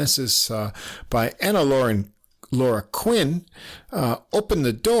 and this is by Anna Laura Quinn. Open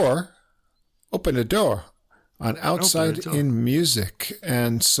the Door. On Outside in Music.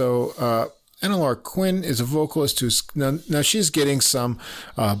 And so Anna Laura Quinn is a vocalist who's now she's getting some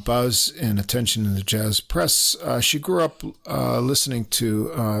buzz and attention in the jazz press. She grew up listening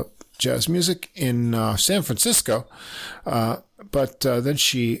to jazz music in San Francisco, but then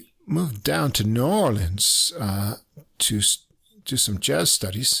she moved down to New Orleans to do some jazz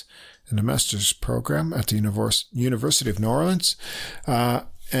studies in a master's program at the University of New Orleans.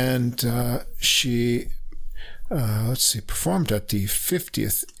 And she performed at the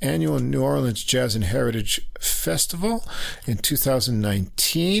 50th Annual New Orleans Jazz and Heritage Festival in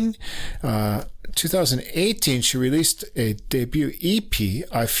 2019. 2018, she released a debut EP,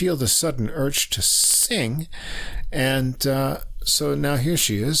 I Feel the Sudden Urge to Sing. And so now here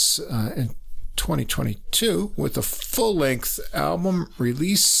she is in 2022 with a full-length album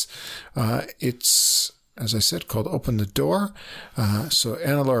release. It's as I said, called Open the Door. So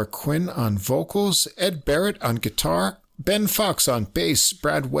Anna Laura Quinn on vocals, Ed Barrett on guitar, Ben Fox on bass,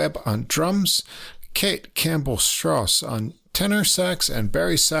 Brad Webb on drums, Kate Campbell Strauss on tenor sax and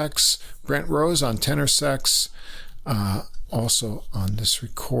Barry sax, Brent Rose on tenor sax, also on this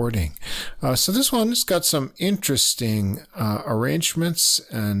recording. So this one has got some interesting arrangements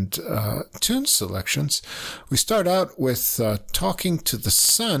and tune selections. We start out with Talking to the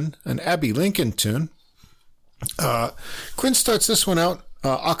Sun, an Abbey Lincoln tune. Quinn starts this one out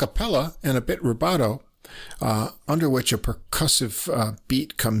a cappella and a bit rubato, under which a percussive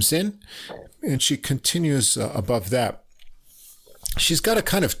beat comes in, and she continues above that. She's got a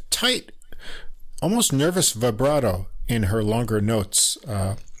kind of tight, almost nervous vibrato in her longer notes,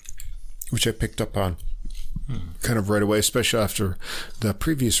 which I picked up on kind of right away, especially after the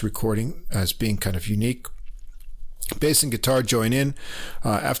previous recording as being kind of unique. Bass and guitar join in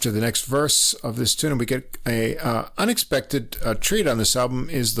after the next verse of this tune, and we get a unexpected treat on this album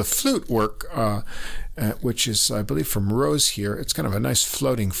is the flute work, which is, I believe, from Rose here. It's kind of a nice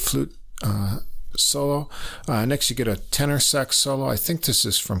floating flute solo. Next, you get a tenor sax solo. I think this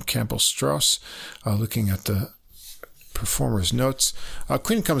is from Campbell Strauss, looking at the performer's notes.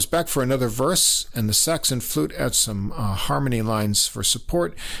 Quinn comes back for another verse, and the sax and flute add some harmony lines for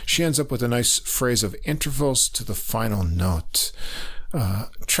support. She ends up with a nice phrase of intervals to the final note.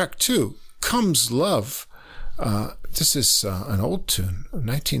 Track 2, Comes Love. This is an old tune,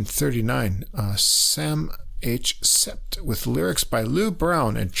 1939, Sam H. Sept, with lyrics by Lou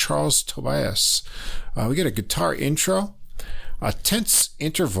Brown and Charles Tobias. We get a guitar intro, a tense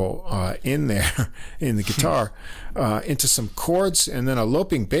interval in there in the guitar, into some chords, and then a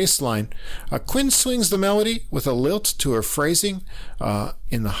loping bass line. Quinn swings the melody with a lilt to her phrasing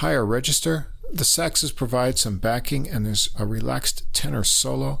in the higher register. The saxes provide some backing, and there's a relaxed tenor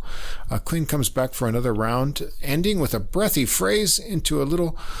solo. Quinn comes back for another round, ending with a breathy phrase into a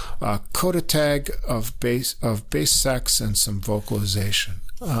little coda tag of bass sax and some vocalization.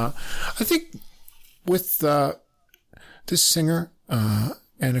 I think with this singer,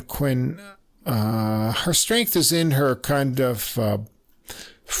 Anna Quinn, her strength is in her kind of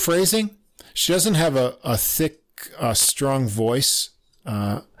phrasing. She doesn't have a thick, strong voice.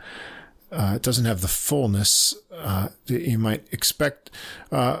 It doesn't have the fullness that you might expect,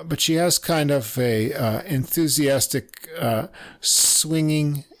 but she has kind of a enthusiastic,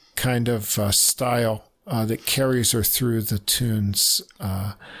 swinging kind of style that carries her through the tunes,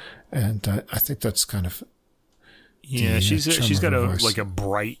 and I think that's kind of she's got voice. Like a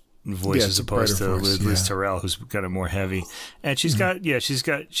bright voice as opposed to Liz Terrell, who's got it more heavy, and she's got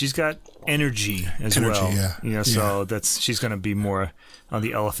energy as well. So she's going to be more on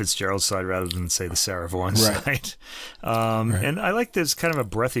the Ella Fitzgerald side rather than say the Sarah Vaughan side. And I like there's kind of a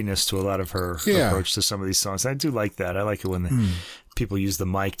breathiness to a lot of her approach to some of these songs. I do like that. I like it when people use the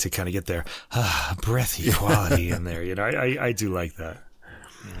mic to kind of get their breathy quality in there. I do like that.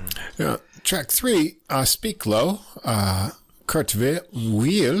 Track 3, Speak Low, Kurt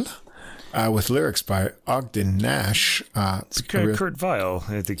Weill, with lyrics by Ogden Nash. It's Kurt Weill,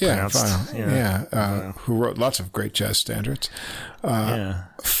 I think pronounced. Weill, who wrote lots of great jazz standards.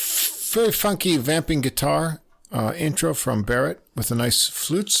 Very funky vamping guitar intro from Barrett with a nice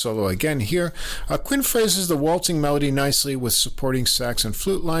flute solo again here. Quinn phrases the waltzing melody nicely with supporting sax and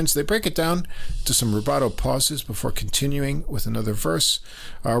flute lines. They break it down to some rubato pauses before continuing with another verse.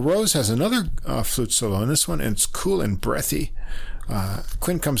 Rose has another flute solo in this one, and it's cool and breathy.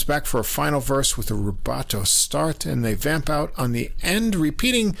 Quinn comes back for a final verse with a rubato start, and they vamp out on the end,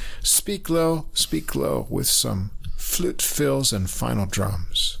 repeating speak low, with some flute fills and final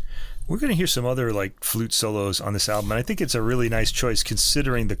drums. We're going to hear some other flute solos on this album, and I think it's a really nice choice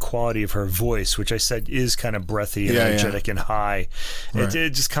considering the quality of her voice, which I said is kind of breathy and energetic and high. Right. It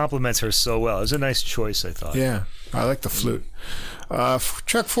just complements her so well. It was a nice choice, I thought. Yeah, I like the flute.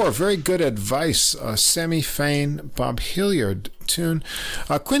 Track 4, Very Good Advice, Sammy Fain, Bob Hilliard tune.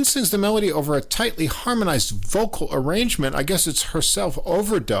 Quinn sings the melody over a tightly harmonized vocal arrangement. I guess it's herself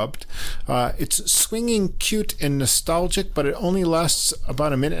overdubbed. It's swinging, cute, and nostalgic, but it only lasts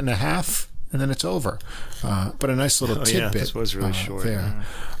about a minute and a half, and then it's over. But a nice little tidbit. Yeah, this was really short. There.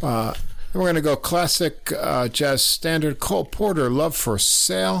 Then we're going to go classic jazz standard, Cole Porter, Love for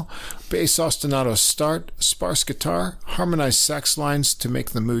Sale, bass ostinato start, sparse guitar, harmonized sax lines to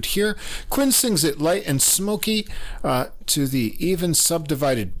make the mood here. Quinn sings it light and smoky to the even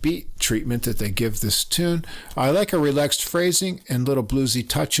subdivided beat treatment that they give this tune. I like a relaxed phrasing and little bluesy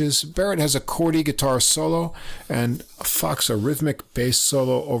touches. Barrett has a chordy guitar solo, and Fox a rhythmic bass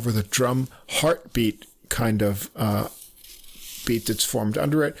solo over the drum heartbeat kind of beat that's formed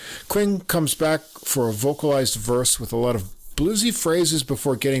under it. Quinn comes back for a vocalized verse with a lot of bluesy phrases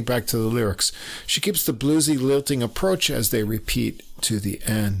before getting back to the lyrics. She keeps the bluesy, lilting approach as they repeat to the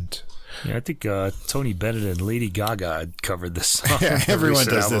end. Yeah, I think Tony Bennett and Lady Gaga had covered this song. Yeah, everyone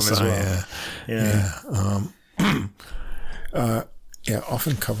does this as song. well. Yeah,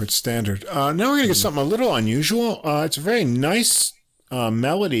 often covered standard. Now we're going to get something a little unusual. It's a very nice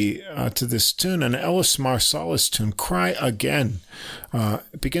melody to this tune, an Ellis Marsalis tune, Cry Again.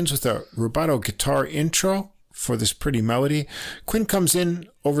 It begins with a rubato guitar intro for this pretty melody. Quinn comes in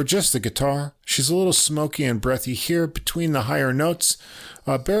over just the guitar. She's a little smoky and breathy here between the higher notes.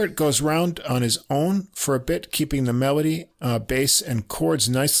 Barrett goes round on his own for a bit, keeping the melody, bass, and chords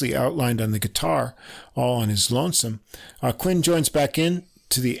nicely outlined on the guitar, all on his lonesome. Quinn joins back in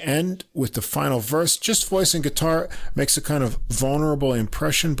to the end with the final verse. Just voice and guitar makes a kind of vulnerable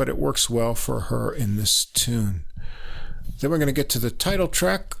impression, but it works well for her in this tune. Then we're going to get to the title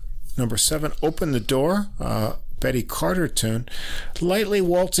track, number 7, Open the Door, Betty Carter tune. Lightly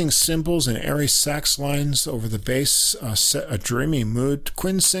waltzing cymbals and airy sax lines over the bass set a dreamy mood.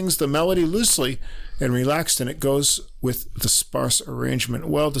 Quinn sings the melody loosely and relaxed, and it goes with the sparse arrangement.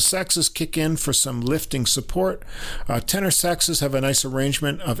 Well, the saxes kick in for some lifting support. Tenor saxes have a nice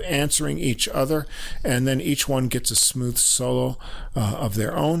arrangement of answering each other, and then each one gets a smooth solo of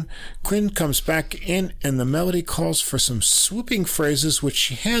their own. Quinn comes back in, and the melody calls for some swooping phrases, which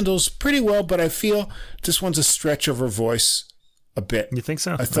she handles pretty well, but I feel this one's a stretch of her voice a bit. You think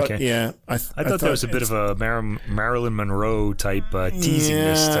so? I thought, okay. Yeah. I thought there was a bit of a Marilyn Monroe type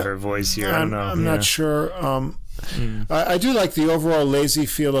teasiness to her voice here. I don't know. I'm not sure. I do like the overall lazy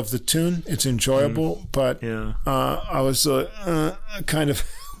feel of the tune. It's enjoyable, but I was kind of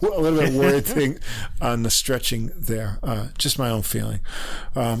a little bit worried thing on the stretching there. Just my own feeling.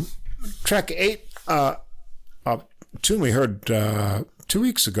 Track 8, a tune we heard 2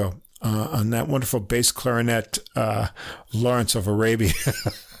 weeks ago. On that wonderful bass clarinet Lawrence of Arabia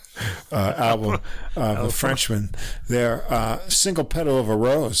album, The Frenchman there. Single Petal of a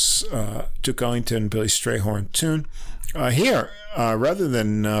Rose, Duke Ellington, Billy Strayhorn tune. Here, rather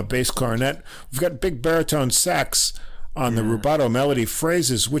than bass clarinet, we've got big baritone sax on the rubato melody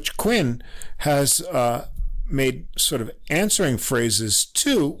phrases, which Quinn has made sort of answering phrases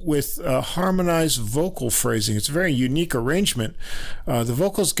too with harmonized vocal phrasing. It's a very unique arrangement. The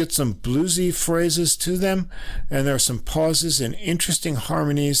vocals get some bluesy phrases to them, and there are some pauses and interesting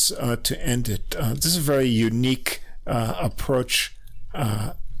harmonies to end it. This is a very unique approach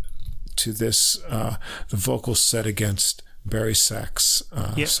to this, the vocals set against Barry sax.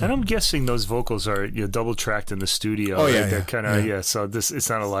 And I'm guessing those vocals are double tracked in the studio. Oh, right? yeah, They're kind of So it's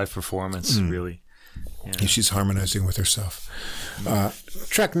not a live performance, really. Yeah. She's harmonizing with herself.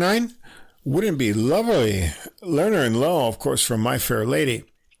 Track 9, Wouldn't It Be Lovely? Lerner and Lowe, of course, from My Fair Lady.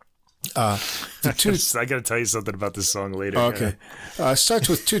 I got to tell you something about this song later. Okay. Starts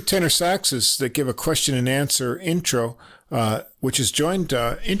with 2 tenor saxes that give a question and answer intro, which is joined,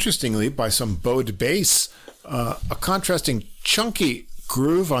 interestingly, by some bowed bass. A contrasting chunky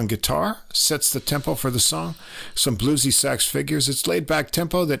groove on guitar sets the tempo for the song. Some bluesy sax figures. It's laid back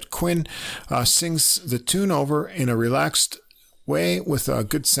tempo that Quinn sings the tune over in a relaxed way with a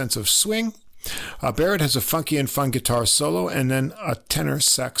good sense of swing. Barrett has a funky and fun guitar solo and then a tenor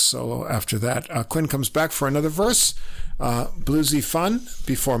sax solo after that. Quinn comes back for another verse, bluesy fun,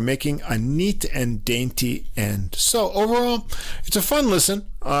 before making a neat and dainty end. So overall, it's a fun listen.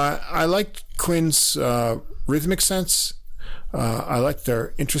 I like Quinn's rhythmic sense. I like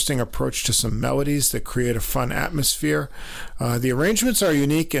their interesting approach to some melodies that create a fun atmosphere. The arrangements are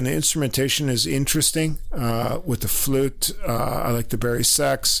unique and the instrumentation is interesting with the flute. I like the Barry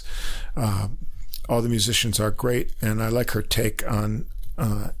sax. All the musicians are great, and I like her take on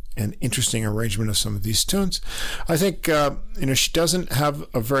an interesting arrangement of some of these tunes. I think she doesn't have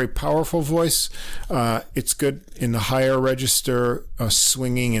a very powerful voice. It's good in the higher register,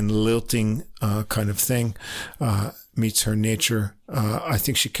 swinging and lilting kind of thing. Meets her nature. I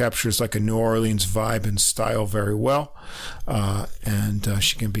think she captures like a New Orleans vibe and style very well, and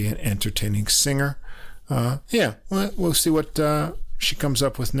she can be an entertaining singer. We'll see what she comes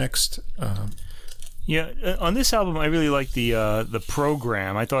up with next. On this album, I really like the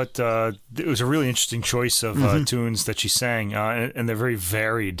program. I thought it was a really interesting choice of tunes that she sang, and they're very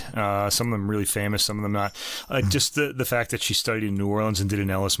varied. Some of them really famous, some of them not. Just the fact that she studied in New Orleans and did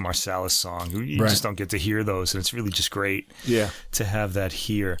an Ellis Marsalis song. You just don't get to hear those, and it's really just great to have that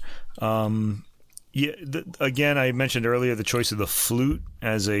here. Again, I mentioned earlier the choice of the flute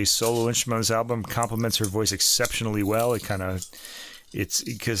as a solo instrument on this album complements her voice exceptionally well. It kind of it's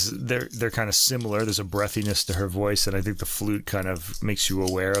because they're kind of similar. There's a breathiness to her voice, and I think the flute kind of makes you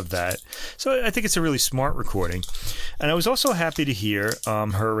aware of that. So I think it's a really smart recording. And I was also happy to hear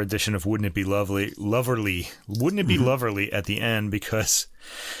her rendition of "Wouldn't It Be Loverly," "Wouldn't It Be Loverly" at the end, because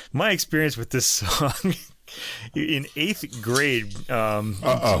my experience with this song. In 8th grade,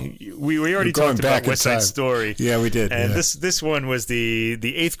 we already talked about West Side Story. Yeah, we did. And this one was the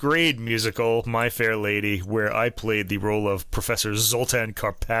 8th grade musical, My Fair Lady, where I played the role of Professor Zoltán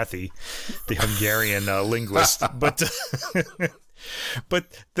Karpathy, the Hungarian linguist. But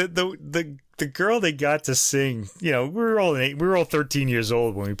the girl they got to sing, we were all 13 years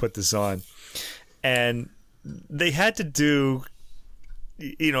old when we put this on, and they had to do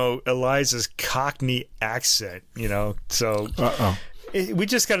Eliza's Cockney accent, so we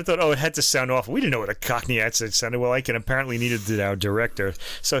just kind of thought, it had to sound awful. We didn't know what a Cockney accent sounded like, and apparently neither did our director.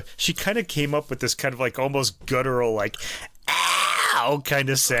 So she kind of came up with this kind of like almost guttural, like, ow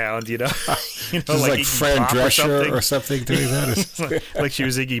kind of sound, like Fran Drescher or something doing that. like she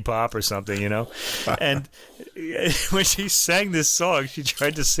was Iggy Pop or something, And when she sang this song, she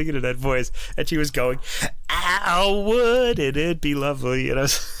tried to sing it in that voice, and she was going, "Ow, wouldn't it be lovely?"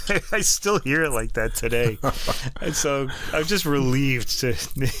 I still hear it like that today, and so I'm just relieved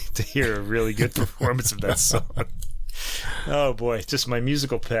to hear a really good performance of that song. Oh boy, just my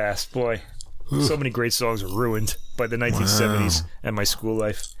musical past, boy. So many great songs were ruined by the 1970s and my school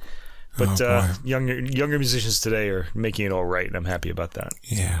life. But younger musicians today are making it all right, and I'm happy about that.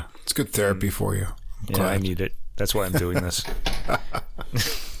 Yeah, it's good therapy for you. I need it. That's why I'm doing this.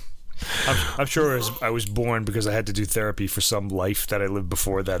 I'm sure I was born because I had to do therapy for some life that I lived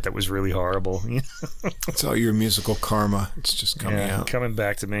before that was really horrible. It's all your musical karma. It's just coming out. Coming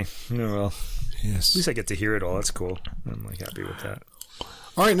back to me. Oh, well. Yes. At least I get to hear it all. That's cool. I'm happy with that.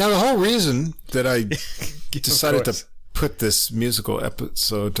 All right, now the whole reason that I decided to put this musical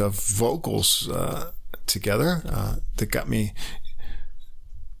episode of vocals together that got me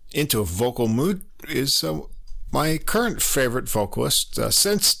into a vocal mood is my current favorite vocalist.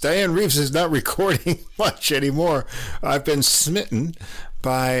 Since Dianne Reeves is not recording much anymore, I've been smitten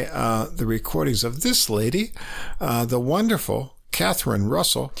by the recordings of this lady, the wonderful Catherine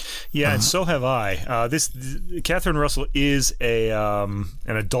Russell. Yeah, and so have I. Catherine Russell is an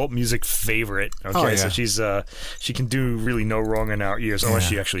adult music favorite. Okay, so she can do really no wrong in our ears, unless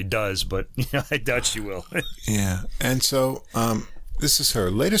she actually does. But I doubt she will. Yeah, and so this is her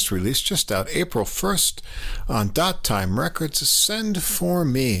latest release, just out April 1st on Dot Time Records. Send For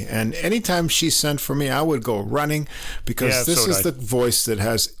Me, and anytime she sent for me, I would go running because this is the voice that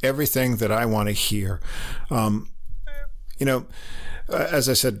has everything that I want to hear. As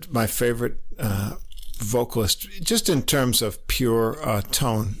I said, my favorite vocalist, just in terms of pure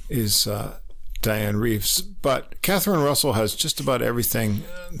tone, is Dianne Reeves. But Catherine Russell has just about everything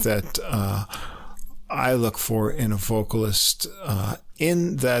that I look for in a vocalist,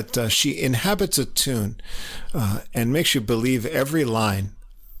 in that she inhabits a tune and makes you believe every line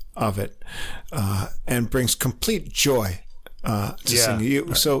of it and brings complete joy to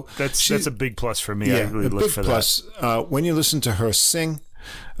sing. So that's a big plus for me. I really look for plus, that. When you listen to her sing,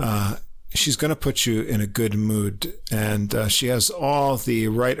 she's going to put you in a good mood, and she has all the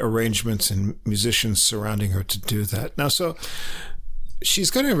right arrangements and musicians surrounding her to do that. Now, so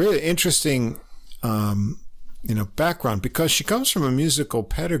she's got a really interesting, background because she comes from a musical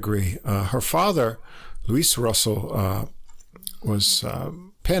pedigree. Her father, Luis Russell, was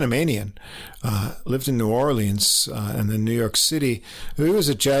Panamanian, lived in New Orleans and then New York City. He was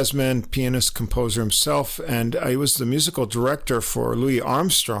a jazzman, pianist, composer himself, and he was the musical director for Louis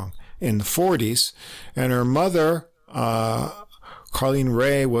Armstrong in the 40s. And her mother, Carlene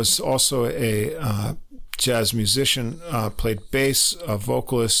Ray, was also a jazz musician, played bass, a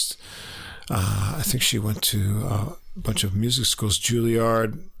vocalist. I think she went to a bunch of music schools,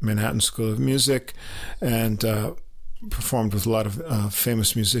 Juilliard, Manhattan School of Music, and performed with a lot of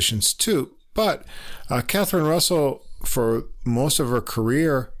famous musicians too. But Catherine Russell, for most of her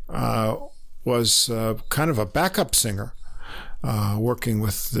career, was kind of a backup singer, working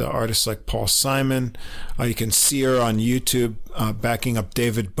with the artists like Paul Simon. You can see her on YouTube backing up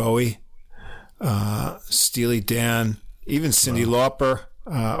David Bowie, Steely Dan, even Cyndi Lauper,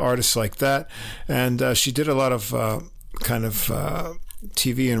 artists like that. And she did a lot of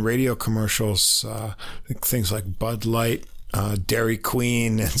TV and radio commercials, things like Bud Light, Dairy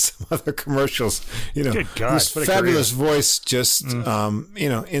Queen, and some other commercials. Good God, this fabulous voice, just in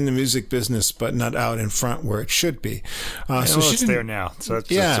the music business, but not out in front where it should be. So she's there now. So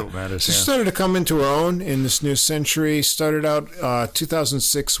that's what matters. She started to come into her own in this new century. Started out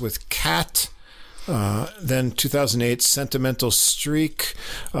 2006 with Cat. Then 2008, Sentimental Streak.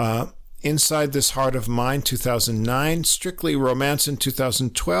 Inside This Heart of Mine, 2009. Strictly Romancin',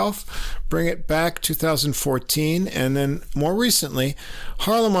 2012. Bring It Back, 2014. And then more recently,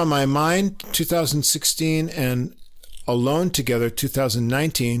 Harlem on My Mind, 2016. And Alone Together,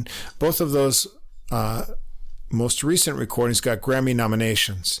 2019. Both of those most recent recordings got Grammy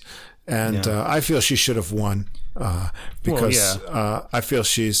nominations. And I feel she should have won because I feel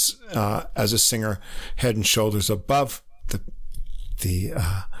she's, as a singer, head and shoulders above the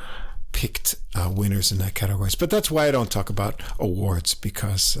picked winners in that categories. But that's why I don't talk about awards,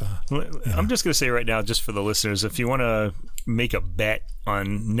 because I'm just going to say right now, just for the listeners, if you want to make a bet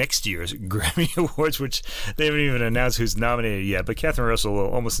on next year's Grammy Awards, which they haven't even announced who's nominated yet, but Catherine Russell will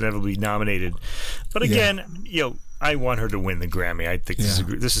almost inevitably be nominated. But again, I want her to win the Grammy. I think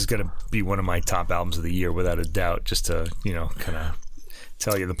this is going to be one of my top albums of the year, without a doubt, just to, kind of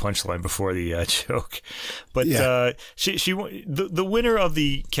tell you the punchline before the joke. But the winner of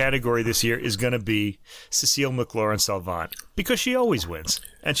the category this year is going to be Cecile McLaurin-Salvant, because she always wins,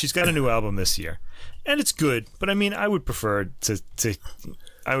 and she's got a new album this year, and it's good. But I mean, I would prefer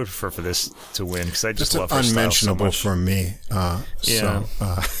for this to win, because I just love her unmentionable style so much. For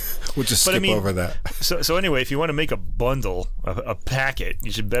me. We'll just skip over that. So anyway, if you want to make a bundle, a packet,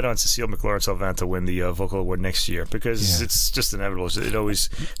 you should bet on Cecile McLaurin-Salvant to win the vocal award next year, because it's just inevitable.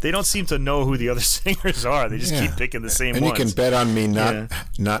 They don't seem to know who the other singers are. They just keep picking the same ones. And you can bet on me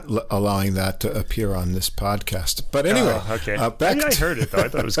not allowing that to appear on this podcast. But anyway, okay. I heard it though. I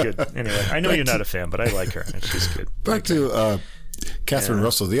thought it was good. Anyway, I know you're not a fan, but I like her, and she's good. Back to Catherine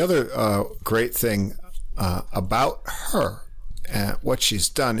Russell. The other great thing about her, what she's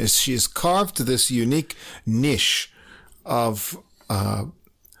done, is she's carved this unique niche of, and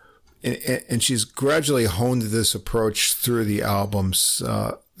she's gradually honed this approach through the albums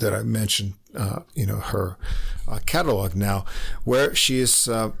that I mentioned, her catalog now, where she has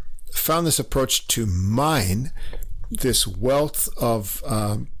found this approach to mine this wealth of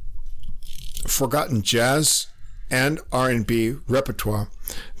forgotten jazz and R&B repertoire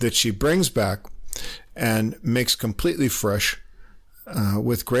that she brings back and makes completely fresh,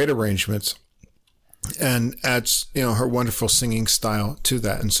 with great arrangements, and adds, her wonderful singing style to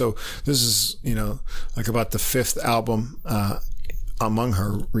that. And so this is, like about the fifth album among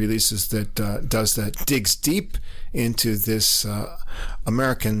her releases that does that, digs deep into this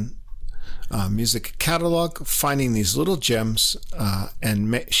American music catalog, finding these little gems,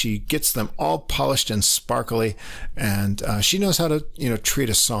 and she gets them all polished and sparkly, and she knows how to, treat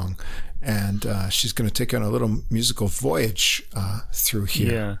a song. And she's going to take on a little musical voyage through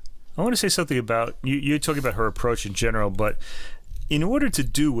here. Yeah. I want to say something about, you're talking about her approach in general, but in order to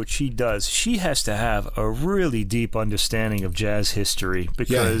do what she does, she has to have a really deep understanding of jazz history,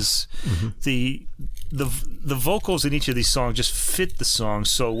 because the vocals in each of these songs just fit the song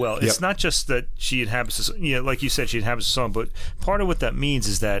so well. It's not just that she inhabits, like you said, she inhabits the song, but part of what that means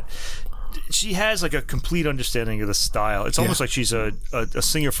is that she has like a complete understanding of the style. It's almost like she's a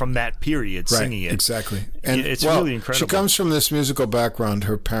singer from that period singing it. Exactly. And it's really incredible. She comes from this musical background.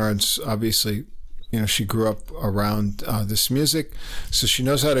 Her parents, obviously, she grew up around this music, so she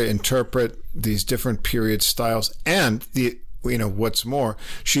knows how to interpret these different period styles. And what's more,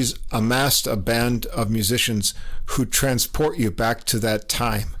 she's amassed a band of musicians who transport you back to that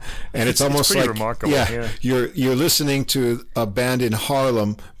time, and it's almost pretty like remarkable. You're listening to a band in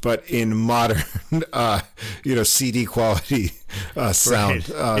Harlem, but in modern, CD quality sound.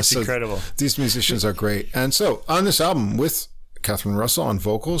 Right. It's incredible. These musicians are great, and so on this album with Catherine Russell on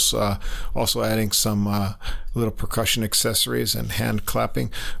vocals, also adding some little percussion accessories and hand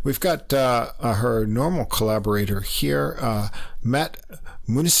clapping. We've got her normal collaborator here, Matt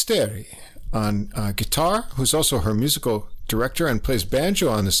Munisteri, on guitar, who's also her musical director and plays banjo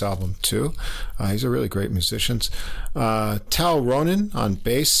on this album too. He's a really great musician. Tal Ronan on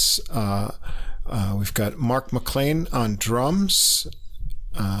bass. We've got Mark McLean on drums.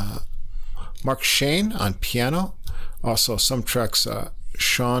 Mark Shane on piano. Also, some tracks,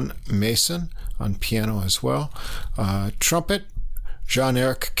 Sean Mason on piano as well. Trumpet,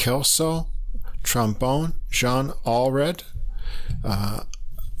 Jean-Eric Kelso. Trombone, Jean Allred.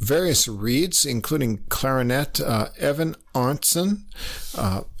 Various reeds, including clarinet, Evan Arntzen.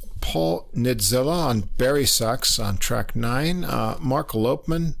 Paul Nidzilla on bari sax on track 9. Mark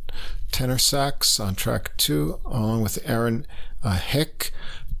Lopman, tenor sax on track 2, along with Aaron Heck,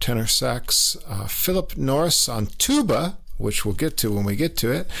 tenor sax, Philip Norris on tuba, which we'll get to when we get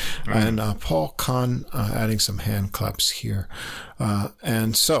to it, and Paul Kahn adding some hand claps here.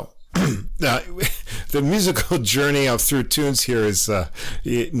 And so the musical journey of through tunes here is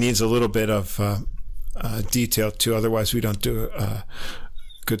it needs a little bit of detail too. Otherwise, we don't do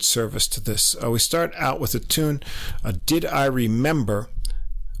good service to this. We start out with a tune, "Did I Remember,"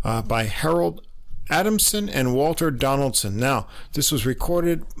 by Harold Adamson and Walter Donaldson. Now, this was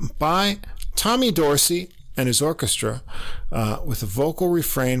recorded by Tommy Dorsey and his orchestra, with a vocal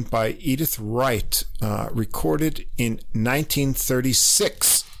refrain by Edith Wright, recorded in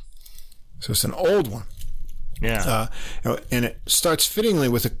 1936. So it's an old one. Yeah. And it starts fittingly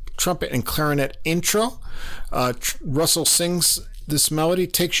with a trumpet and clarinet intro. Russell sings this melody,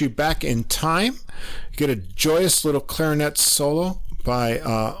 takes you back in time. You get a joyous little clarinet solo by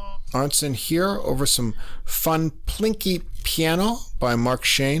Arntzen here over some fun plinky piano by Mark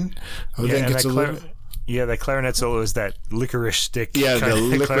Shane. That clarinet solo is that licorice stick. Yeah, the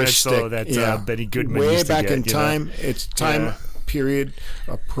licorice clarinet stick solo that Benny Goodman way used to back get, in time. It's time period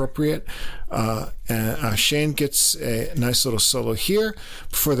appropriate. And Shane gets a nice little solo here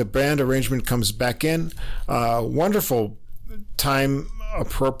before the band arrangement comes back in. Wonderful time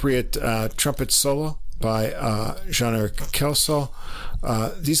appropriate trumpet solo by Jean-Eric Kelso.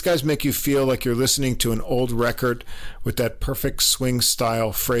 These guys make you feel like you're listening to an old record with that perfect swing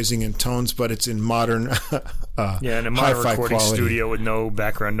style phrasing and tones, but it's in modern in a modern recording quality. Studio with no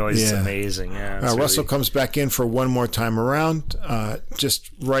background noise. It's amazing. Russell comes back in for one more time around, just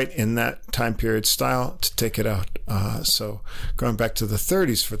right in that time period style to take it out. So going back to the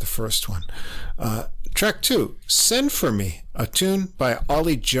 30s for the first one. Track 2, "Send For Me," a tune by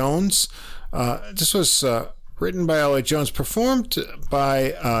Ollie Jones. This was written by Ollie Jones, performed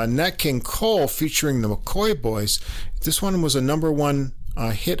by Nat King Cole, featuring the McCoy Boys. This one was a number 1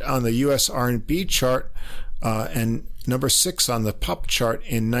 hit on the U.S. R&B chart and number 6 on the pop chart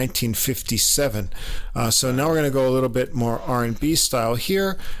in 1957. So now we're going to go a little bit more R&B style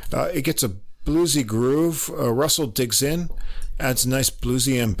here. It gets a bluesy groove. Russell digs in, adds nice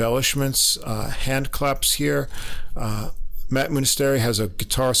bluesy embellishments, hand claps here. Matt Munisteri has a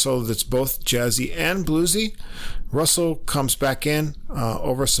guitar solo that's both jazzy and bluesy. Russell comes back in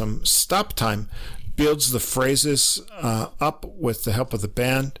over some stop time, builds the phrases up with the help of the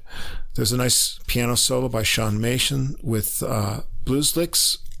band. There's a nice piano solo by Sean Mason with blues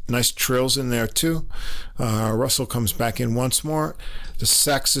licks, nice trills in there too. Russell comes back in once more. The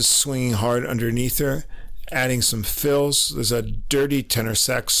sax is swinging hard underneath her, adding some fills. There's a dirty tenor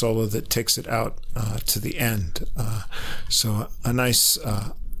sax solo that takes it out to the end. So a nice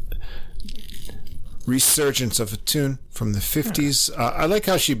resurgence of a tune from the 50s. I like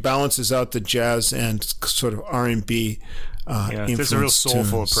how she balances out the jazz and sort of R&B there's a real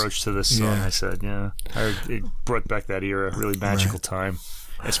soulful tunes. Approach to this song, I said. It brought back that era, really magical time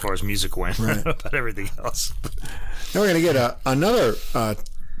as far as music went, about everything else. Now we're going to get another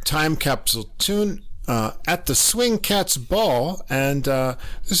time capsule tune, "At the Swing Cats Ball," and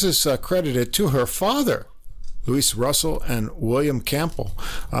this is credited to her father, Louis Russell and William Campbell.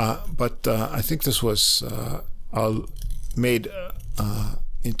 But I think this was made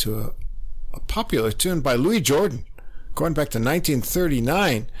into a popular tune by Louis Jordan. Going back to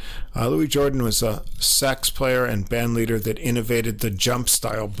 1939, Louis Jordan was a sax player and band leader that innovated the jump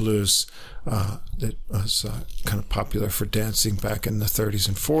style blues that was kind of popular for dancing back in the 30s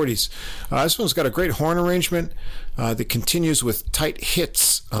and 40s. This one's got a great horn arrangement that continues with tight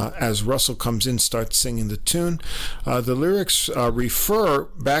hits as Russell comes in, starts singing the tune. The lyrics refer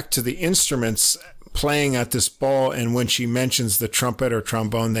back to the instruments playing at this ball, and when she mentions the trumpet or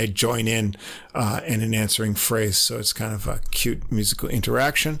trombone, they join in an answering phrase. So it's kind of a cute musical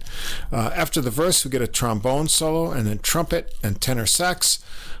interaction. After the verse, we get a trombone solo and then trumpet and tenor sax.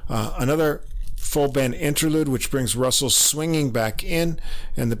 Another full band interlude, which brings Russell swinging back in,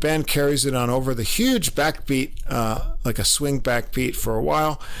 and the band carries it on over the huge backbeat, like a swing backbeat for a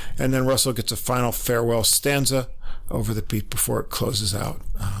while, and then Russell gets a final farewell stanza over the beat before it closes out.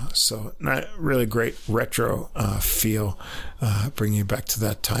 So not really great retro feel, bringing you back to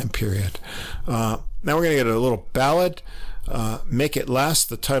that time period. Now we're going to get a little ballad, "Make It Last,"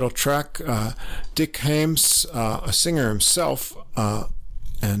 the title track. Dick Hames, a singer himself,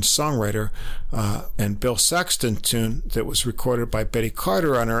 and songwriter, and Bill Saxton tune that was recorded by Betty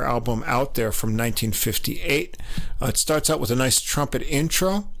Carter on her album Out There from 1958. It starts out with a nice trumpet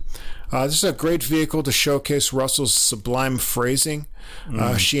intro. This is a great vehicle to showcase Russell's sublime phrasing.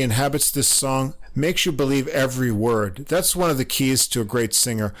 She inhabits this song, makes you believe every word. That's one of the keys to a great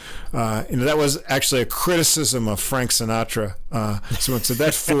singer. That was actually a criticism of Frank Sinatra. Someone said,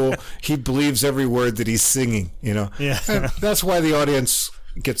 "That fool, he believes every word that he's singing." And that's why the audience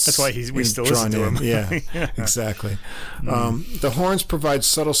gets That's why we still drawn listen to in. him. Yeah, exactly. The horns provide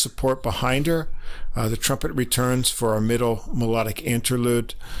subtle support behind her. The trumpet returns for a middle melodic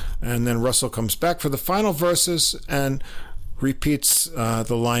interlude, and then Russell comes back for the final verses and repeats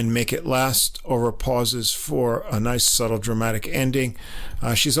the line "Make it last" over pauses for a nice subtle dramatic ending.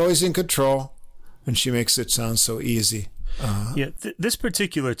 She's always in control, and she makes it sound so easy. This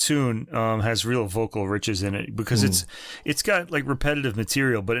particular tune has real vocal riches in it because it's got like repetitive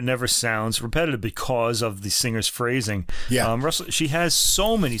material, but it never sounds repetitive because of the singer's phrasing. Russell, she has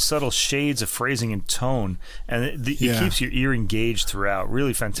so many subtle shades of phrasing and tone, and it keeps your ear engaged throughout.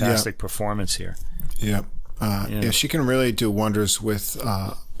 Really fantastic performance here. She can really do wonders with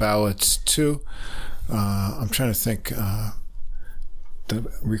ballads too. I'm trying to think. The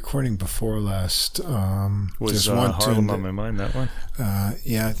recording before last was one Harlem on my mind. That one,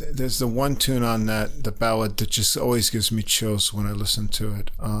 there's the one tune on the ballad that just always gives me chills when I listen to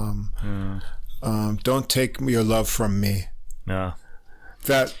it. Don't take your love from me. No,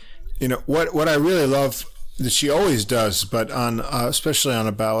 that what I really love that she always does, but on especially on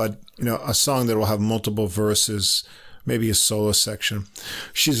a ballad, a song that will have multiple verses, maybe a solo section.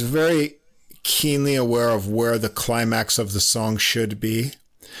 She's very keenly aware of where the climax of the song should be,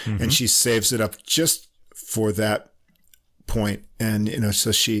 and she saves it up just for that point. And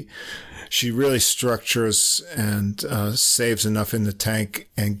so she really structures and saves enough in the tank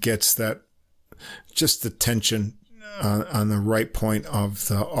and gets that just the tension on the right point of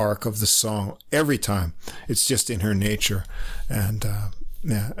the arc of the song every time. It's just in her nature, and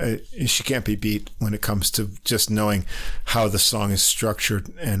she can't be beat when it comes to just knowing how the song is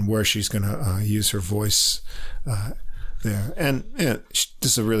structured and where she's going to use her voice there. And this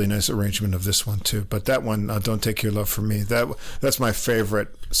is a really nice arrangement of this one too. But that one, "Don't Take Your Love From Me," that's my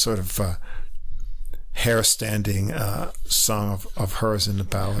favorite sort of hair-standing song of hers in the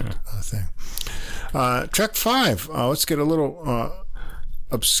ballad thing. Track 5. Let's get a little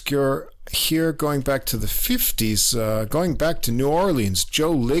obscure here, going back to the 50s, going back to New Orleans.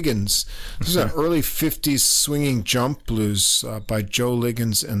 Joe Liggins. This is an early 50s swinging jump blues by Joe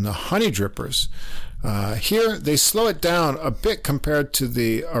Liggins and the Honey Drippers. Here, they slow it down a bit compared to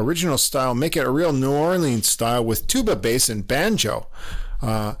the original style, make it a real New Orleans style with tuba bass and banjo.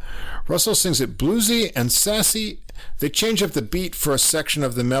 Russell sings it bluesy and sassy. They change up the beat for a section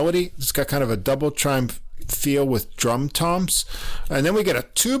of the melody. It's got kind of a double chime feel with drum toms. And then we get a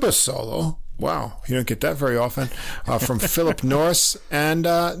tuba solo. Wow, you don't get that very often, from Philip Norris. And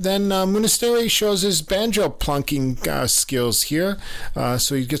then Munisteri shows his banjo plunking skills here.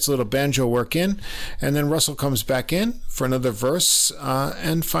 So he gets a little banjo work in. And then Russell comes back in for another verse.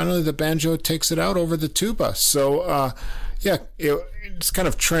 And finally the banjo takes it out over the tuba. So, it's kind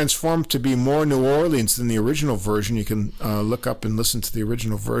of transformed to be more New Orleans than the original version. You can look up and listen to the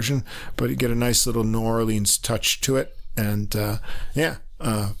original version, but you get a nice little New Orleans touch to it. And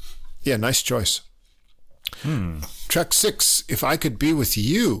nice choice. Track 6, "If I Could Be With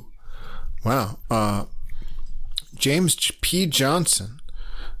You." Wow. James P. Johnson,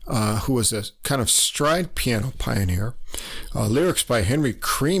 who was a kind of stride piano pioneer. Lyrics by Henry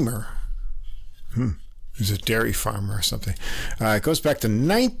Creamer. He's a dairy farmer or something. It goes back to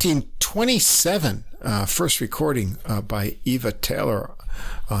 1927, first recording by Eva Taylor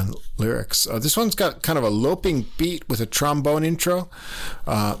on lyrics. This one's got kind of a loping beat with a trombone intro.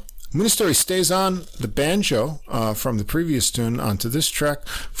 Munisteri stays on the banjo from the previous tune onto this track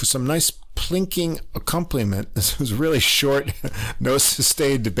for some nice plinking accompaniment. This was really short, no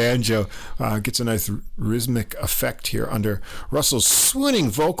sustained banjo. Gets a nice rhythmic effect here under Russell's swooning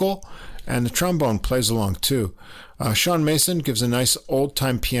vocal, and the trombone plays along too. Sean Mason gives a nice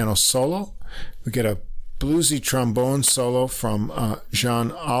old-time piano solo. We get a bluesy trombone solo from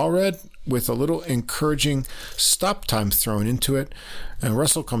Jean Alred with a little encouraging stop time thrown into it. And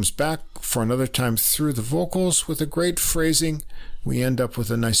Russell comes back for another time through the vocals with a great phrasing. We end up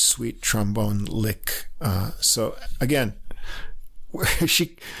with a nice sweet trombone lick. So again,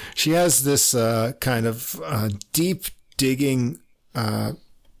 she has this kind of deep digging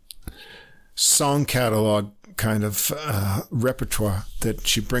song catalog kind of repertoire that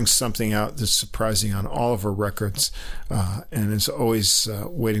she brings something out that's surprising on all of her records, and is always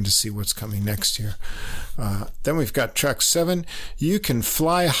waiting to see what's coming next year. Then we've got track 7, "You Can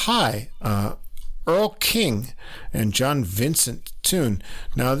Fly High," Earl King and John Vincent tune.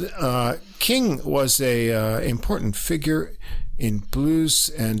 Now, King was a important figure in blues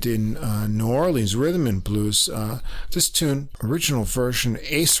and in New Orleans rhythm and blues. This tune, original version,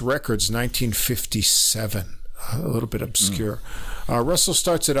 Ace Records, 1957. A little bit obscure. Russell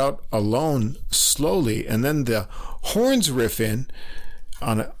starts it out alone, slowly, and then the horns riff in.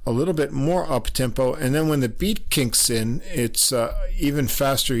 on a little bit more up-tempo, and then when the beat kinks in, it's even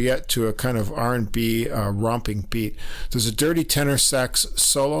faster yet to a kind of R&B romping beat. There's a dirty tenor sax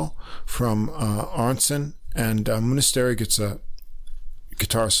solo from Arntzen, and Munisteri gets a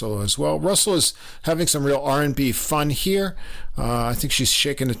guitar solo as well. Russell is having some real R&B fun here. I think she's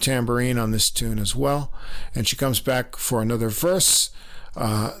shaking the tambourine on this tune as well, and she comes back for another verse.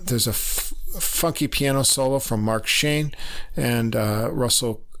 There's a funky piano solo from Mark Shane, and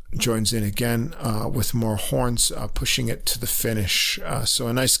Russell joins in again with more horns, pushing it to the finish. So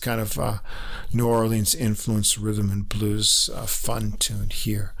a nice kind of New Orleans influenced rhythm and blues fun tune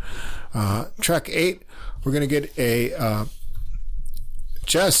here. Track 8, we're going to get a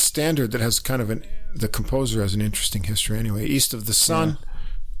jazz standard that has kind of the composer has an interesting history anyway. East of the Sun,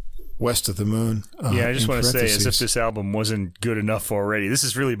 West of the Moon. I just want to say, as if this album wasn't good enough already, this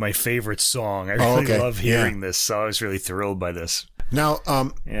is really my favorite song. I really love hearing this, so I was really thrilled by this. Now,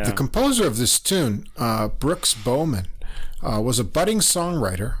 the composer of this tune, Brooks Bowman, was a budding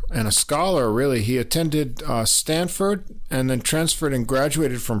songwriter and a scholar, really. He attended Stanford and then transferred and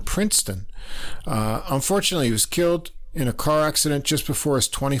graduated from Princeton. Unfortunately, he was killed in a car accident just before his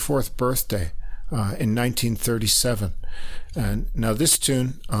 24th birthday in 1937. And now this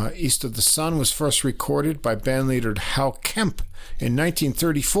tune, East of the Sun, was first recorded by bandleader Hal Kemp in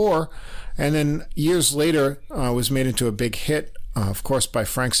 1934, and then years later was made into a big hit, of course, by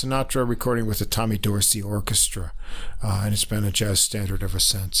Frank Sinatra, recording with the Tommy Dorsey Orchestra, and it's been a jazz standard ever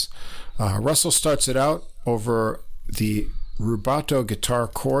since. Russell starts it out over the rubato guitar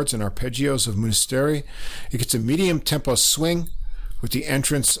chords and arpeggios of Munisteri. It gets a medium tempo swing with the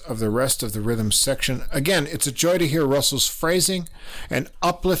entrance of the rest of the rhythm section. Again, it's a joy to hear Russell's phrasing and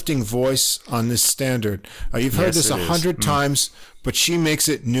uplifting voice on this standard. You've heard this 100 times, but she makes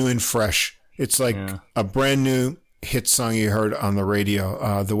it new and fresh. It's like a brand new hit song you heard on the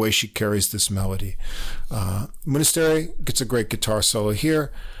radio, the way she carries this melody. Munisteri gets a great guitar solo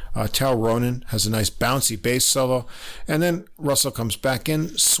here. Tal Ronan has a nice bouncy bass solo, and then Russell comes back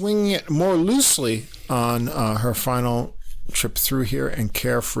in, swinging it more loosely on her final trip through here and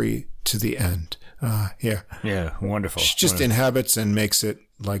carefree to the end. Yeah, wonderful. She just inhabits and makes it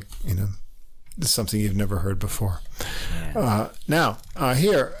like, something you've never heard before. Now,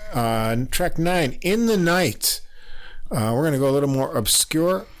 here, track 9, In the Night. We're going to go a little more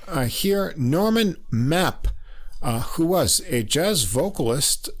obscure. Here, Norman Mapp, who was a jazz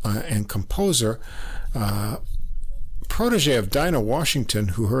vocalist and composer, protege of Dinah Washington,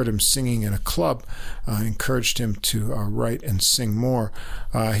 who heard him singing in a club, encouraged him to write and sing more.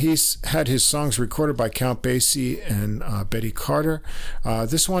 He's had his songs recorded by Count Basie and Betty Carter.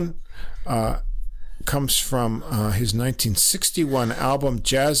 This one comes from his 1961 album,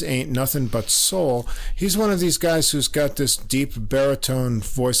 Jazz Ain't Nothing But Soul. He's one of these guys who's got this deep baritone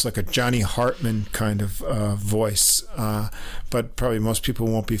voice, like a Johnny Hartman kind of voice, but probably most people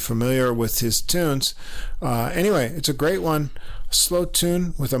won't be familiar with his tunes. Anyway, it's a great one, a slow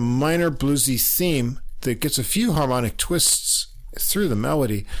tune with a minor bluesy theme that gets a few harmonic twists through the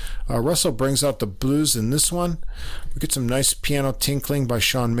melody. Russell brings out the blues in this one. We get some nice piano tinkling by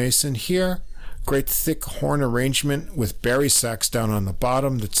Sean Mason here. Great thick horn arrangement with bari sax down on the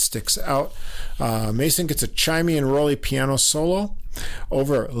bottom that sticks out. Mason gets a chimey and rolly piano solo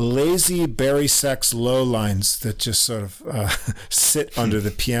over lazy bari sax low lines that just sort of sit under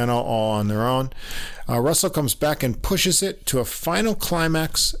the piano all on their own. Russell comes back and pushes it to a final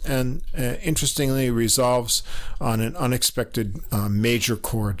climax and interestingly resolves on an unexpected major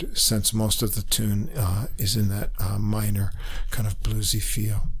chord, since most of the tune is in that minor kind of bluesy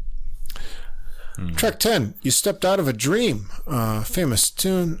feel. Track 10, You Stepped Out of a Dream, famous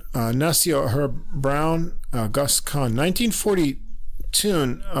tune, Nacio Herb Brown, Gus Kahn, 1940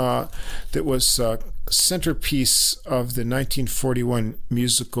 tune that was centerpiece of the 1941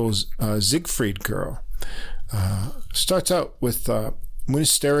 musical Siegfried Girl. Starts out with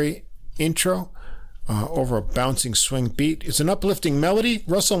Munisteri intro over a bouncing swing beat. It's an uplifting melody.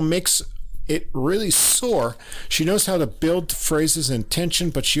 Russell makes it really soar. She knows how to build phrases and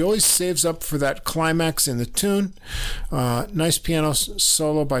tension, but she always saves up for that climax in the tune. Nice piano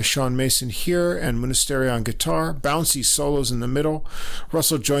solo by Sean Mason here, and Munisteri on guitar. Bouncy solos in the middle.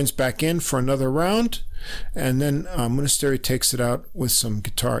 Russell joins back in for another round, and then Munisteri takes it out with some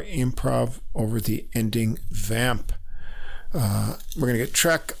guitar improv over the ending vamp. We're going to get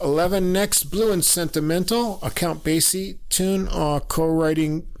track 11 next, Blue and Sentimental, a Count Basie tune,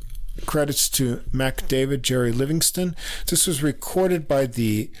 co-writing credits to Mac David, Jerry Livingston. This was recorded by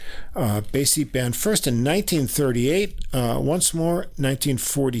the Basie Band first in 1938, once more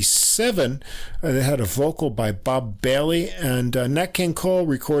 1947. They had a vocal by Bob Bailey, and Nat King Cole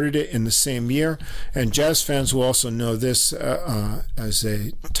recorded it in the same year. And jazz fans will also know this as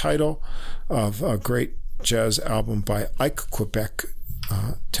a title of a great jazz album by Ike Quebec,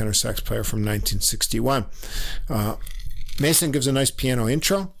 tenor sax player from 1961. Mason gives a nice piano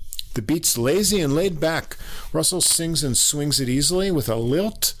intro. The beat's lazy and laid back. Russell sings and swings it easily with a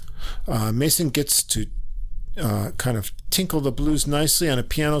lilt. Mason gets to kind of tinkle the blues nicely on a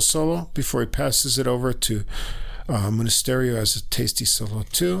piano solo before he passes it over to Monasterio as a tasty solo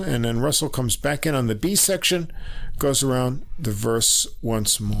too. And then Russell comes back in on the B section, goes around the verse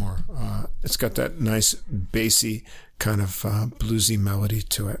once more. It's got that nice bassy kind of bluesy melody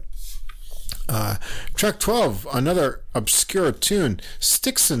to it. Track 12, another obscure tune,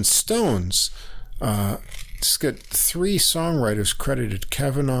 Sticks and Stones. It's got 3 songwriters credited: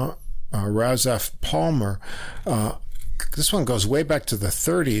 Kavanaugh, Razaf Palmer. This one goes way back to the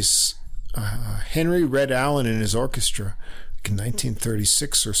 30s. Henry Red Allen and his orchestra, in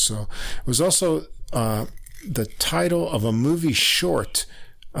 1936 or so. It was also the title of a movie short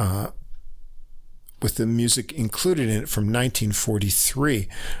with the music included in it from 1943.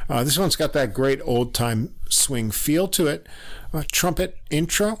 This one's got that great old-time swing feel to it. Trumpet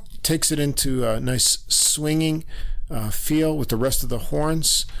intro takes it into a nice swinging feel with the rest of the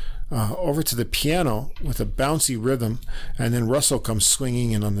horns. Over to the piano with a bouncy rhythm, and then Russell comes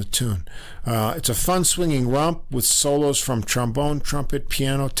swinging in on the tune. It's a fun swinging romp with solos from trombone, trumpet,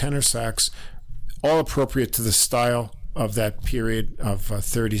 piano, tenor sax, all appropriate to the style of that period of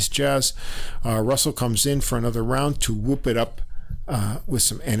 30s jazz. Russell comes in for another round to whoop it up with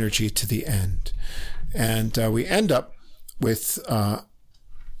some energy to the end. And we end up with $1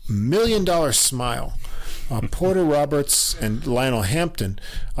 Million Smile. Porter Roberts and Lionel Hampton.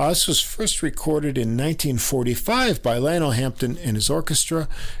 This was first recorded in 1945 by Lionel Hampton and his orchestra,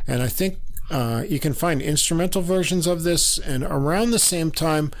 and I think you can find instrumental versions of this, and around the same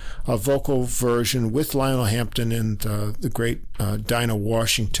time a vocal version with Lionel Hampton and the great Dinah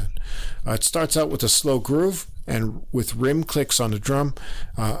Washington. It starts out with a slow groove and with rim clicks on the drum,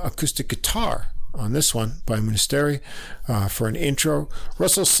 acoustic guitar on this one by Monastery for an intro.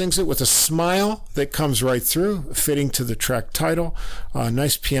 Russell sings it with a smile that comes right through, fitting to the track title.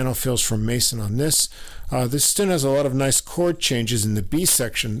 Nice piano fills from Mason on this. This tune has a lot of nice chord changes in the B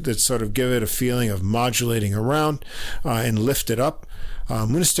section that sort of give it a feeling of modulating around and lift it up.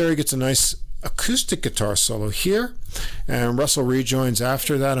 Monastery gets a nice acoustic guitar solo here, and Russell rejoins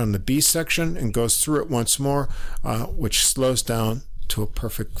after that on the B section and goes through it once more, which slows down to a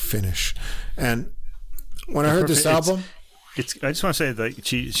perfect finish. And when I heard this album, I just want to say that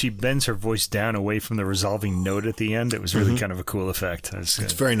she bends her voice down away from the resolving note at the end. It was really kind of a cool effect. It's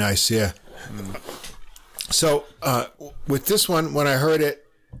very nice, yeah. So with this one, when I heard it,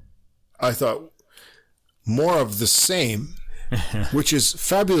 I thought more of the same, which is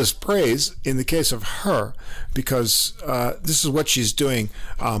fabulous praise in the case of her, because this is what she's doing,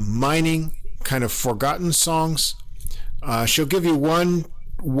 mining kind of forgotten songs. She'll give you one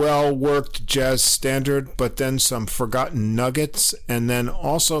well-worked jazz standard, but then some forgotten nuggets, and then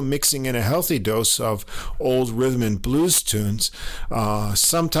also mixing in a healthy dose of old rhythm and blues tunes.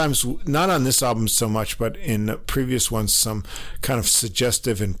 Sometimes, not on this album so much, but in previous ones, some kind of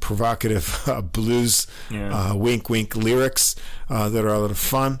suggestive and provocative blues, wink-wink lyrics that are a lot of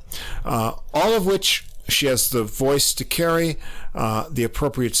fun. All of which she has the voice to carry, the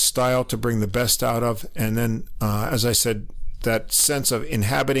appropriate style to bring the best out of, and then, as I said, that sense of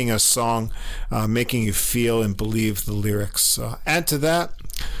inhabiting a song, making you feel and believe the lyrics. Add to that,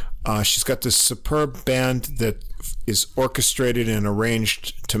 she's got this superb band that is orchestrated and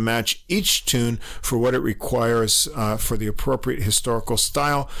arranged to match each tune for what it requires for the appropriate historical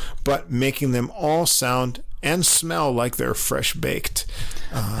style, but making them all sound and smell like they're fresh baked.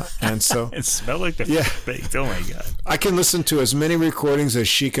 And so it smell like they're fresh baked. Oh my God. I can listen to as many recordings as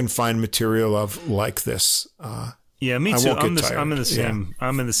she can find material of like this. Yeah, me too. I'm in the same. Yeah.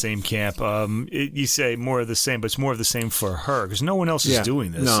 I'm in the same camp. You say more of the same, but it's more of the same for her because no one else is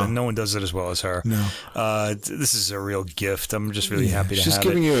doing this, and no one does it as well as her. No, this is a real gift. I'm just really happy to have it. She's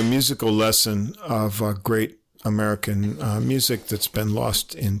giving you a musical lesson of great American music that's been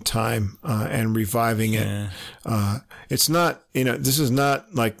lost in time and reviving it. It's not, this is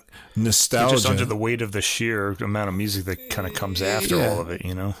not like nostalgia. Just under the weight of the sheer amount of music that kind of comes after all of it,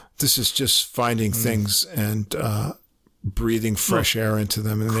 This is just finding things and breathing fresh air into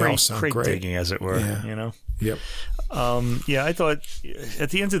them, and they all sound crate great. digging, as it were, Yep. Yeah, I thought at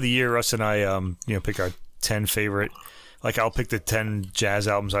the end of the year, Russ and I, pick our 10 favorite. Like, I'll pick the 10 jazz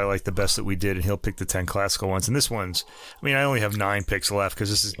albums I like the best that we did, and he'll pick the 10 classical ones. And this one's, I only have 9 picks left because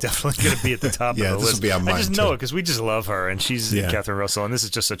this is definitely going to be at the top of the list. This will be on mine, I just know it because we just love her, and she's Catherine Russell, and this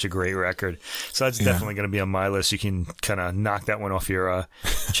is just such a great record. So that's definitely going to be on my list. You can kind of knock that one off your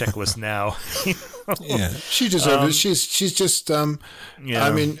checklist now. Yeah, she deserves it. She's just,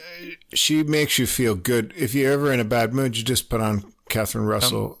 she makes you feel good. If you're ever in a bad mood, you just put on Catherine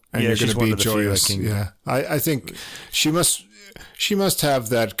Russell, and you're going to be joyous. I think she must have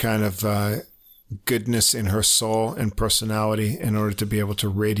that kind of goodness in her soul and personality in order to be able to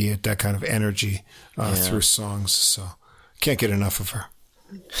radiate that kind of energy through songs. So can't get enough of her.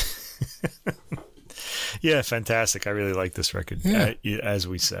 Yeah, fantastic. I really like this record, as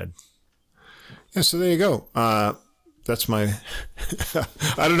we said. Yeah, so there you go. That's my.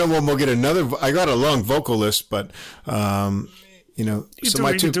 I don't know when we'll get another. I got a long vocal list, but. You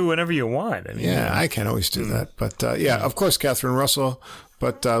can do whatever you want. I can always do that. But, of course, Catherine Russell.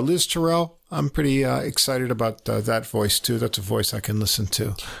 But Liz Terrell, I'm pretty excited about that voice, too. That's a voice I can listen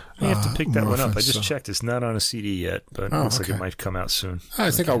to. You have to pick that one up. I just checked. It's not on a CD yet, but it looks like it might come out soon. I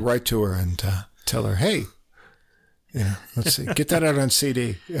think I'll write to her and tell her, hey, let's see, get that out on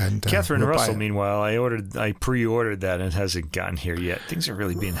CD. And Catherine Russell, meanwhile, I pre-ordered that and it hasn't gotten here yet. Things are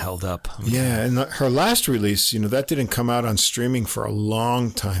really being held up. Yeah, and her last release, that didn't come out on streaming for a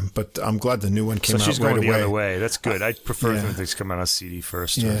long time, but I'm glad the new one came out right away. So she's going the other way. That's good. I prefer when things come out on CD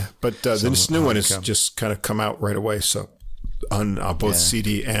first. Yeah, but this new one has just kind of come out right away, so on both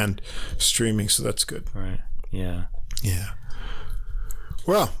CD and streaming, so that's good. Right. Yeah. Yeah.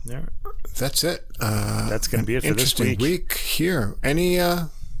 Well, that's it. That's going to be it for this week. Interesting week here. Any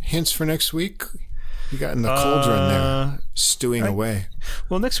hints for next week? You got in the cauldron there, stewing away.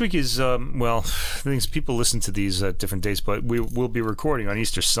 Well, next week is, things people listen to these at different dates, but we will be recording on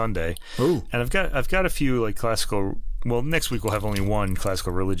Easter Sunday. Ooh. And I've got a few like classical. Well, next week we'll have only one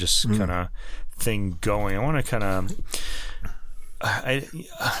classical religious kind of thing going. I want to kind of.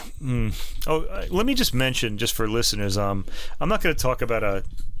 Let me just mention, just for listeners, I'm not going to talk about a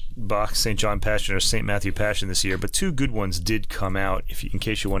Bach St. John Passion or St. Matthew Passion this year, but 2 good ones did come out, in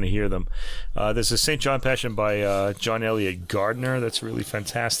case you want to hear them. There's a St. John Passion by John Elliott Gardner that's really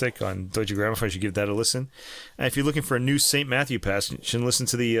fantastic on Deutsche Grammophon. You should give that a listen. And if you're looking for a new St. Matthew Passion, listen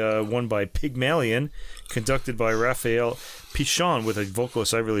to the one by Pygmalion, conducted by Raphael Pichon, with a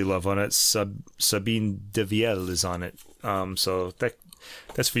vocalist I really love on it. Sabine Devielle is on it. So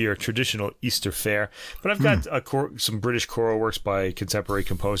that's for your traditional Easter fare. But I've got some British choral works by contemporary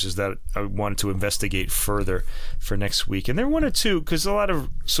composers that I wanted to investigate further for next week. And they're 1 or 2, because a lot of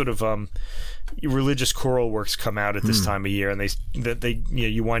sort of religious choral works come out at this time of year, and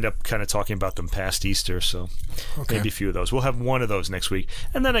you wind up kind of talking about them past Easter. So maybe a few of those. We'll have 1 of those next week.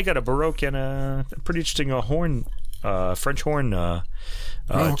 And then I got a Baroque and a pretty interesting horn, French horn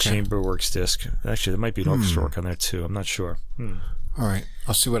chamber works disc. Actually, there might be an orchestra work on there too. I'm not sure. All right,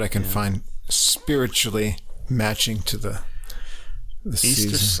 I'll see what I can find spiritually matching to the Easter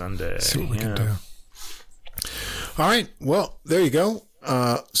season. Sunday. See what we can do. All right, well, there you go.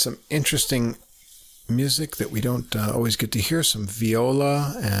 Some interesting music that we don't always get to hear. Some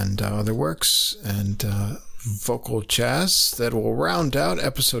viola and other works, and vocal jazz that will round out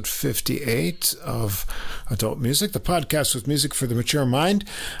episode 58 of Adult Music, the podcast with music for the mature mind.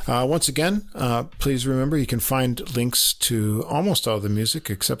 Once again, please remember you can find links to almost all the music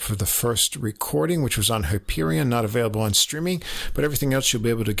except for the first recording, which was on Hyperion, not available on streaming, but everything else you'll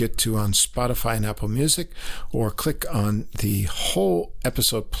be able to get to on Spotify and Apple Music, or click on the whole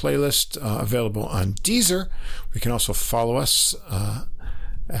episode playlist available on Deezer. We can also follow us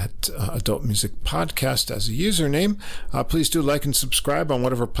at Adult Music Podcast as a username. Please do like and subscribe on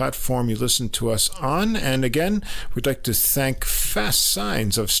whatever platform you listen to us on. And again, we'd like to thank Fast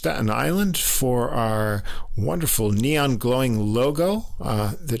Signs of Staten Island for our wonderful neon glowing logo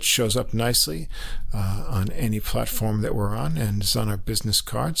that shows up nicely on any platform that we're on and is on our business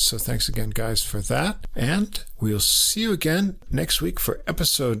cards. So thanks again, guys, for that. And we'll see you again next week for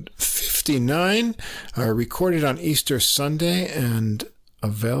episode 59, recorded on Easter Sunday and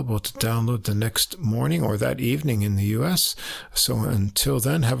available to download the next morning or that evening in the U.S. So until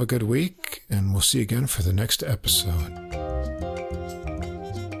then, have a good week, and we'll see you again for the next episode.